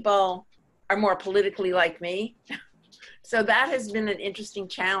most people are more politically like me. So that has been an interesting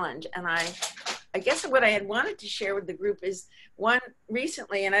challenge. And I guess what I had wanted to share with the group is one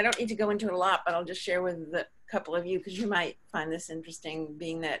recently, and I don't need to go into it a lot, but I'll just share with a couple of you because you might find this interesting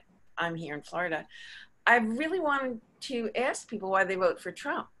being that I'm here in Florida. I really wanted to ask people why they vote for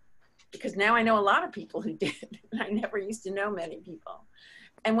Trump, because now I know a lot of people who did. And I never used to know many people.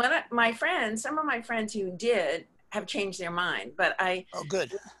 And when some of my friends who did have changed their mind, but I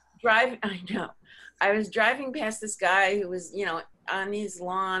good. I was driving past this guy who was, on his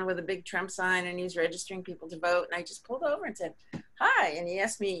lawn with a big Trump sign, and he was registering people to vote. And I just pulled over and said, hi. And he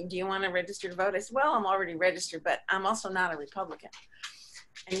asked me, do you want to register to vote? I said, well, I'm already registered, but I'm also not a Republican.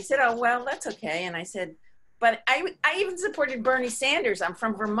 And he said, oh, well, that's okay. And I said, but I even supported Bernie Sanders. I'm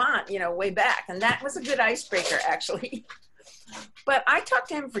from Vermont, way back. And that was a good icebreaker, actually. But I talked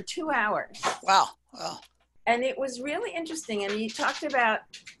to him for 2 hours. Wow. And it was really interesting. And he talked about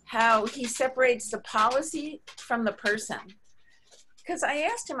how he separates the policy from the person. Because I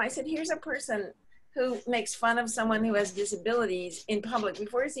asked him, I said, here's a person who makes fun of someone who has disabilities in public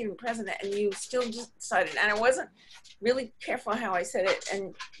before he's even president, and you still just decided, and I wasn't really careful how I said it,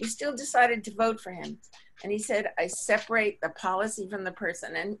 and you still decided to vote for him. And he said, I separate the policy from the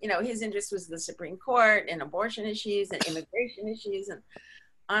person. And, his interest was the Supreme Court and abortion issues and immigration issues and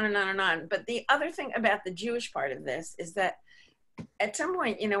on and on and on. But the other thing about the Jewish part of this is that at some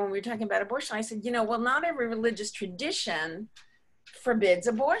point, when we were talking about abortion, I said, well, not every religious tradition forbids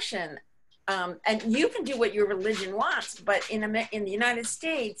abortion. And you can do what your religion wants, but in the United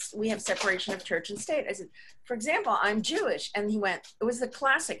States, we have separation of church and state. I said, for example, I'm Jewish. And he went, it was the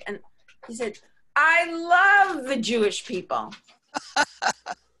classic. And he said, I love the Jewish people.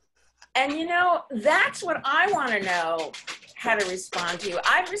 And that's what I want to know how to respond to.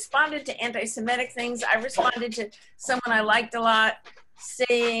 I've responded to anti-Semitic things. I responded to someone I liked a lot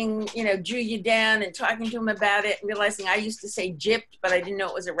saying, Jew you down, and talking to him about it, realizing I used to say gypped, but I didn't know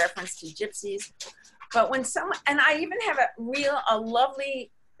it was a reference to gypsies. But when and I even have a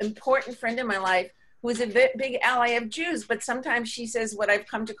lovely important friend in my life who is a big ally of Jews, but sometimes she says what I've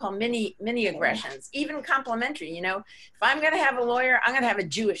come to call mini aggressions, even complimentary. You know, if I'm going to have a lawyer, I'm going to have a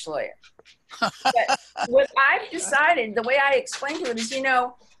Jewish lawyer. But what I've decided, the way I explain to it is, you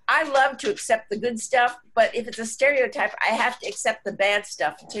know, I love to accept the good stuff, but if it's a stereotype, I have to accept the bad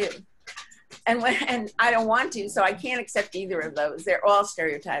stuff too. And I don't want to, so I can't accept either of those. They're all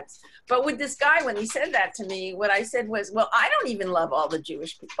stereotypes. But with this guy, when he said that to me, what I said was, well, I don't even love all the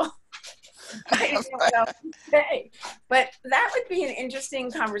Jewish people. I don't know what else to say. But that would be an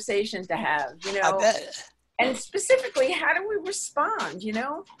interesting conversation to have, you know. I bet. And specifically, how do we respond, you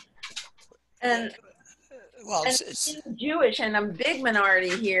know? And well, it's Jewish, and I'm a big minority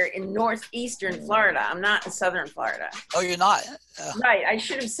here in northeastern Florida. I'm not in southern Florida. Oh, you're not? Right. I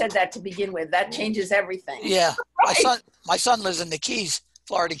should have said that to begin with. That changes everything. Yeah. Right. My son lives in the Keys,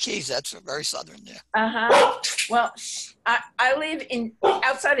 Florida Keys. That's very southern there. Well, I live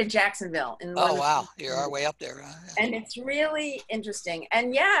outside of Jacksonville. Oh, wow. You're way up there. And it's really interesting.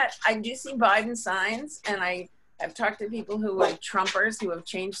 And yet, I do see Biden signs, and I've talked to people who are Trumpers who have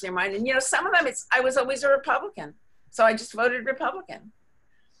changed their mind. And, you know, some of them, I was always a Republican. So I just voted Republican.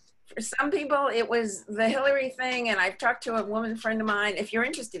 For some people, it was the Hillary thing. And I've talked to a woman friend of mine. If you're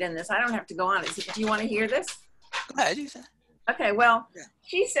interested in this, I don't have to go on. Do you want to hear this? Go ahead. Okay, well, yeah.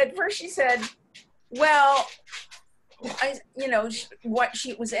 She said, well,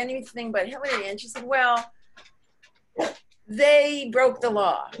 she was anything but Hillary. And she said, well, they broke the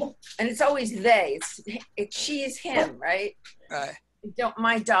law. And it's always they. It's she's him, right? Right.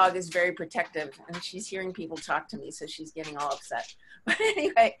 My dog is very protective, and she's hearing people talk to me, so she's getting all upset. But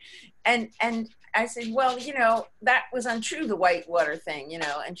anyway, and I said, well, you know, that was untrue, the Whitewater thing, you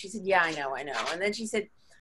know. And she said, yeah, I know. And then she said,